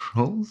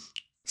 Rolls?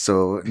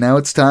 So now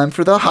it's time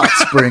for the hot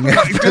spring.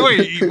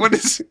 Wait, what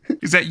is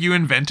that you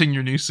inventing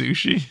your new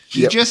sushi?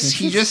 He Yep.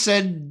 just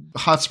said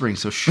hot spring,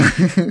 so shh.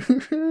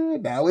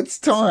 Now it's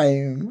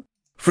time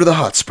for the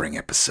hot spring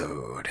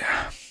episode.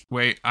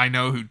 Wait, I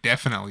know who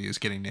definitely is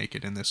getting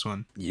naked in this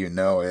one. You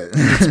know it.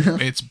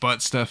 It's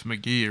Butt Stuff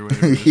McGee or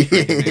whatever his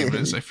freaking name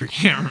is. I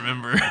can't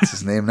remember. That's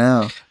his name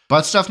now.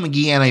 Butt Stuff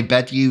McGee, and I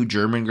bet you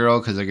German girl,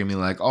 because they're going to be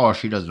like, oh,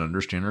 she doesn't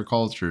understand her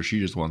culture. She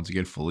just wants to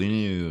get fully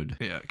nude.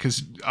 Yeah,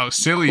 because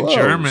silly Close.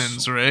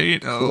 Germans,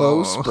 right?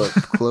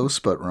 Close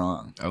but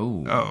wrong.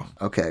 Oh.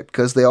 Okay,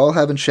 because they all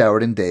haven't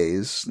showered in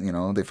days. You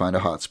know, they find a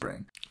hot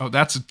spring. Oh,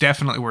 that's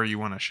definitely where you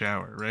want to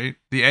shower, right?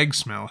 The egg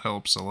smell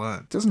helps a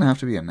lot. It doesn't have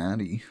to be a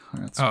natty.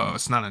 Oh,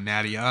 it's not a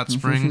natty hot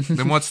spring?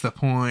 Then what's the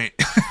point?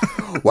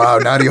 Wow,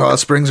 natty hot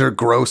springs are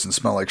gross and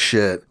smell like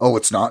shit. Oh,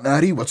 it's not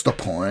natty? What's the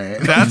point?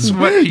 That's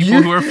what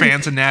people who are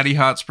fans of Natty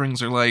Hot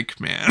Springs are like,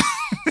 man.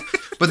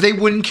 But they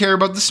wouldn't care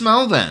about the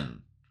smell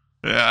then.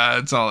 Yeah,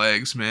 it's all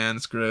eggs, man.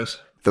 It's gross.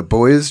 The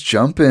boys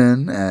jump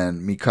in,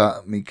 and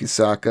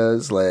Mikisaka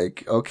is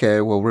like,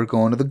 okay, well, we're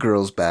going to the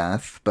girls'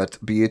 bath. But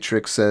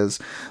Beatrix says,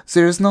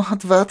 there's no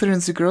hot water in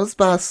the girls'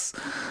 bath.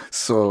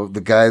 So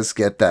the guys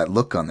get that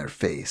look on their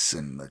face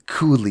and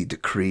coolly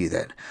decree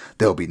that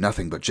there'll be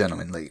nothing but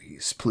gentlemen,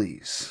 ladies.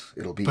 Please,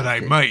 it'll be But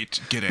okay. I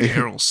might get a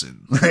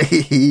Harrelson.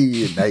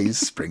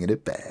 Nice, bringing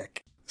it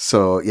back.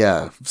 So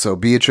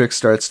Beatrix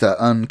starts to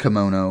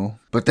unkimono,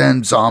 but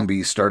then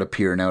zombies start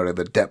appearing out of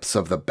the depths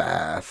of the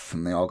bath,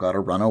 and they all gotta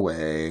run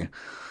away.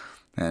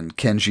 And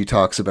Kenji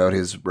talks about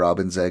his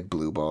robin's egg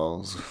blue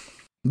balls.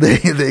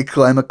 They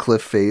climb a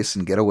cliff face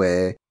and get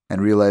away,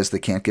 and realize they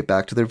can't get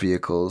back to their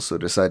vehicles, so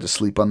decide to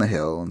sleep on the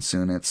hill, and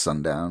soon it's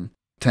sundown.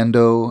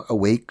 Tendo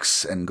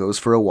awakes and goes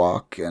for a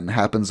walk and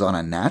happens on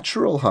a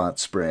natural hot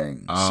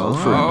spring.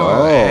 Sulfur and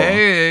all.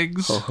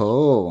 Eggs.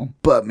 Ho.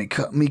 But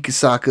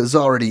Mikisaka's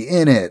already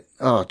in it.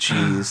 Oh,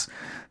 jeez.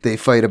 They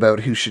fight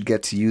about who should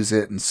get to use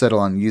it and settle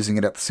on using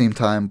it at the same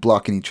time,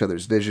 blocking each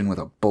other's vision with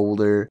a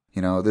boulder.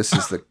 You know, this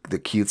is the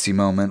cutesy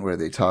moment where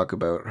they talk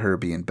about her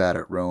being bad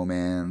at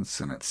romance,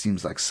 and it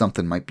seems like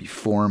something might be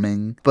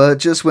forming. But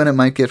just when it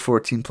might get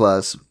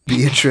 14+,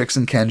 Beatrix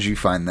and Kenji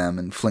find them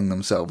and fling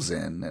themselves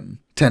in, and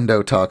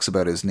Tendo talks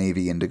about his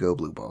navy indigo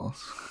blue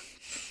balls.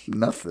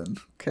 Nothing.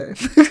 Okay.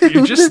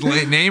 You're just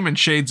naming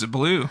shades of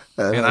blue.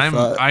 And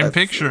I'm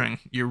picturing.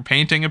 You're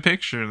painting a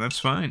picture. That's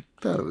fine.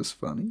 Thought it was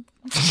funny.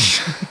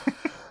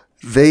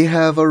 They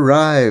have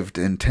arrived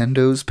in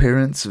Tendo's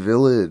parents'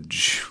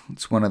 village.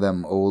 It's one of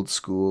them old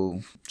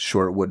school,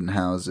 short wooden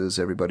houses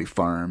everybody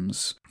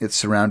farms. It's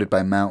surrounded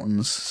by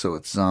mountains, so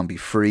it's zombie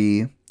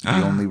free.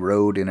 The only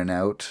road in and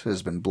out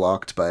has been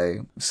blocked by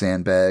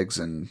sandbags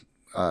and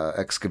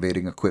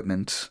excavating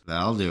equipment.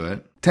 That'll do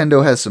it.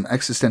 Tendo has some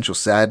existential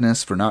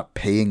sadness for not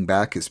paying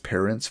back his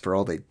parents for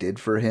all they did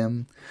for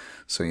him.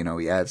 So, you know,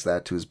 he adds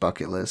that to his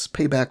bucket list.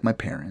 Pay back my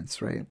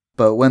parents, right?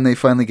 But when they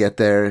finally get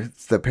there,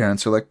 the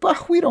parents are like,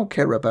 bah, we don't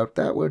care about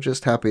that. We're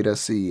just happy to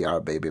see our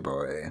baby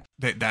boy.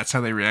 That's how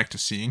they react to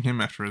seeing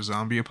him after a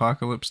zombie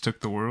apocalypse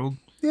took the world?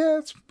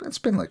 Yeah, it's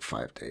been like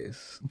 5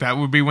 days. That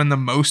would be when the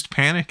most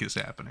panic is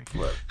happening.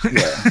 But,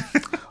 yeah.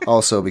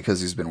 Also,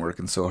 because he's been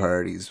working so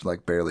hard, he's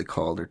like barely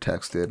called or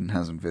texted and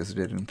hasn't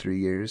visited in 3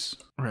 years.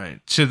 Right.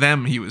 To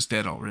them, he was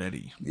dead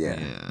already.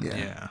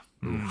 Yeah.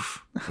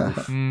 Oof.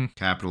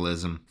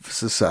 Capitalism.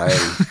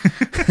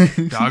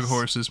 Society. Dog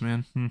horses,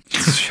 man.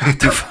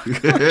 Shut the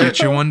fuck up. Get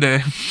you one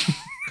day.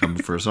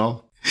 Coming for us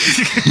all.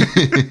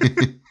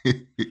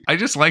 I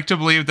just like to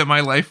believe that my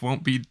life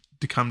won't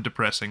become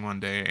depressing one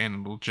day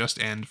and it'll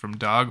just end from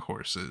dog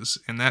horses,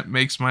 and that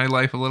makes my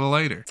life a little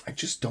lighter. I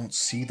just don't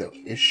see the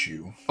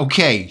issue.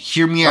 Okay,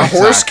 hear me A out.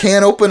 horse Zach.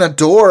 can't open a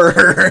door.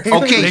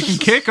 Okay, They can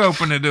kick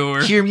open a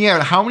door. hear me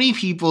out. How many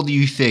people do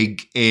you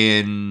think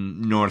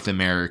in North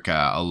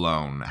America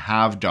alone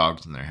have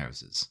dogs in their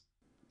houses?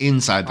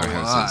 Inside their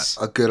houses.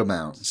 A good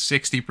amount.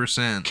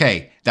 60%.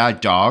 Okay,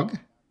 that dog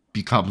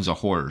becomes a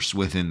horse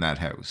within that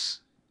house.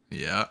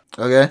 Yeah.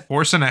 Okay.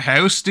 Horse in a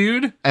house,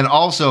 dude? And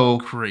also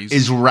Crazy.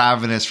 is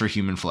ravenous for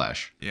human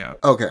flesh. Yeah.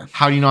 Okay.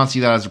 How do you not see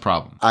that as a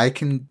problem? I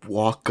can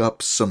walk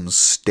up some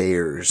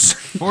stairs.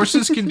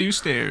 Horses can do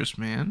stairs,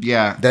 man.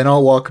 Yeah. Then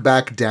I'll walk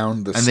back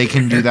down the And stairs. they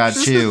can do that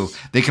too.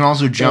 They can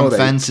also jump they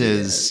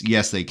fences.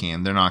 Yes, they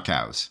can. They're not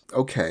cows.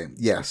 Okay.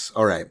 Yes.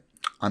 All right.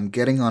 I'm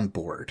getting on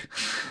board.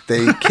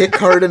 They kick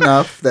hard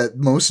enough that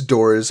most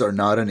doors are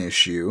not an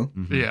issue.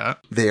 Mm-hmm. Yeah.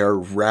 They are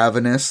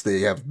ravenous. They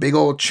have big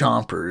old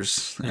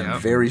chompers and Yep.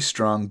 very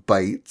strong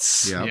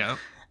bites. Yep. Yeah.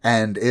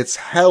 And it's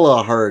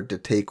hella hard to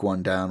take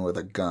one down with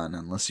a gun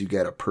unless you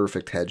get a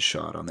perfect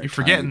headshot on their You're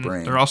tiny forgetting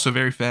brain. they're also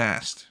very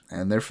fast.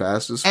 And they're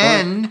fast as fuck.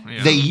 And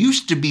Yeah. they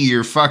used to be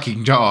your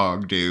fucking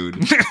dog,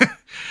 dude.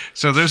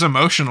 So there's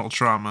emotional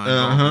trauma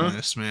involved in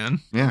this,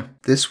 man. Yeah.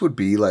 This would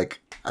be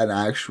like an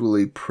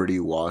actually pretty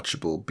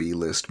watchable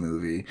B-list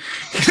movie.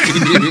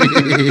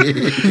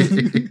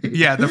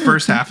 Yeah, the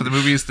first half of the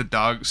movie is the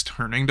dogs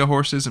turning to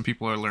horses and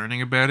people are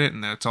learning about it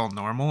and that's all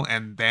normal.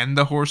 And then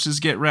the horses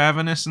get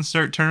ravenous and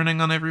start turning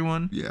on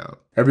everyone. Yeah.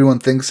 Everyone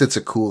thinks it's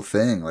a cool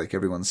thing. Like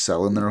everyone's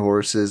selling their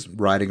horses,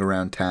 riding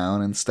around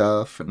town and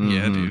stuff. And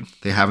Yeah, dude.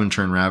 They haven't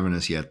turned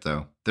ravenous yet,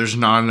 though. There's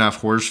not enough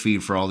horse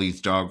feed for all these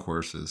dog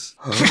horses.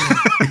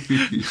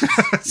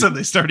 So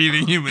they start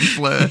eating human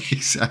flesh.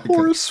 Exactly.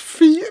 horse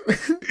feet.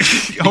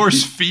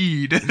 Horse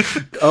feed.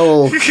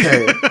 Oh,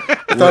 okay.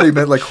 I thought he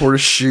meant like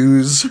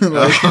horseshoes.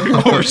 Like,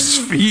 Horse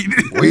feet.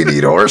 we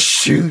need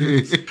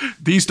horseshoes.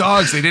 These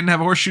dogs, they didn't have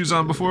horseshoes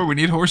on before. We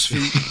need horse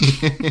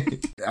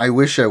feet. I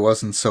wish I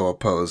wasn't so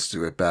opposed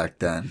to it back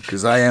then,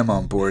 because I am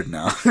on board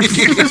now.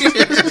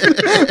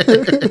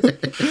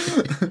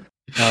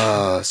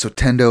 So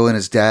Tendo and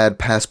his dad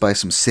pass by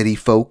some city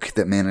folk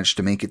that managed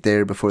to make it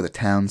there before the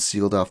town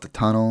sealed off the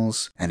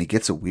tunnels, and he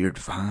gets a weird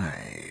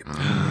vibe.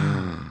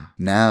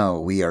 Now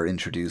we are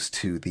introduced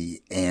to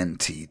the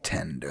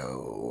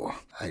anti-Tendo.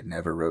 I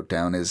never wrote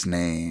down his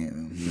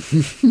name.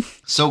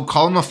 So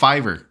call him a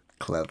Fiver.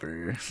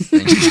 Clever.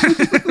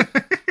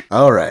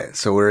 All right,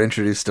 so we're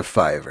introduced to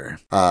Fiver.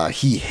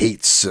 He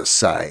hates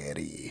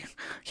society.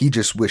 He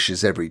just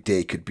wishes every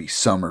day could be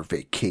summer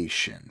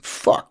vacation.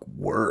 Fuck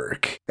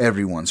work.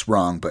 Everyone's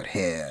wrong but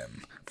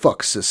him.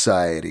 Fuck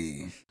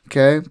society.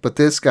 Okay, but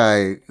this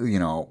guy,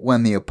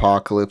 when the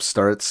apocalypse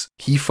starts,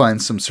 he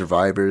finds some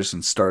survivors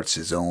and starts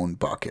his own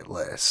bucket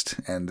list.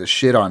 And the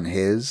shit on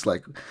his,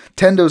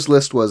 Tendo's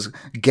list was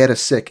get a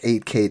sick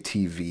 8K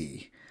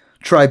TV,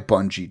 try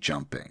bungee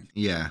jumping,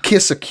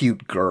 kiss a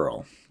cute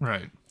girl.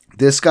 Right.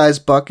 This guy's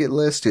bucket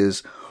list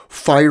is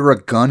fire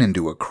a gun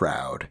into a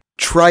crowd,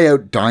 try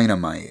out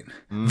dynamite,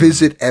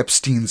 visit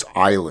Epstein's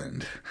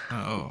Island,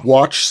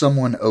 watch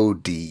someone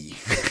OD.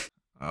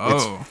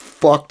 It's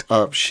fucked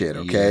up shit,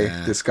 okay?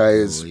 Yeah, this guy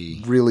is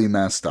really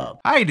messed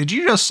up. Hey, did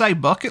you just say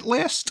bucket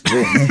list?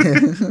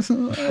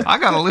 I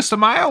got a list of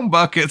my own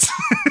buckets.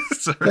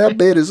 That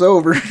bit is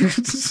over.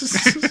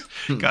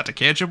 Got the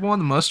ketchup one,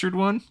 the mustard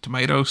one,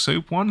 tomato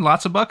soup one.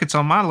 Lots of buckets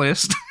on my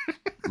list.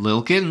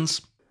 Little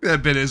kittens.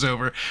 That bit is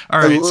over. All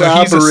right,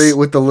 elaborate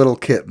with the little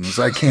kittens.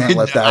 I can't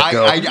let that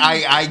go.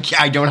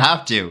 I don't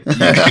have to. You can't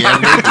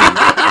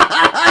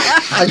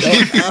I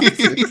don't have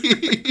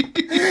to.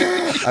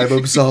 I'm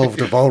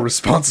absolved of all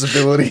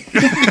responsibility.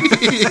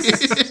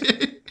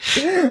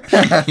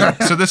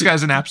 So this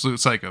guy's an absolute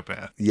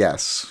psychopath.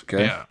 Yes.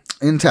 Okay. Yeah.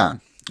 In town,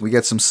 we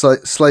get some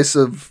slice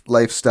of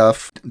life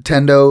stuff.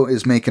 Tendo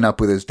is making up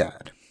with his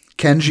dad.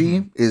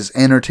 Kenji is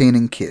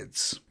entertaining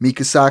kids.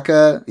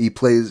 Mikasaka,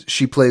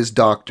 she plays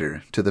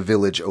doctor to the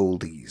village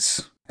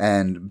oldies.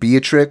 And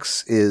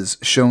Beatrix is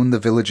shown the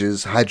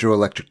village's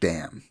hydroelectric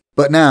dam.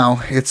 But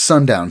now it's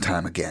sundown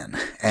time again.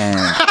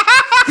 And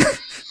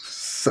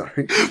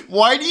sorry.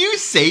 Why do you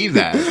say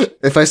that?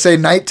 If I say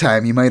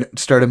nighttime, you might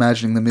start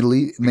imagining the Middle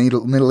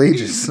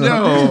Ages.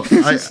 No. The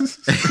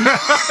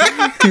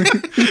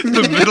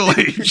Middle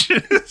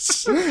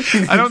Ages.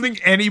 I don't think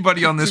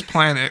anybody on this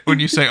planet, when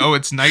you say, "Oh,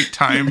 it's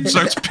nighttime,"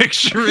 starts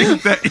picturing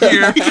that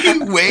year.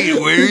 Wait,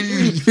 where are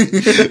you?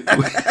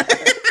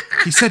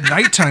 He said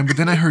nighttime, but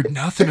then I heard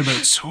nothing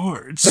about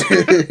swords.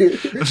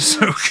 I'm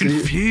so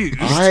confused.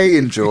 I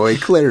enjoy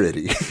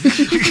clarity.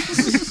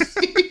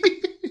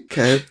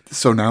 Okay,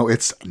 so now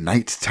it's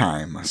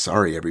nighttime.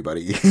 Sorry,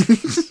 everybody.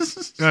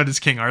 Does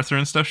King Arthur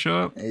and stuff show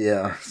up?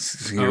 Yeah,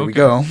 here we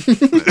go.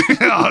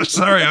 Oh,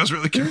 sorry, I was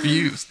really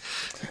confused.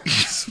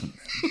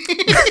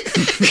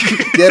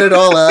 Get it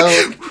all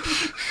out.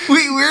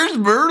 Wait, where's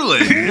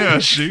Merlin? Yeah,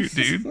 shoot,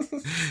 dude.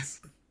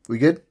 We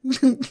good?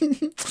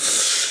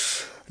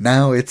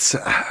 Now it's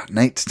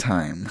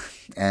nighttime,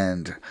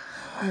 and...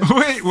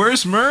 Wait,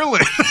 where's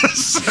Merlin?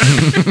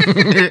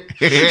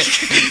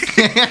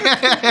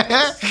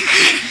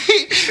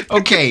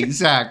 Okay,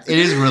 Zach, it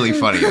is really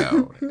funny,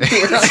 though.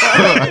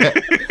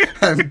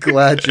 I'm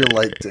glad you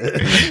liked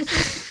it.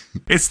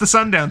 It's the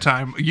sundown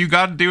time. You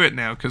got to do it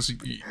now, because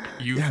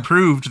you've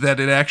proved that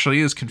it actually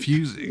is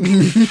confusing.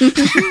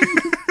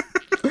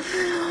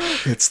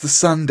 It's the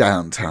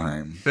sundown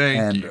time.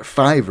 Thank you.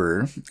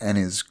 Fiver and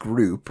his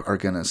group are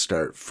going to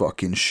start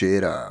fucking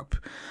shit up.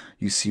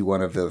 You see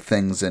one of the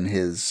things in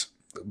his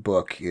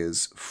book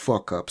is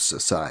fuck up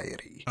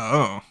society.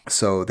 Oh.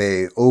 So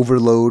they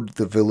overload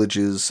the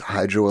village's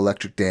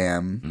hydroelectric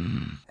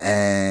dam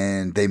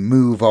and they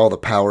move all the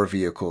power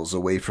vehicles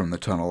away from the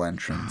tunnel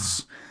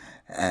entrance.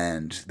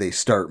 And they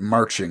start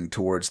marching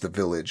towards the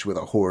village with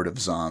a horde of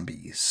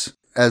zombies.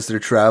 As they're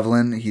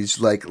traveling, he's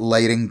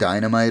lighting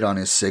dynamite on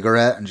his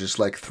cigarette and just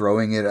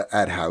throwing it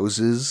at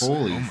houses.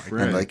 Holy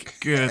frick. And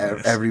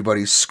Goodness.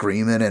 everybody's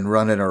screaming and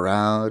running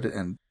around,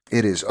 and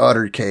it is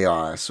utter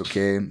chaos.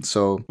 Okay,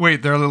 so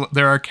wait,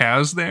 there are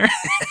cows there.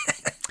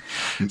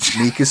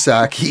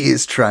 Mikasaki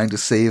is trying to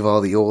save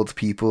all the old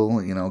people.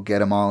 Get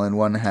them all in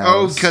one house.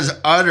 Oh, because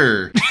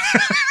utter.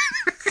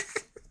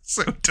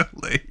 So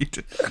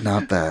delayed.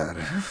 Not bad.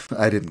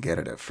 I didn't get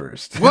it at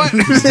first. What?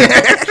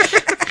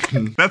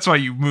 That's why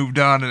you moved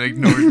on and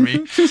ignored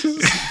me.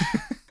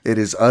 It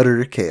is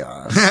utter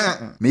chaos.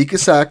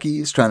 Mikasaki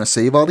is trying to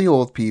save all the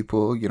old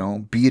people.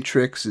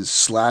 Beatrix is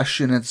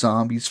slashing at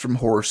zombies from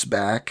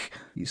horseback.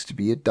 Used to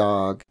be a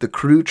dog. The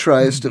crew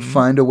tries to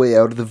find a way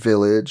out of the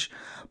village,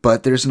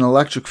 but there's an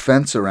electric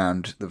fence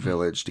around the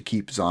village to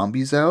keep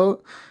zombies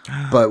out.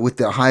 But with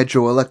the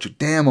hydroelectric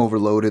dam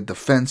overloaded, the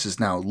fence is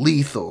now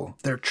lethal.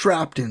 They're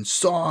trapped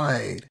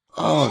inside.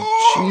 Oh,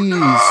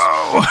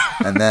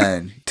 jeez. And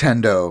then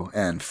Tendo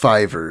and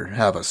Fiver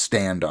have a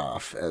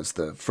standoff as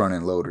the front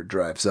end loader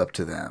drives up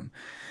to them.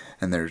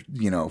 And they're,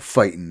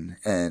 fighting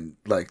and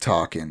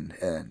talking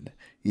and,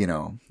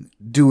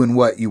 doing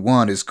what you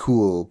want is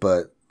cool,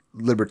 but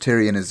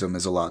libertarianism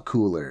is a lot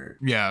cooler.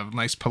 Yeah,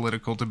 nice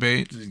political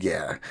debate.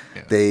 Yeah.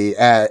 They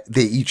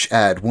each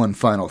add one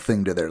final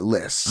thing to their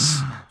lists.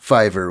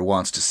 Fiverr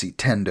wants to see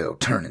Tendo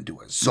turn into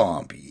a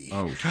zombie.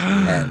 Oh,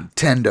 and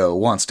Tendo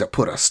wants to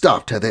put a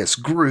stop to this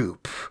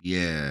group.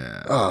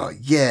 yeah. Oh,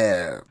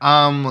 yeah.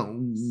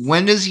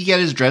 When does he get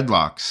his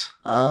dreadlocks?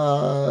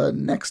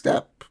 Next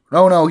step.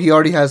 Oh, no, he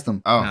already has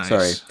them. Oh, Nice.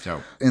 Sorry.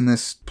 So, In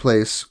this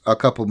place, a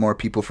couple more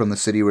people from the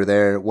city were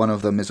there. One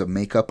of them is a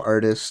makeup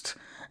artist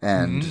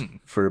and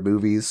for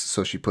movies,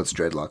 so she puts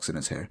dreadlocks in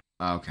his hair.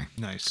 okay.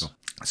 Nice. Cool.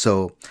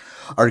 So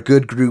our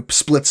good group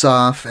splits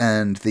off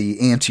and the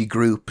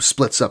anti-group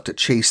splits up to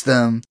chase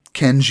them.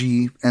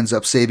 Kenji ends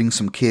up saving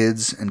some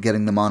kids and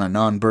getting them on a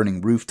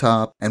non-burning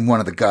rooftop, and one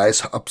of the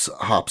guys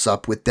hops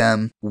up with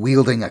them,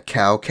 wielding a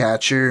cow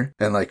catcher,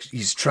 and like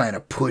he's trying to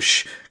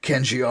push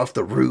Kenji off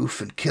the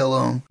roof and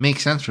kill him.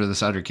 Makes sense for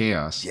this utter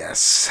chaos.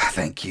 Yes,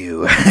 thank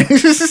you.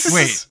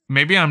 Wait,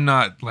 maybe I'm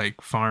not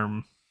like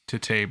farm to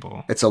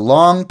table. It's a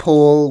long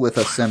pole with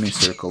a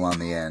semicircle on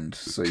the end,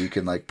 so you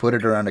can like put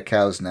it around a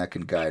cow's neck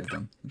and guide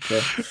them.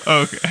 Okay.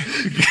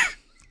 Okay.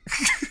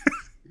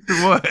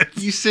 What?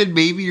 You said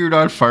maybe you're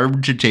not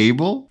farm to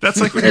table?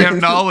 That's like when you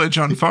have knowledge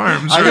on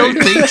farms, right? I don't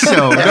think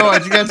so. No, I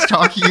think that's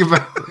talking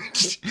about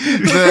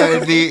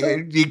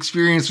the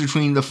experience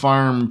between the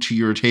farm to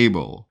your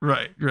table.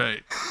 Right.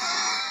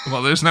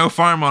 Well, there's no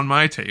farm on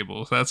my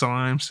table. That's all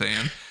I'm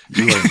saying.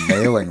 You are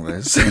nailing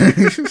this.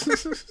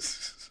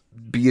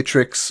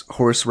 Beatrix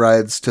horse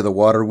rides to the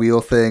water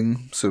wheel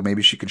thing, so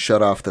maybe she can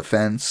shut off the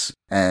fence.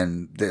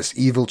 And this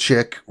evil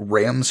chick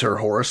rams her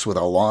horse with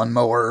a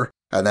lawnmower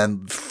and then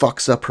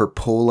fucks up her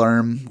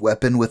polearm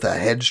weapon with a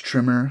hedge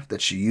trimmer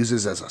that she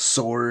uses as a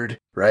sword,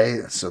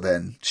 right? So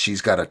then she's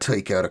got to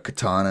take out a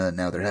katana, and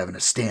now they're having a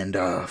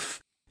standoff.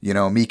 You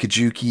know,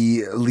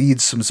 Mikajuki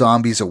leads some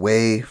zombies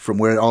away from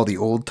where all the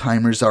old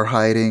timers are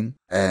hiding,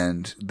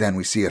 and then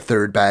we see a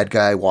third bad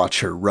guy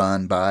watch her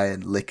run by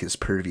and lick his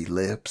pervy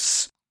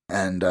lips.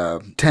 And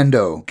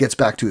Tendo gets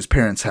back to his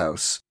parents'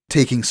 house,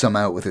 taking some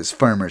out with his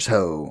farmer's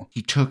hoe.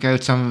 He took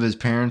out some of his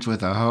parents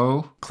with a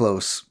hoe?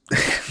 Close.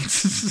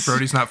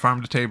 Brody's not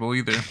farm to table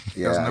either.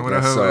 Yeah, Doesn't know I what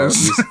a guess hoe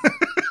so. is.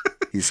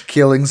 He's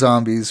killing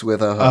zombies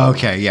with a hoe.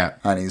 Okay, yeah.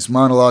 And he's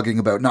monologuing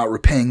about not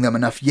repaying them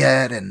enough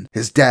yet, and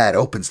his dad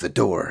opens the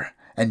door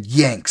and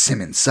yanks him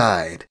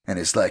inside and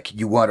is like,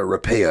 "You want to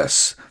repay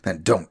us?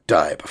 Then don't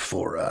die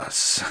before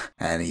us."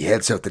 And he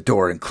heads out the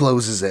door and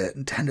closes it,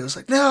 and Tendo's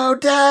like, "No,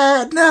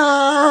 Dad,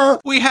 no!"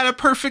 We had a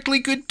perfectly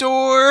good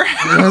door.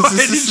 Why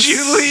did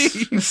you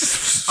leave?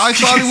 I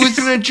thought it was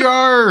in a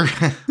jar.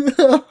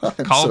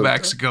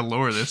 Callbacks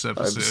galore this I'm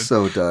episode.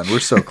 so done. We're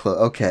so close.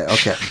 Okay.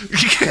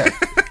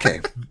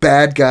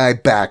 Bad guy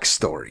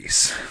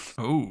backstories.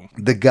 Oh.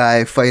 The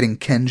guy fighting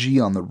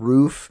Kenji on the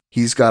roof,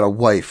 he's got a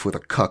wife with a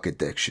cuck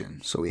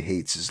addiction, so he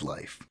hates his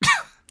life.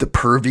 The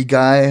pervy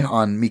guy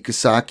on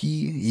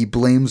Mikasaki, he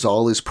blames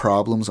all his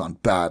problems on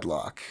bad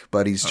luck,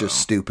 but he's just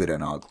stupid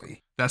and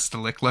ugly. That's the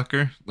lick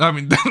licker? I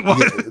mean, what?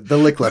 Yeah, the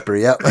lick leper,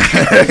 yep.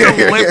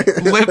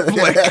 The lip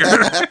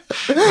licker.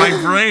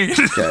 My brain.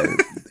 Okay.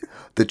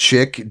 The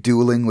chick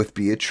dueling with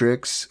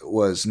Beatrix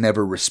was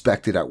never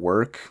respected at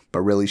work, but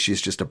really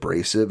she's just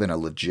abrasive and a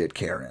legit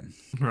Karen.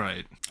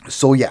 Right.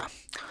 So yeah,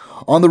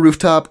 on the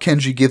rooftop,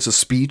 Kenji gives a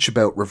speech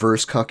about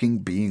reverse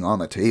cucking being on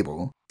the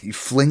table. He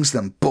flings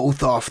them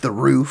both off the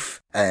roof,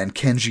 and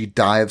Kenji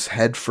dives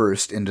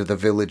headfirst into the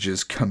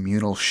village's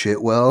communal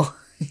shitwell.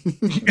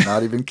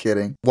 Not even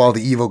kidding. While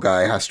the evil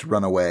guy has to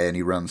run away, and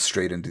he runs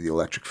straight into the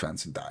electric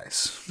fence and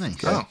dies. Nice.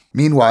 Oh.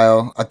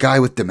 Meanwhile, a guy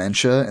with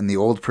dementia in the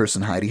old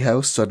person hidey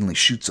house suddenly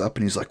shoots up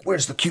and he's like,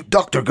 "Where's the cute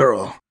doctor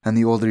girl?" And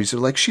the oldies are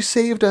like, "She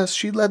saved us.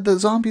 She led the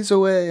zombies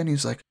away." And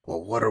he's like,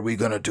 "Well, what are we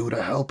going to do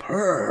to help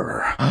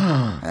her?"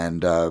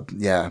 And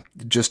yeah,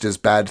 just as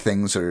bad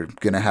things are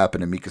going to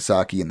happen to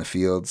Mikasaki in the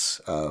fields,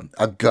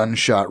 a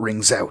gunshot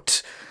rings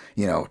out.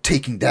 You know,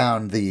 taking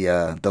down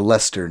the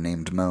Lester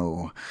named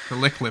Mo. The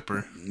lick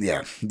lipper.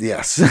 Yeah,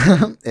 yes.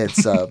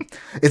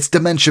 It's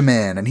Dementia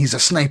Man, and he's a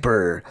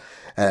sniper.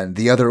 And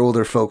the other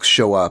older folks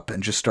show up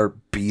and just start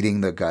beating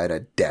the guy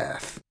to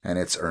death. And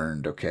it's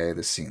earned, okay?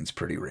 This scene's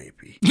pretty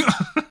rapey.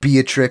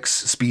 Beatrix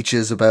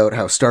speeches about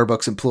how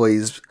Starbucks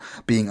employees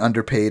being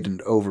underpaid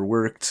and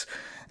overworked,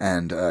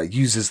 and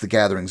uses the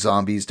gathering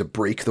zombies to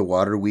break the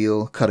water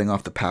wheel, cutting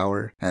off the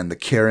power. And the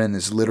Karen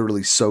is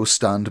literally so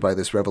stunned by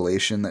this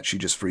revelation that she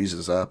just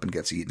freezes up and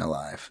gets eaten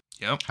alive.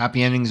 Yep.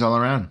 Happy endings all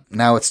around.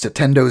 Now it's to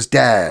Tendo's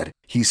dad.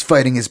 He's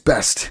fighting his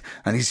best,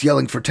 and he's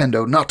yelling for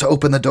Tendo not to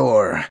open the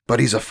door. But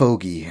he's a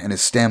fogey, and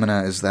his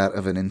stamina is that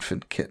of an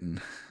infant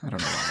kitten. I don't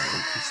know why I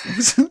like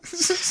these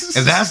things.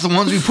 And that's the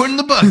ones we put in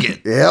the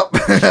bucket.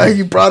 Yep.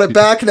 You brought it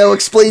back. Now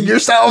explain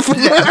yourself. In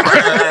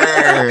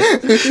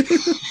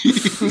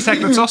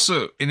fact, it's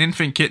also an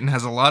infant kitten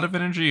has a lot of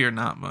energy or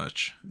not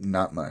much?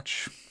 Not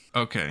much.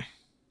 Okay.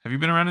 Have you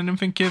been around an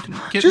infant kitten?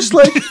 Just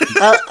like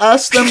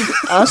ask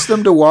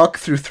them to walk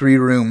through 3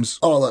 rooms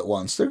all at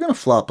once. They're gonna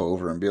flop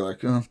over and be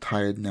like, "Oh, I'm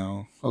tired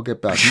now. I'll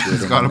get back to it."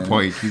 He's got a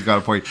point. He's got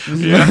a point.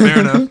 Yeah, fair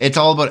enough. It's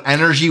all about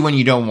energy when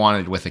you don't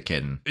want it with a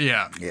kitten.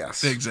 Yeah.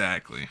 Yes.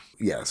 Exactly.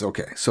 Yes,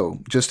 okay. So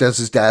just as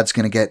his dad's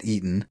gonna get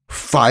eaten,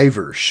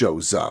 Fiver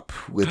shows up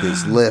with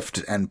his lift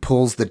and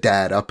pulls the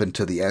dad up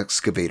into the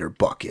excavator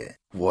bucket.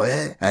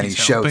 What? And he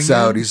shouts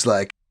out, he's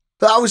like,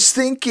 "I was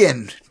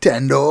thinking,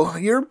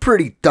 Tendo, you're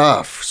pretty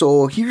tough.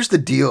 So here's the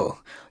deal.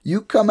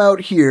 You come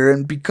out here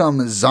and become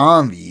a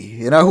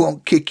zombie, and I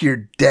won't kick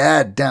your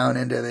dad down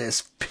into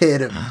this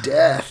pit of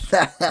death."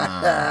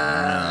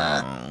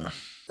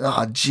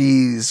 Oh,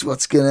 geez,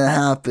 what's gonna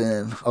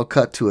happen? I'll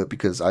cut to it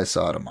because I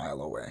saw it a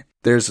mile away.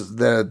 There's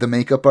the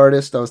makeup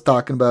artist I was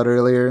talking about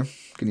earlier.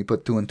 Can you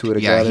put 2 and 2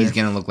 together? Yeah, he's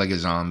gonna look like a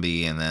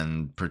zombie and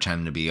then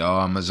pretend to be, oh,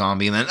 I'm a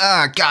zombie, and then,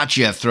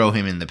 gotcha, throw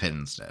him in the pit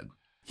instead.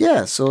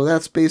 Yeah, so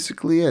that's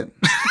basically it.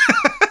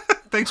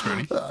 Thanks,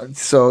 Bernie.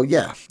 So,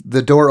 yeah,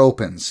 the door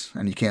opens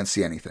and you can't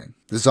see anything.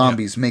 The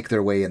zombies make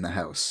their way in the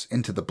house,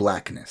 into the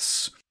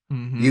blackness.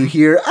 Mm-hmm. You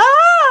hear,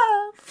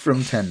 "Ah!"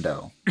 from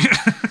Tendo.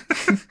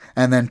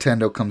 And then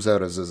Tendo comes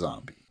out as a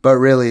zombie. But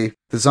really,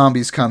 the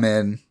zombies come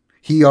in.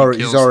 He's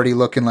already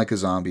looking like a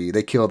zombie.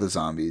 They kill the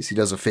zombies. He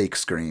does a fake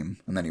scream,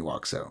 and then he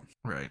walks out.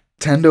 Right.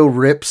 Tendo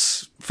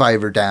rips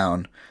Fiver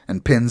down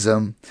and pins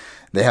him.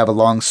 They have a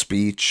long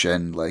speech,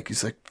 and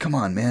he's like, "Come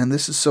on, man,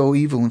 this is so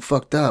evil and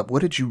fucked up.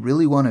 What did you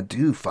really want to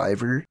do,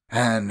 Fiver?"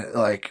 And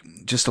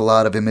just a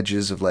lot of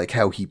images of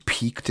how he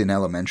peaked in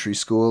elementary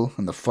school,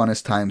 and the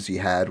funnest times he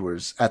had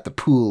was at the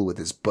pool with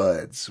his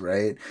buds,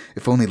 right?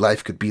 If only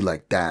life could be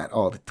like that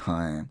all the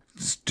time.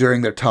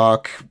 During their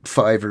talk,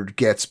 Fiver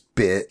gets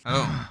bit,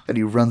 and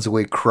he runs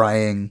away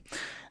crying.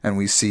 And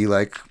we see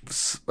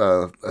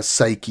a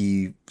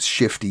psyche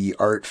shifty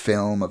art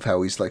film of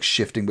how he's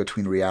shifting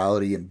between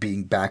reality and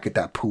being back at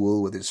that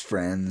pool with his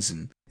friends.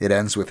 And it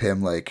ends with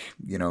him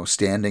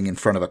standing in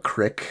front of a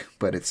crick,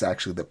 but it's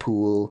actually the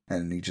pool,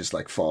 and he just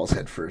falls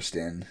headfirst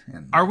in.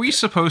 And are we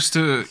supposed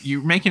to?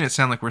 You're making it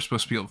sound like we're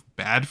supposed to feel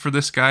bad for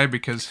this guy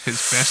because his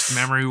best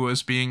memory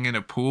was being in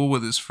a pool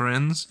with his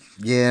friends.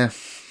 Yeah.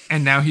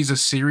 And now he's a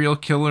serial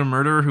killer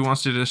murderer who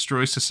wants to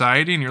destroy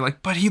society. And you're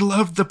like, but he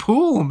loved the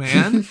pool,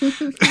 man.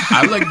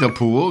 I like the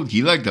pool.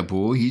 He liked the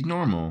pool. He's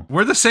normal.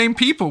 We're the same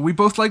people. We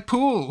both like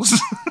pools.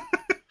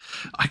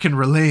 I can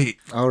relate.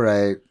 All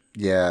right.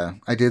 Yeah,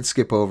 I did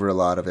skip over a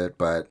lot of it,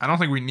 but I don't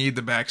think we need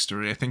the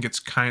backstory. I think it's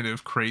kind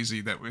of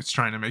crazy that it's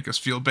trying to make us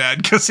feel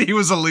bad because he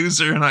was a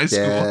loser in high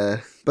school.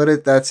 Yeah,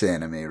 but that's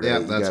anime, right? Yeah,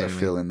 you gotta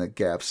fill in the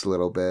gaps a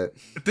little bit.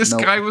 This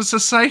guy was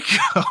a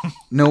psycho.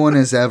 No one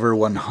is ever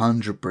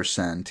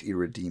 100%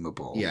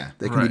 irredeemable. Yeah,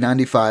 they can be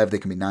 95, they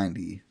can be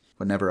 90.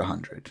 But never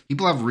 100.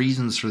 People have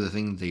reasons for the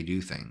things they do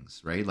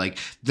things, right?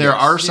 There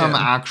are some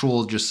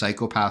actual just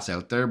psychopaths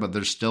out there, but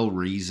there's still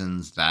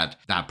reasons that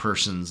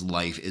person's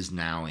life is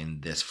now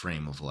in this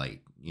frame of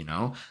light, you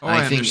know? Oh,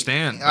 I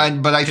understand.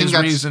 But I think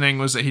his reasoning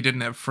was that he didn't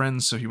have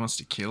friends, so he wants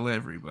to kill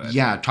everybody.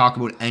 Yeah, talk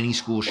about any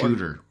school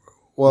shooter.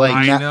 Well,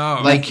 I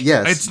know.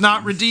 Yes. It's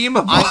not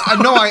redeemable.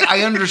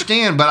 I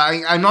understand, but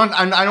I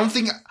don't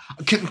think...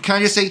 Can I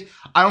just say...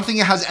 I don't think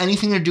it has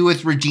anything to do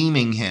with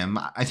redeeming him.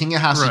 I think it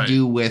has to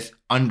do with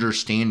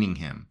understanding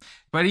him.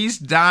 But he's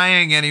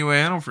dying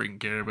anyway. I don't freaking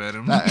care about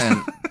him.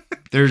 And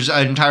there's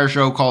an entire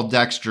show called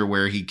Dexter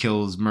where he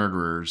kills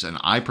murderers, and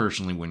I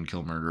personally wouldn't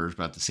kill murderers,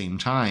 but at the same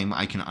time,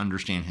 I can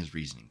understand his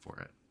reasoning for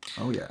it.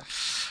 Oh, yeah.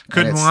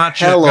 Couldn't watch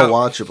hella it.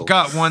 Watchable.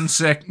 Got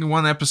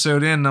one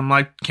episode in, and I'm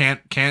like,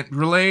 can't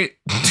relate.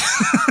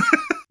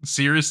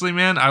 Seriously,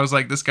 man? I was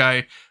like, this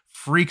guy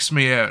freaks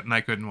me out, and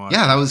I couldn't watch it.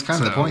 Yeah, that was kind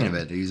of the point of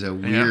it. He's a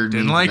weird...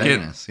 didn't like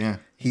it. Yeah.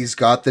 He's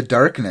got the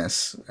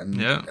darkness. And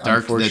the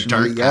dark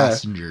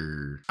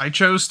passenger. I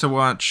chose to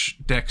watch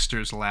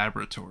Dexter's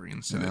Laboratory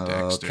instead of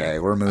Dexter. Okay,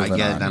 we're moving on.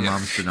 I get that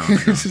mom's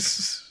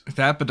badonkadonk.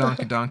 That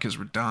badonkadonk is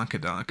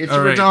redonkadonk. It's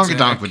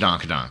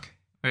redonkadonk.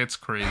 It's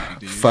crazy,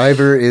 dude.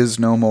 Fiver is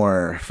no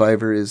more.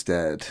 Fiver is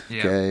dead.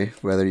 Yeah. Okay,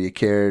 whether you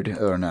cared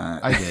or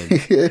not. I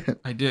did.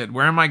 I did.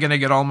 Where am I going to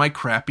get all my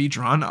crappy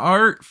drawn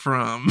art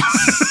from?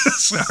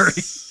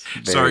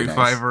 Sorry, nice.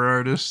 Fiver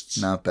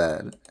artists. Not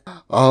bad.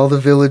 All the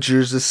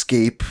villagers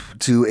escape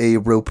to a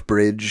rope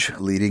bridge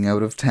leading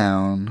out of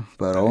town,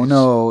 but oh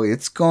no,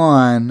 it's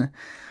gone.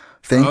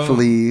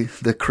 Thankfully,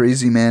 the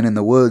crazy man in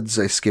the woods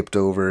I skipped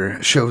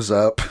over shows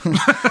up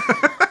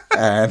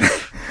and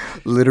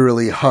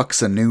literally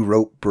hucks a new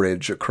rope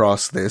bridge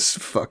across this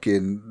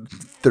fucking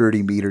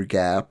 30-meter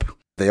gap.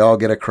 They all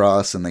get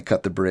across and they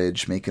cut the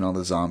bridge, making all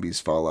the zombies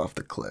fall off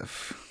the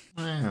cliff.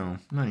 Wow,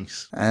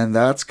 nice. And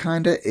that's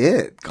kind of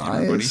it, guys.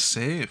 Everybody's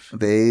safe.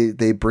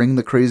 They bring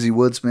the crazy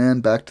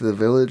woodsman back to the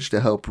village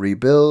to help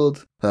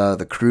rebuild.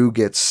 The crew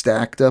gets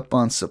stacked up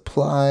on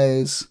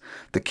supplies.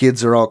 The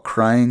kids are all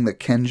crying that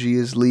Kenji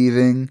is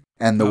leaving.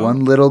 And the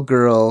one little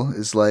girl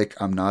is like,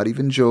 I'm not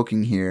even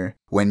joking here.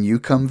 When you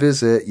come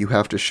visit, you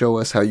have to show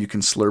us how you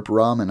can slurp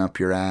ramen up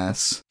your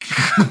ass.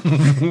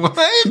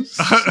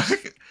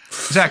 What?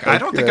 Zach, I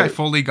don't think I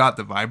fully got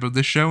the vibe of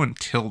the show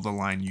until the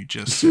line you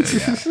just said.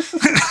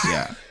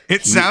 Yeah.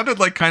 It sounded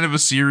like kind of a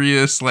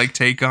serious like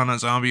take on a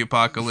zombie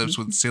apocalypse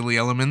with silly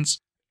elements.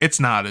 It's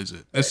not, is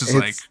it? This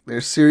is they're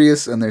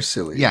serious and they're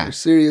silly. Yeah. They're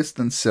serious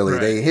then silly.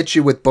 Right. They hit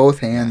you with both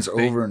hands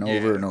over and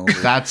over and over.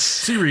 That's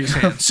serious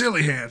hand,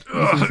 silly hand.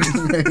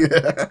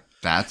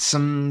 that's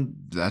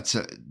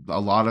a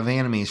lot of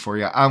animes for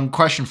you.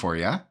 Question for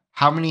you.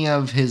 How many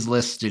of his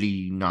lists did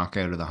he knock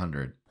out of the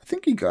 100? I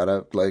think he got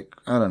up like,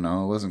 I don't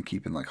know, I wasn't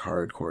keeping like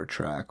hardcore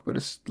track, but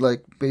it's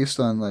like based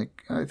on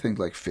like, I think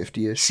like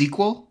 50-ish.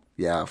 Sequel?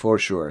 Yeah, for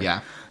sure.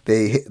 Yeah.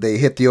 They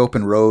hit the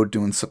open road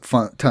doing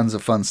some tons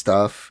of fun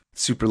stuff.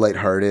 Super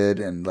lighthearted,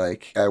 and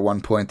like at one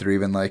point they're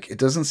even like, it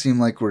doesn't seem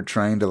like we're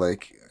trying to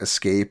like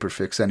escape or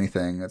fix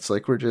anything. It's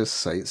like we're just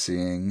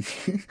sightseeing.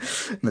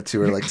 And the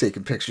two are like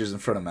taking pictures in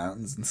front of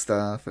mountains and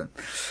stuff,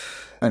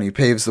 and he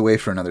paves the way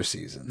for another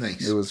season.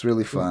 Nice. It was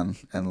really fun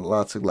and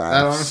lots of laughs.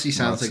 That honestly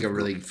sounds like a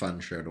really fun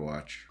show to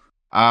watch.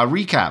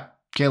 Recap.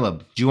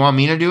 Caleb, do you want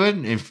me to do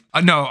it? If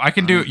No, I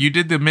can do it. You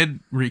did the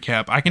mid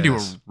recap. I can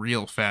Yes. do a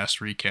real fast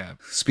recap.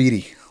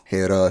 Speedy.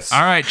 Hit us.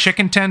 All right,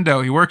 Chicken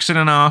Tendo. He works in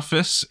an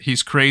office.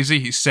 He's crazy.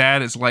 He's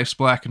sad. His life's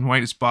black and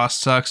white. His boss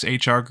sucks.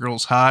 HR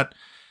girl's hot.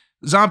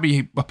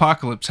 Zombie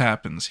apocalypse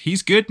happens.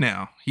 He's good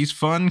now. He's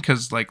fun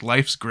because like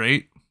life's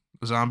great.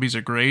 The zombies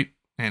are great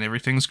and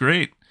everything's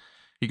great.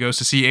 He goes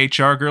to see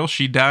HR girl.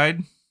 She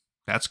died.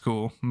 That's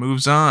cool.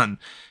 Moves on.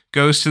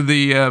 Goes to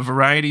the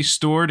variety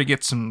store to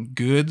get some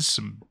goods,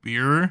 some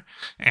beer,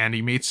 and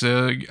he meets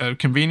a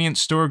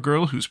convenience store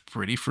girl who's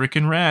pretty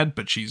freaking rad,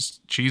 but she's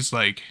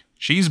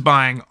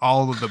buying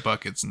all of the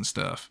buckets and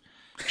stuff.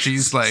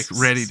 She's like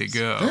ready to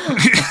go.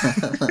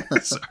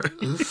 Sorry.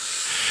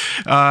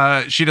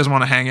 She doesn't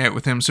want to hang out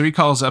with him, so he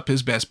calls up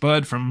his best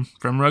bud from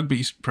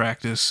rugby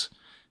practice.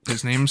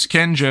 His name's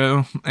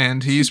Kenjo,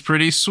 and he's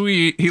pretty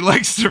sweet. He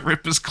likes to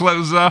rip his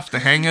clothes off to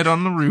hang it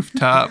on the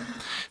rooftop.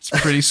 It's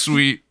pretty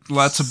sweet.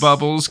 Lots of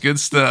bubbles, good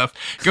stuff.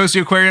 Goes to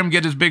the aquarium,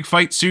 get his big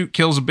fight suit,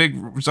 kills a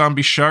big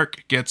zombie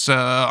shark, gets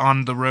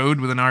on the road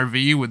with an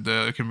RV with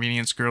the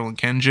convenience girl and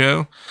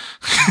Kenjo.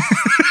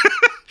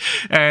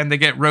 And they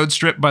get road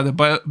stripped by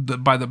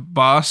the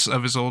boss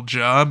of his old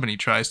job, and he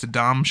tries to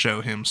dom show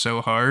him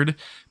so hard.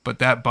 But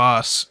that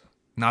boss,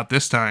 not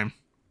this time.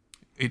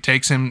 It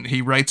takes him,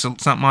 he writes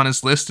something on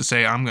his list to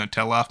say, I'm going to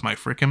tell off my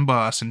freaking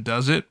boss, and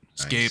does it. Nice.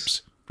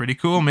 Escapes. Pretty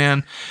cool,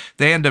 man.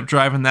 They end up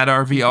driving that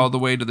RV all the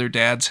way to their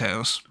dad's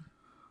house.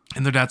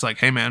 And their dad's like,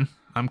 hey, man,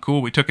 I'm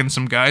cool. We took in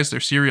some guys. They're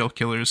serial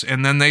killers.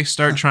 And then they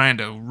start trying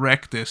to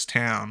wreck this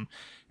town.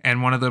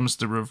 And one of them's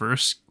the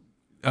reverse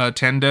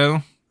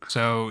Tendo.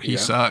 So he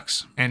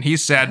sucks. And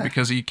he's sad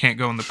because he can't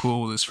go in the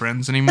pool with his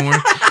friends anymore.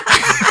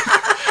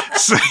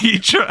 So he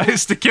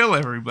tries to kill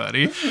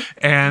everybody.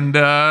 And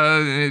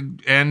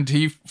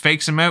he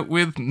fakes him out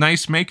with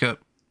nice makeup.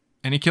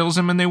 And he kills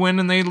him, and they win,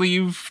 and they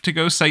leave to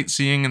go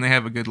sightseeing, and they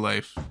have a good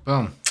life.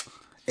 boom.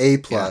 A+.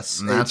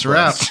 And that's a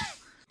wrap.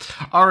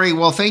 All right.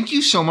 Well, thank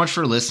you so much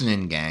for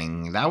listening,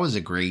 gang. That was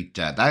a great,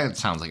 that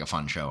sounds like a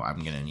fun show. I'm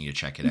going to need to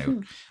check it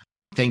out.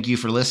 Thank you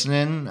for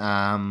listening.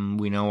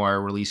 We know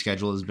our release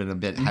schedule has been a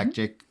bit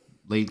hectic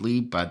lately,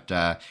 but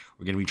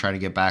we're going to be trying to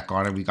get back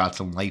on it. We got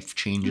some life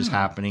changes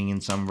happening in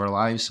some of our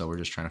lives, so we're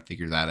just trying to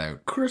figure that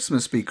out.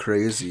 Christmas be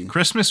crazy.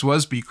 Christmas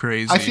was be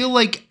crazy. I feel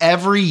like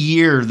every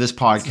year this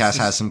podcast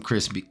has some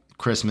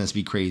Christmas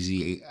be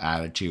crazy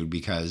attitude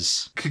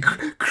because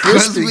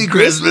Crispy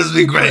Christmas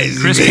be crazy.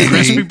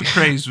 Crispy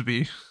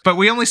crazy. But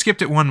we only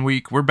skipped it 1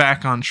 week. We're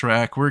back on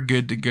track. We're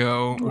good to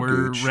go.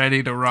 We're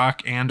ready to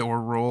rock and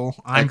or roll.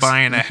 I'm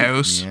buying a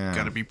house. Yeah.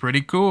 Gotta be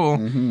pretty cool.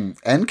 Mm-hmm.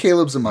 And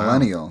Caleb's a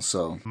millennial,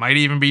 so Might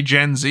even be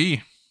Gen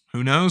Z.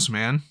 Who knows,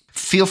 man?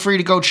 Feel free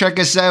to go check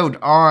us out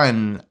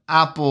on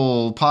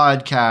Apple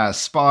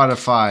Podcasts,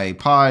 Spotify,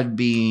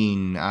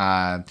 Podbean,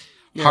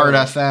 Heart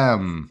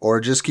FM. or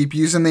just keep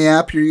using the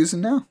app you're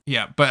using now.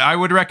 Yeah, but I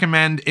would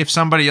recommend if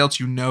somebody else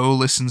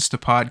listens to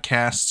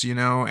podcasts,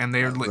 and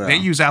they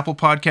use Apple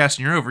Podcasts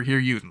and you're over here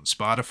using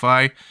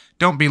Spotify,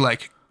 don't be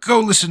like, go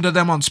listen to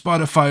them on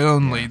Spotify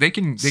only. They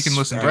can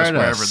listen to us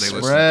wherever they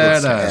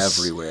listen. It's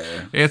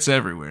everywhere. It's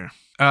everywhere.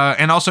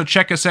 And also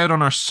check us out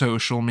on our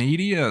social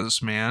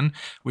medias, man.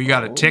 We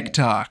got a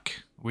TikTok.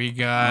 We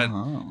got...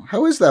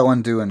 How is that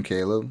one doing,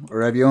 Caleb?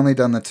 Or have you only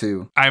done the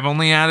 2? I've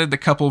only added the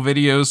couple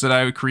videos that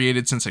I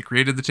created since I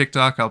created the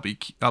TikTok. I'll be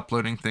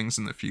uploading things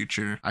in the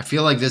future. I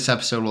feel like this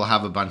episode will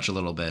have a bunch of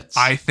little bits.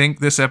 I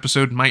think this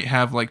episode might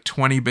have like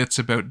 20 bits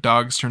about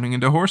dogs turning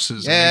into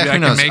horses. Yeah, Maybe who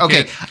knows?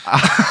 Okay.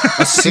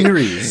 A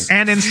series.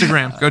 And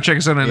Instagram. Go check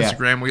us out on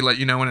Instagram. We let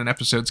you know when an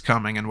episode's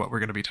coming and what we're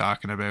going to be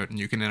talking about, and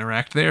you can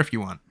interact there if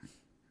you want.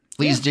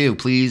 Please do.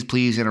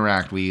 Please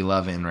interact. We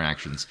love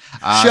interactions.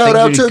 Shout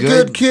out to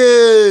Good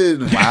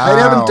Kid. Wow. I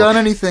haven't done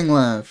anything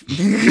left.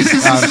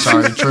 I'm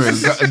sorry. True.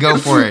 Go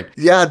for it.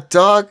 Yeah,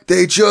 dog.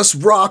 They just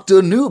rocked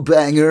a new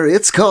banger.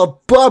 It's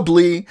called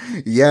Bubbly.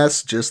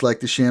 Yes, just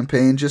like the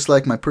champagne, just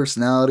like my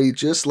personality,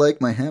 just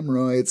like my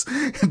hemorrhoids.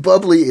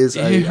 Bubbly is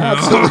an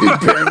absolute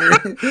banger.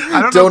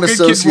 I don't know if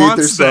Good Kid associate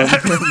wants their song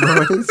with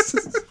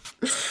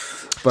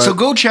hemorrhoids. But so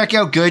go check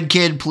out Good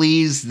Kid,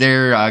 please.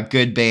 They're a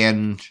good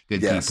band,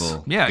 good Yes.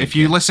 people. Yeah, Good if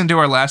you kids. listen to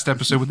our last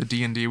episode with the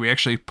D&D, we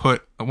actually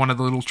put one of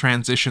the little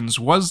transitions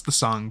was the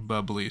song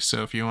Bubbly.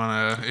 So if you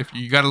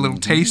got a little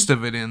taste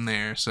of it in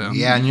there. So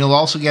Yeah, and you'll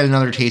also get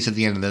another taste at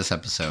the end of this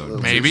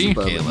episode. maybe,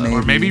 Bubbly.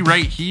 or maybe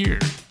right here.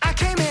 I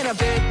came in a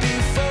bit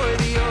before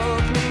the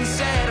opening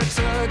set. I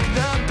took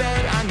the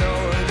bet. I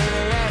know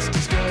the rest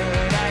is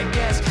good, I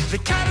guess. The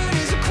cavern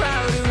is a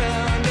crowd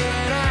around,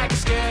 and I can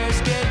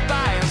scarce get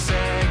by on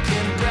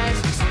second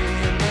breath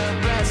between the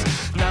breaths.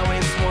 Now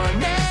it's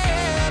 1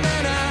 a.m.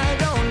 and I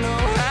don't know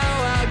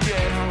how I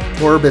get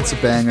home. Orbit's a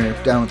banger.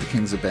 Down with the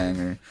King's a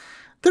banger.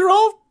 They're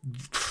all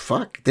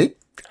fuck.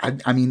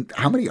 I mean,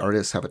 how many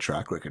artists have a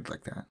track record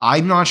like that?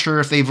 I'm not sure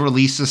if they've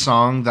released a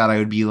song that I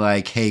would be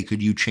like, hey,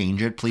 could you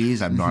change it,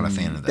 please? I'm not a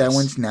fan of this. That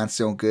one's not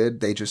so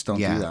good. They just don't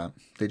do that.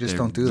 They just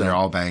don't do that. They're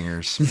all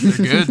bangers.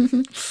 They're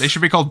good. They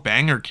should be called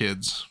Banger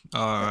Kids.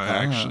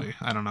 Actually,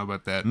 I don't know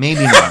about that.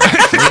 Maybe not.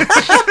 Actually.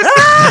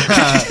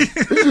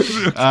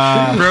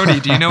 Brody,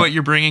 do you know what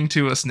you're bringing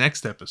to us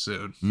next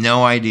episode?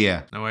 No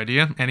idea. No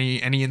idea.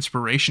 Any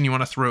inspiration you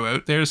want to throw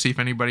out there to see if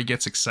anybody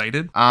gets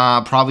excited?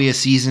 Probably a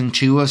season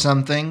 2 of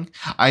something.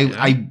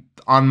 I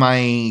on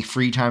my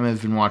free time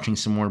I've been watching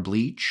some more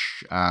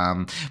Bleach.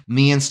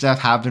 Me and Steph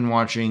have been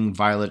watching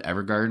Violet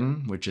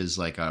Evergarden, which is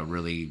like a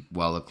really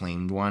well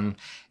acclaimed one.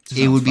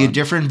 It would be a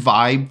different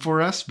vibe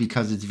for us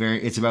because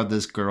it's about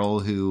this girl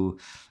who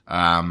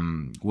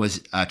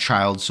was a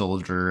child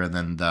soldier, and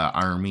then the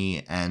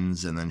army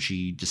ends, and then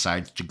she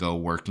decides to go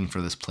working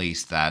for this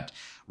place that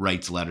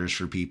writes letters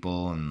for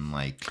people, and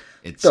like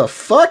it's The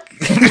fuck?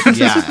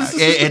 yeah,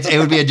 it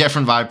would be a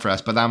different vibe for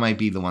us, but that might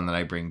be the one that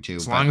I bring too.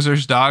 As long as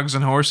there's dogs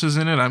and horses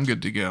in it, I'm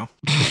good to go.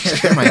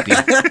 it might be,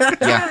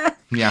 yeah.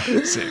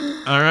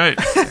 All right.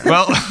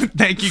 Well,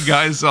 thank you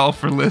guys all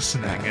for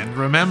listening, and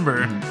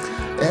remember,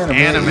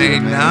 anime may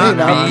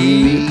not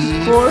be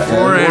for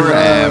For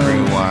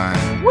everyone.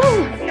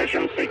 everyone.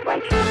 Ignition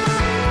sequence.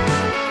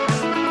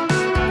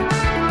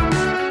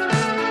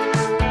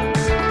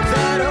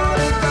 That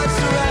orbit that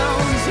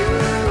surrounds you.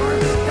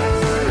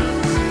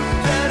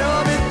 That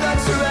orbit that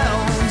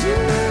surrounds you.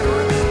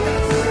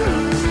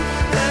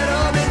 That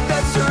orbit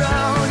that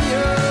surrounds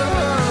you.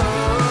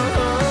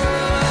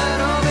 That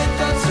orbit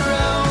that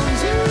surrounds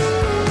you.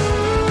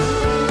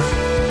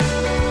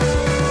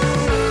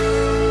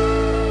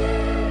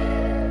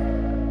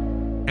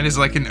 and it's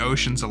like in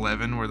Ocean's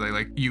 11 where they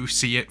like you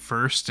see it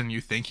first and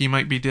you think he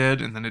might be dead,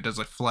 and then it does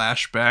a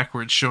flashback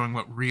where it's showing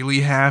what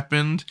really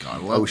happened. I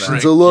love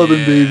Ocean's that. 11,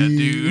 Yeah, baby.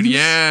 dude.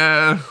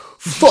 Yeah.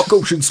 Fuck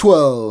Ocean's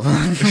 12.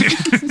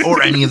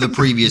 Or any of the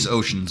previous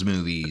Oceans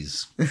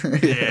movies.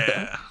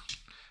 Yeah.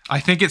 I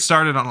think it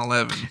started on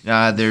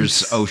 11.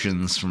 There's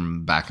Oceans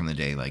from back in the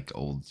day, like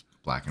old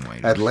black and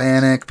white.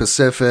 Atlantic,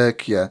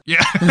 Pacific, yeah.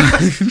 Yeah.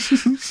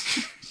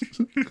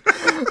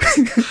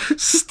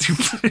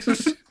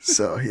 Stupid.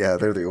 So, yeah,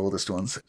 they're the oldest ones.